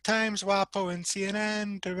on New York Times, WAPO, and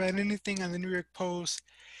CNN to write anything on the New York Post.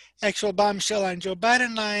 Actual bombshell on Joe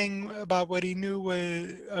Biden lying about what he knew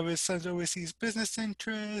of his son's overseas business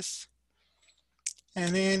interests.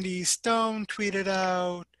 And Andy Stone tweeted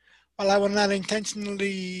out, while I will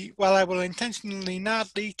intentionally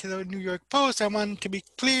not leak to the New York Post, I want to be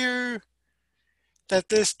clear that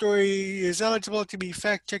this story is eligible to be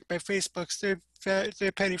fact-checked by Facebook's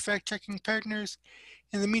third-party fact-checking partners.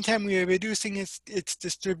 In the meantime, we are reducing its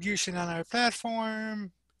distribution on our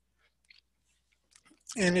platform.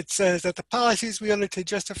 And it says that the policies wielded to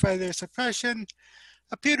justify their suppression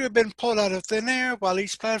appear to have been pulled out of thin air, while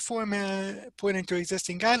each platform pointed to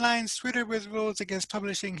existing guidelines, Twitter with rules against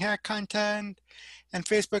publishing hack content, and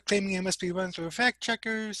Facebook claiming it must be run through fact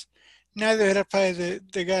checkers. Neither had applied the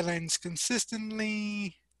guidelines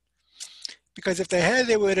consistently, because if they had,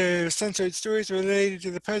 they would have censored stories related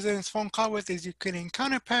to the president's phone call with his Ukrainian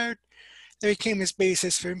counterpart. They became his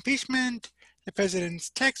basis for impeachment, the president's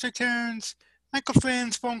tax returns, Michael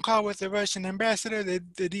Flynn's phone call with the Russian ambassador, the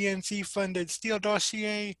DNC-funded Steele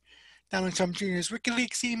dossier, Donald Trump Jr.'s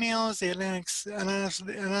WikiLeaks emails, the Atlantic's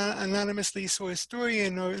anonymously sourced story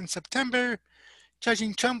in September,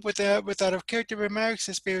 charging Trump with out-of-character remarks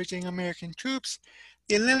disparaging American troops,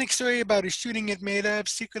 the Atlantic story about a shooting it made up,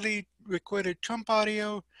 secretly recorded Trump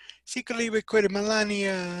audio, secretly recorded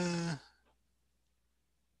Melania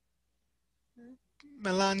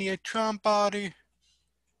Trump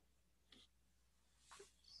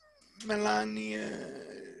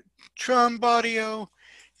audio,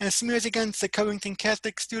 and smears against the Covington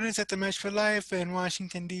Catholic students at the March for Life in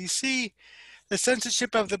Washington, D.C. The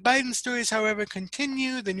censorship of the Biden stories, however,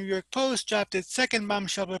 continued. The New York Post dropped its second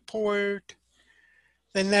bombshell report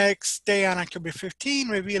the next day on October 15,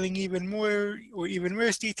 revealing even more or even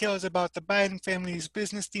worse details about the Biden family's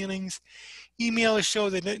business dealings. Emails show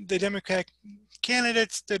that the Democrat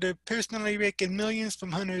candidates stood to personally rake in millions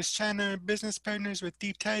from Hunter's China business partners with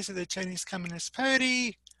deep ties to the Chinese Communist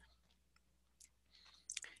Party.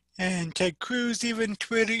 And Ted Cruz even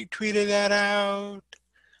tweeted that out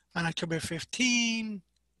on October 15.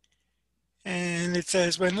 And it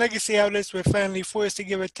says, when legacy outlets were finally forced to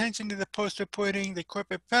give attention to the post-reporting, the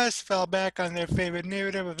corporate press fell back on their favorite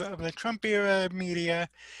narrative of the Trump-era media,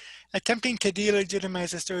 attempting to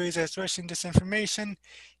delegitimize the stories as Russian disinformation,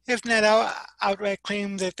 if not outright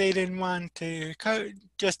claim that they didn't want to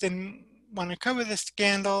just didn't want to cover the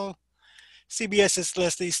scandal. CBS's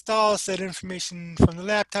Leslie Stahl said information from the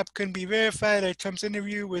laptop couldn't be verified at Trump's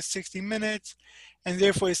interview with 60 Minutes, and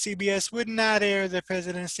therefore CBS would not air the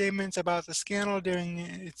president's statements about the scandal during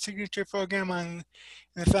its signature program in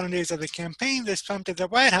the final days of the campaign. This prompted the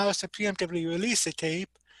White House to preemptively release the tape,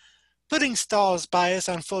 putting Stahl's bias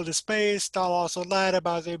on full display. Stahl also lied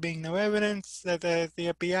about there being no evidence that the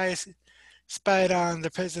FBI spied on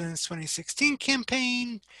the president's 2016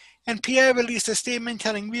 campaign, and Pierre released a statement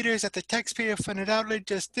telling readers that the taxpayer-funded outlet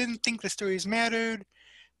just didn't think the stories mattered.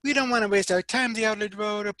 We don't want to waste our time, the outlet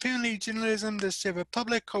wrote. Apparently, journalism to serve a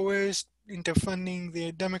public coerced into funding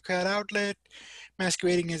the Democrat outlet,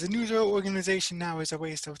 masquerading as a news organization now is a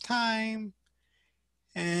waste of time.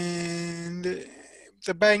 And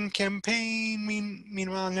the Biden campaign,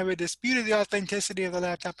 meanwhile, never disputed the authenticity of the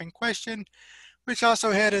laptop in question, which also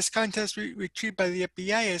had its contents retrieved by the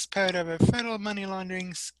FBI as part of a federal money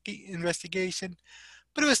laundering investigation.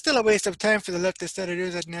 But it was still a waste of time for the leftist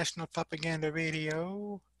editors at National Propaganda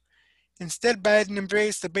Radio. Instead, Biden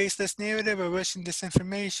embraced the baseless narrative of Russian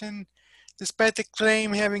disinformation, despite the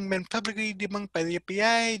claim having been publicly debunked by the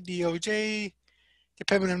FBI, DOJ,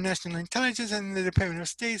 Department of National Intelligence, and the Department of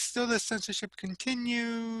State. Still, the censorship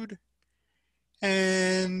continued.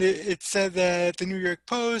 And it said that the New York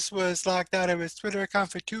Post was locked out of its Twitter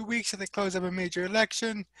account for 2 weeks at the close of a major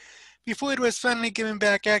election before it was finally given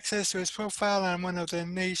back access to its profile on one of the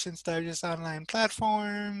nation's largest online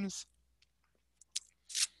platforms.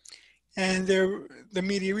 And the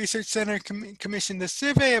Media Research Center commissioned a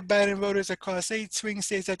survey of Biden voters across 8 swing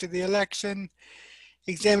states after the election,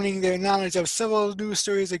 examining their knowledge of several news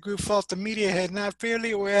stories the group felt the media had not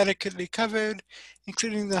fairly or adequately covered,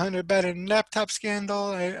 including the Hunter Biden laptop scandal.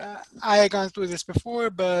 I had gone through this before,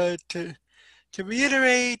 but to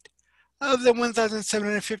reiterate, of the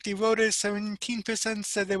 1,750 voters, 17%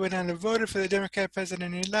 said they would not have voted for the Democrat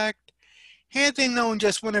president-elect had they known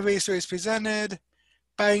just one of 8 stories presented.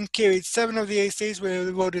 Biden carried 7 of the 8 states where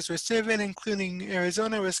the voters were surveyed, including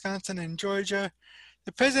Arizona, Wisconsin, and Georgia.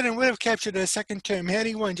 The president would have captured a second term had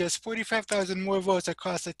he won just 45,000 more votes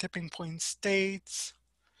across the tipping point states.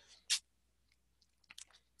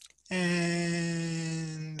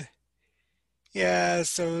 And yeah,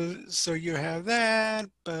 so you have that,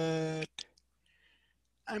 but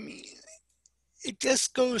I mean, it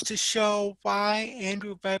just goes to show why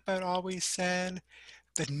Andrew Breitbart always said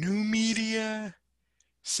the new media,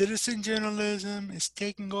 citizen journalism, is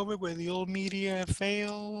taking over where the old media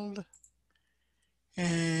failed.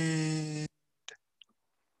 And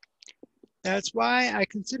that's why I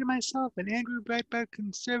consider myself an Andrew Breitbart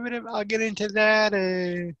conservative. I'll get into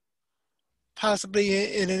that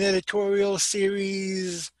possibly in an editorial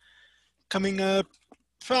series coming up,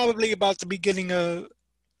 probably about the beginning of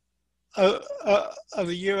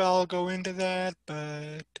the year. I'll go into that,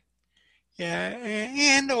 but yeah.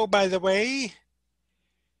 And oh, by the way,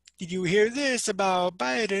 did you hear this about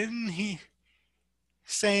Biden? He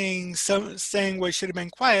saying what should have been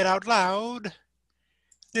quiet out loud.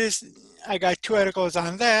 This I got 2 articles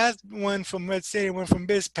on that. One from Red State and one from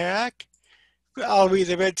BizPac. I'll read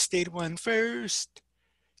the Red State one first.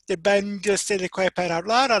 Did Biden just say the quiet part out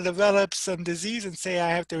loud? I'll develop some disease and say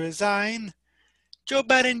I have to resign. Joe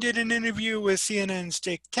Biden did an interview with CNN's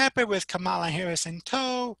Jake Tapper with Kamala Harris in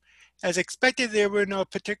tow. As expected, there were no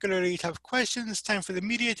particularly tough questions. Time for the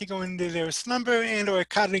media to go into their slumber and or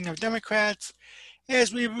coddling of Democrats.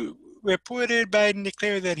 As we reported, Biden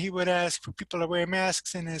declared that he would ask for people to wear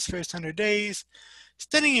masks in his first 100 days.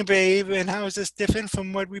 Stunning and brave, and how is this different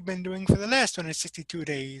from what we've been doing for the last 162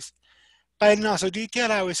 days? Biden also detailed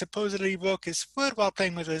how he supposedly broke his foot while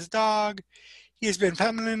playing with his dog. He has been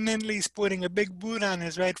permanently sporting a big boot on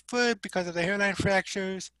his right foot because of the hairline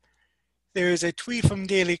fractures. There is a tweet from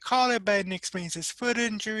Daily Caller. Biden explains his foot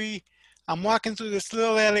injury. I'm walking through this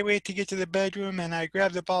little alleyway to get to the bedroom, and I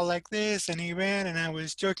grabbed the ball like this, and he ran, and I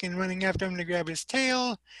was jerking, running after him to grab his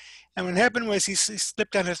tail. And what happened was he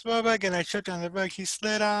slipped on his rug, and I tripped on the rug he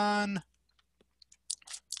slid on.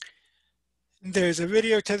 There's a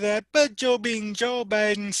video to that, but Joe being Joe,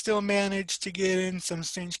 Biden still managed to get in some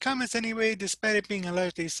strange comments anyway, despite it being a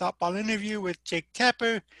largely softball interview with Jake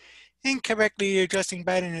Tapper, incorrectly addressing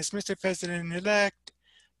Biden as Mr. President-elect.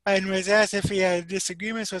 Biden was asked if he had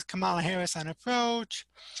disagreements with Kamala Harris on approach.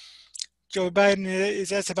 Joe Biden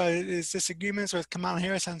is asked about his disagreements with Kamala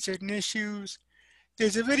Harris on certain issues.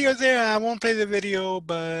 There's a video there. I won't play the video,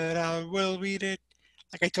 but I will read it.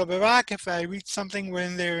 Like I told Barack, if I reach something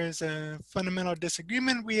when there is a fundamental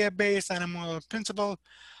disagreement we have based on a moral principle,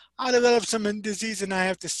 I'll develop some disease and I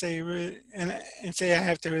have to say and say I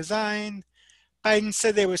have to resign. Biden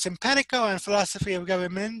said they were simpatico on philosophy of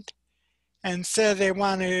government and said they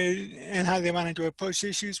wanted and how they wanted to approach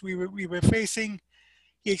issues we were facing.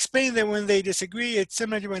 He explained that when they disagree, it's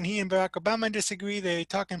similar to when he and Barack Obama disagree. They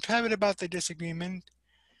talk in private about the disagreement.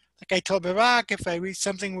 Like I told Barack, if I reach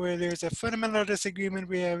something where there's a fundamental disagreement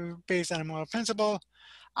we have based on a moral principle,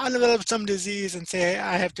 I'll develop some disease and say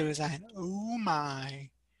I have to resign. Oh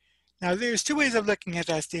my. Now there's two ways of looking at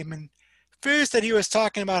that statement. First, that he was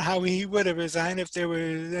talking about how he would have resigned if there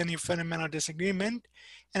was any fundamental disagreement,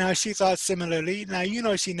 and how she thought similarly. Now you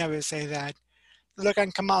know she never say that. The look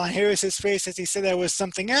on Kamala Harris's face as he said that was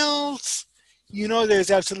something else. You know there's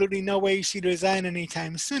absolutely no way she'd resign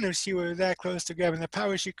anytime soon if she were that close to grabbing the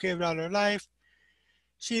power she craved all her life.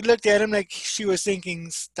 She looked at him like she was thinking,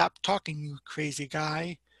 "Stop talking, you crazy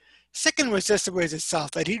guy." Second was just the words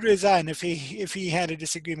itself, that he'd resign if he had a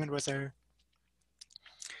disagreement with her.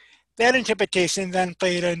 That interpretation then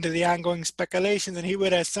played into the ongoing speculation that he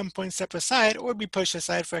would at some point step aside or be pushed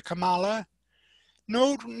aside for Kamala.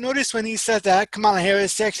 Notice when he said that, Kamala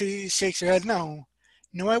Harris actually shakes her head no.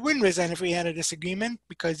 No, I wouldn't resign if we had a disagreement,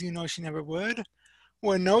 because you know she never would.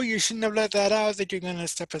 Or no, you shouldn't have let that out that you're going to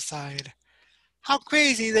step aside. How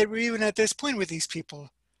crazy that we're even at this point with these people.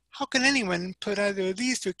 How can anyone put either of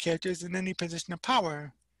these two characters in any position of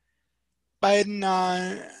power? Biden,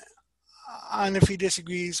 on if he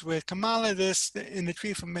disagrees with Kamala, this in the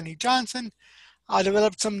tweet from Benny Johnson, I'll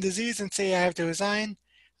develop some disease and say I have to resign.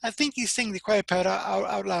 I think he's saying the quiet part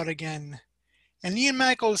out loud again. And Ian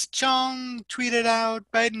Michaels Chung tweeted out,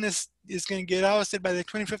 Biden is going to get ousted by the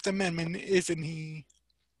 25th Amendment, isn't he?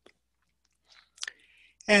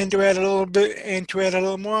 And to add a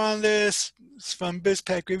little more on this, it's from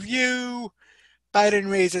BizPack Review. Biden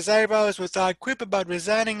raised his eyebrows with odd quip about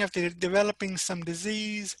resigning after developing some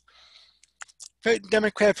disease.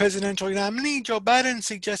 Democrat presidential nominee Joe Biden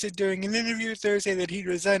suggested during an interview Thursday that he'd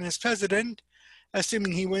resign as president,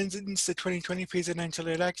 assuming he wins the 2020 presidential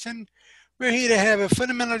election, were he to have a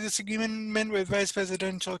fundamental disagreement with Vice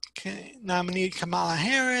Presidential nominee Kamala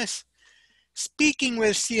Harris. Speaking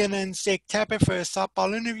with CNN's Jake Tapper for a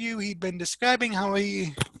softball interview, he'd been describing how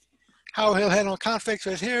he'll handle conflicts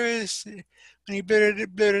with Harris when he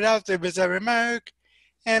blurted out the bizarre remark,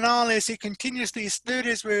 and all as he continuously slurred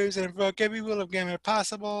his words and broke every rule of grammar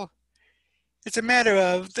possible. It's a matter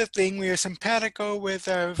of the thing we are simpatico with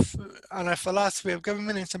on our philosophy of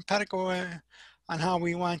government and simpatico on how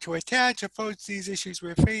we want to approach these issues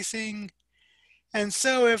we're facing. And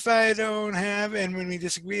so if I don't have, and when we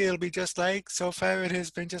disagree, it'll be just like, so far it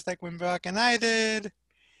has been just like when Brock and I did.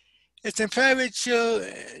 It's in private,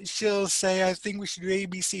 she'll say, I think we should do A,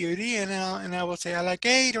 B, C, or D, and I will say, I like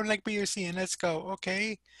A, don't like B or C, and let's go,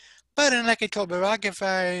 okay? But, and like I told Barack, if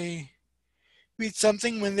I read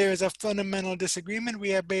something when there is a fundamental disagreement we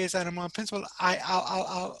have based on a moral principle,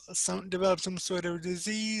 I'll develop some sort of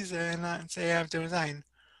disease and say I have to resign.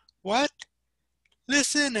 What?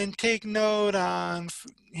 Listen and take note on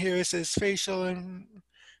Harris's facial and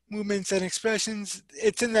movements and expressions.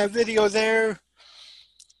 It's in that video there.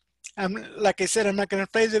 Like I said, I'm not going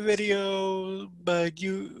to play the video, but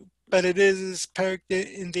it is parked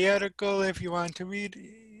in the article if you want to read,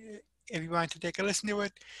 if you want to take a listen to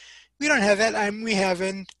it. We don't have that. We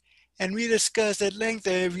haven't. And we discussed at length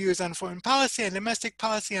their views on foreign policy and domestic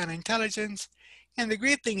policy on intelligence. And the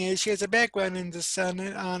great thing is she has a background in the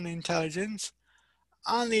Senate on intelligence.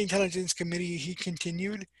 On the Intelligence Committee, he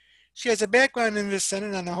continued, she has a background in the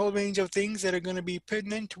Senate on a whole range of things that are going to be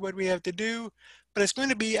pertinent to what we have to do. But it's going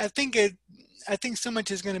to be, I think so much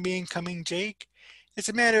is going to be incoming, Jake. It's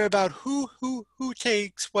a matter about who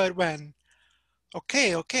takes what when.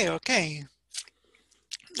 Okay.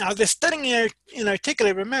 Now, the stunning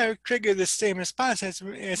inarticulate remark triggered the same response as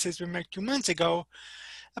his remark 2 months ago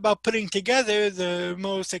about putting together the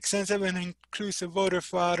most extensive and inclusive voter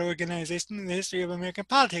fraud organization in the history of American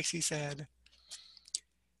politics, he said.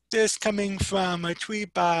 This coming from a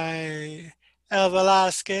tweet by El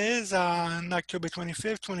Velasquez on October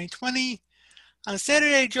 25th, 2020. On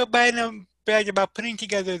Saturday, Joe Biden bragged about putting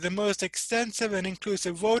together the most extensive and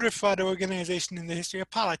inclusive voter fraud organization in the history of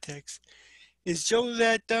politics. Is Joe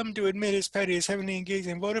that dumb to admit his party is heavily engaged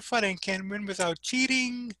in voter fraud and can't win without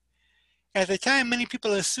cheating? At the time, many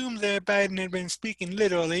people assumed that Biden had been speaking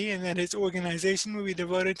literally and that his organization would be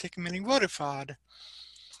devoted to committing voter fraud.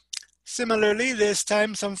 Similarly, this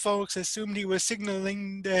time, some folks assumed he was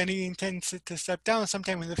signaling that he intends to step down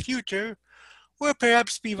sometime in the future, or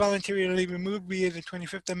perhaps be voluntarily removed via the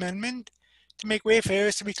 25th Amendment to make way for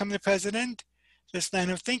Harris to become the president. This line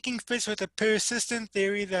of thinking fits with the persistent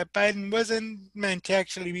theory that Biden wasn't meant to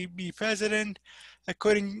actually be president.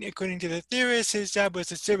 According to the theorists, his job was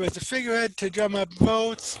to serve as a figurehead to drum up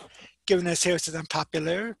votes, given that Harris is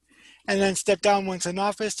unpopular, and then step down once in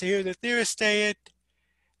office. To hear the theorists say it,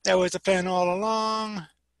 that was the plan all along.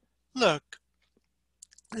 Look,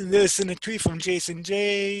 this in a tweet from Jason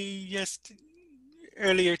J.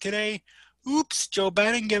 Earlier today. Oops, Joe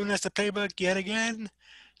Biden giving us the playbook yet again.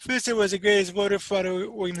 First, it was the greatest voter fraud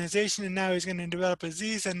organization, and now he's going to develop a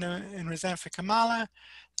Z's and resent for Kamala.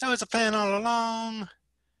 That was the plan all along.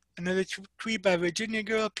 Another tweet by Virginia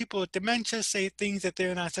girl. People with dementia say things that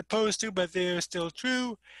they're not supposed to, but they're still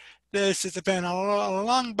true. This is the plan all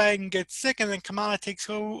along. Biden gets sick, and then Kamala takes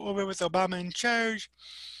over with Obama in charge.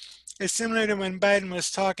 It's similar to when Biden was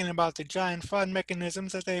talking about the giant fraud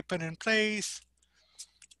mechanisms that they put in place.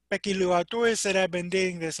 Becky Lou Outdoors said, I've been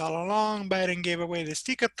dating this all along. Biden gave away the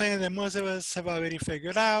secret plan that most of us have already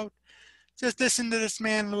figured out. Just listen to this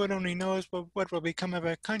man. Lord only knows what will become of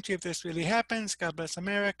our country if this really happens. God bless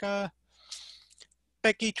America.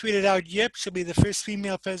 Becky tweeted out, yep, she'll be the first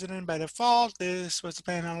female president by default. This was the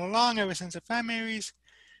plan all along ever since the primaries.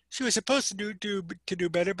 She was supposed to do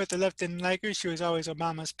better, but the left didn't like her. She was always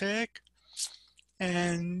Obama's pick.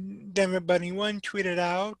 And Denver Bunny 1 tweeted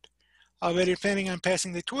out, already planning on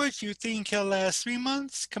passing the torch. You think he'll last 3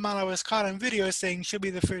 months? Kamala was caught on video saying she'll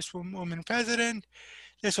be the first woman president.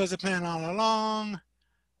 This was the plan all along.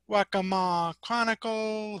 Wakama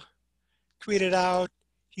Chronicle tweeted out,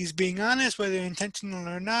 he's being honest whether intentional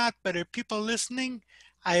or not, but are people listening?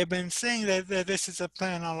 I have been saying that this is a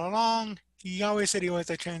plan all along. He always said he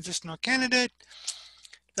was a transitional candidate.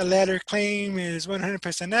 The latter claim is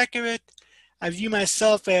 100% accurate. I view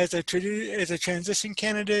myself as a transition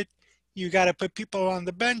candidate. You got to put people on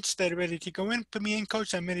the bench that are ready to go in. Put me in,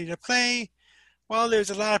 coach. I'm ready to play. Well, there's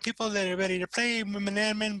a lot of people that are ready to play, women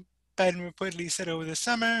and men, Biden reportedly said over the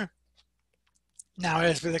summer. Now,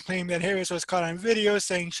 as for the claim that Harris was caught on video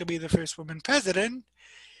saying she'll be the first woman president,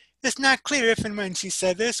 it's not clear if and when she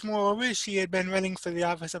said this. Moreover, she had been running for the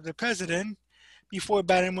office of the president before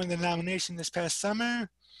Biden won the nomination this past summer.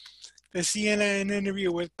 The CNN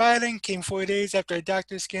interview with Biden came 4 days after a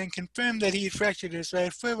doctor scan confirmed that he had fractured his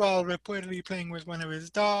right foot while reportedly playing with one of his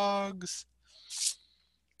dogs.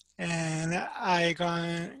 And I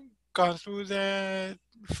gone through that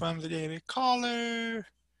from the Daily Caller.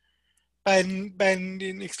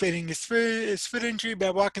 Biden explaining his foot injury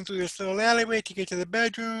by walking through this little alleyway to get to the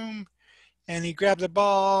bedroom, and he grabbed the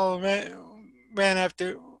ball,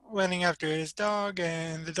 running after his dog,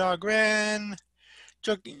 and the dog ran.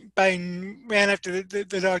 Biden ran after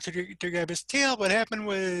the dog to grab his tail. What happened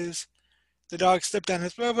was the dog slipped on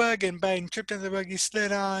his rug, and Biden tripped on the rug he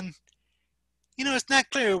slid on. You know, it's not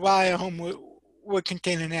clear why a home would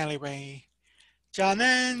contain an alleyway. John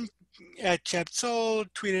N. at Chap Soul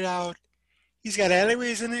tweeted out, he's got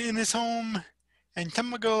alleyways in his home. And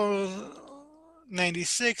Tumago96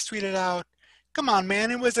 tweeted out, come on,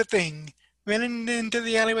 man, it was a thing. Running into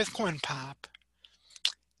the alley with corn pop.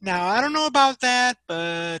 Now, I don't know about that,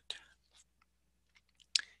 but,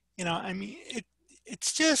 you know, I mean,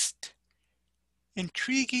 it's just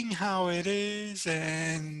intriguing how it is.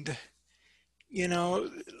 And, you know,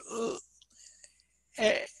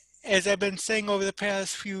 as I've been saying over the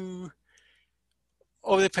past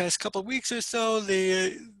couple of weeks or so,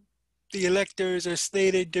 the electors are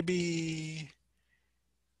slated to be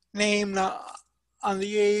named on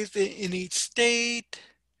the 8th in each state,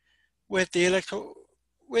 with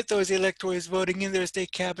those electors voting in their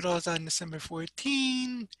state capitals on December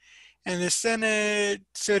 14, and the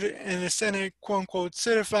Senate quote unquote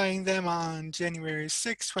certifying them on January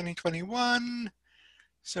 6, 2021.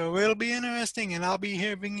 So it'll be interesting, and I'll be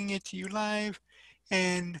here bringing it to you live.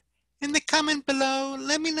 And in the comment below,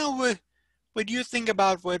 let me know what you think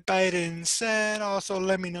about what Biden said. Also,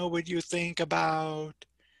 let me know what you think about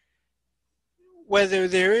whether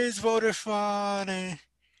there is voter fraud in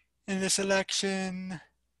this election,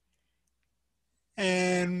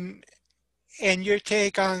 and your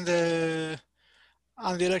take on the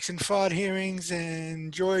election fraud hearings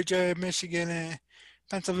in Georgia, Michigan,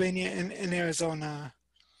 Pennsylvania, and Arizona.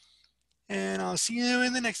 And I'll see you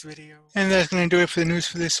in the next video. And that's going to do it for the news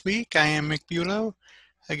for this week. I am Mick Bulow.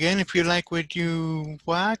 Again, if you like what you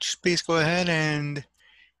watch, please go ahead and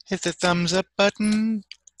hit the thumbs up button.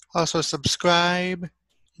 Also subscribe,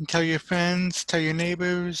 and tell your friends, tell your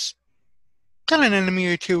neighbors, tell an enemy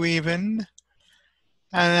or two even.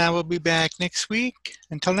 And I will be back next week.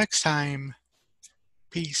 Until next time,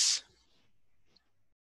 peace.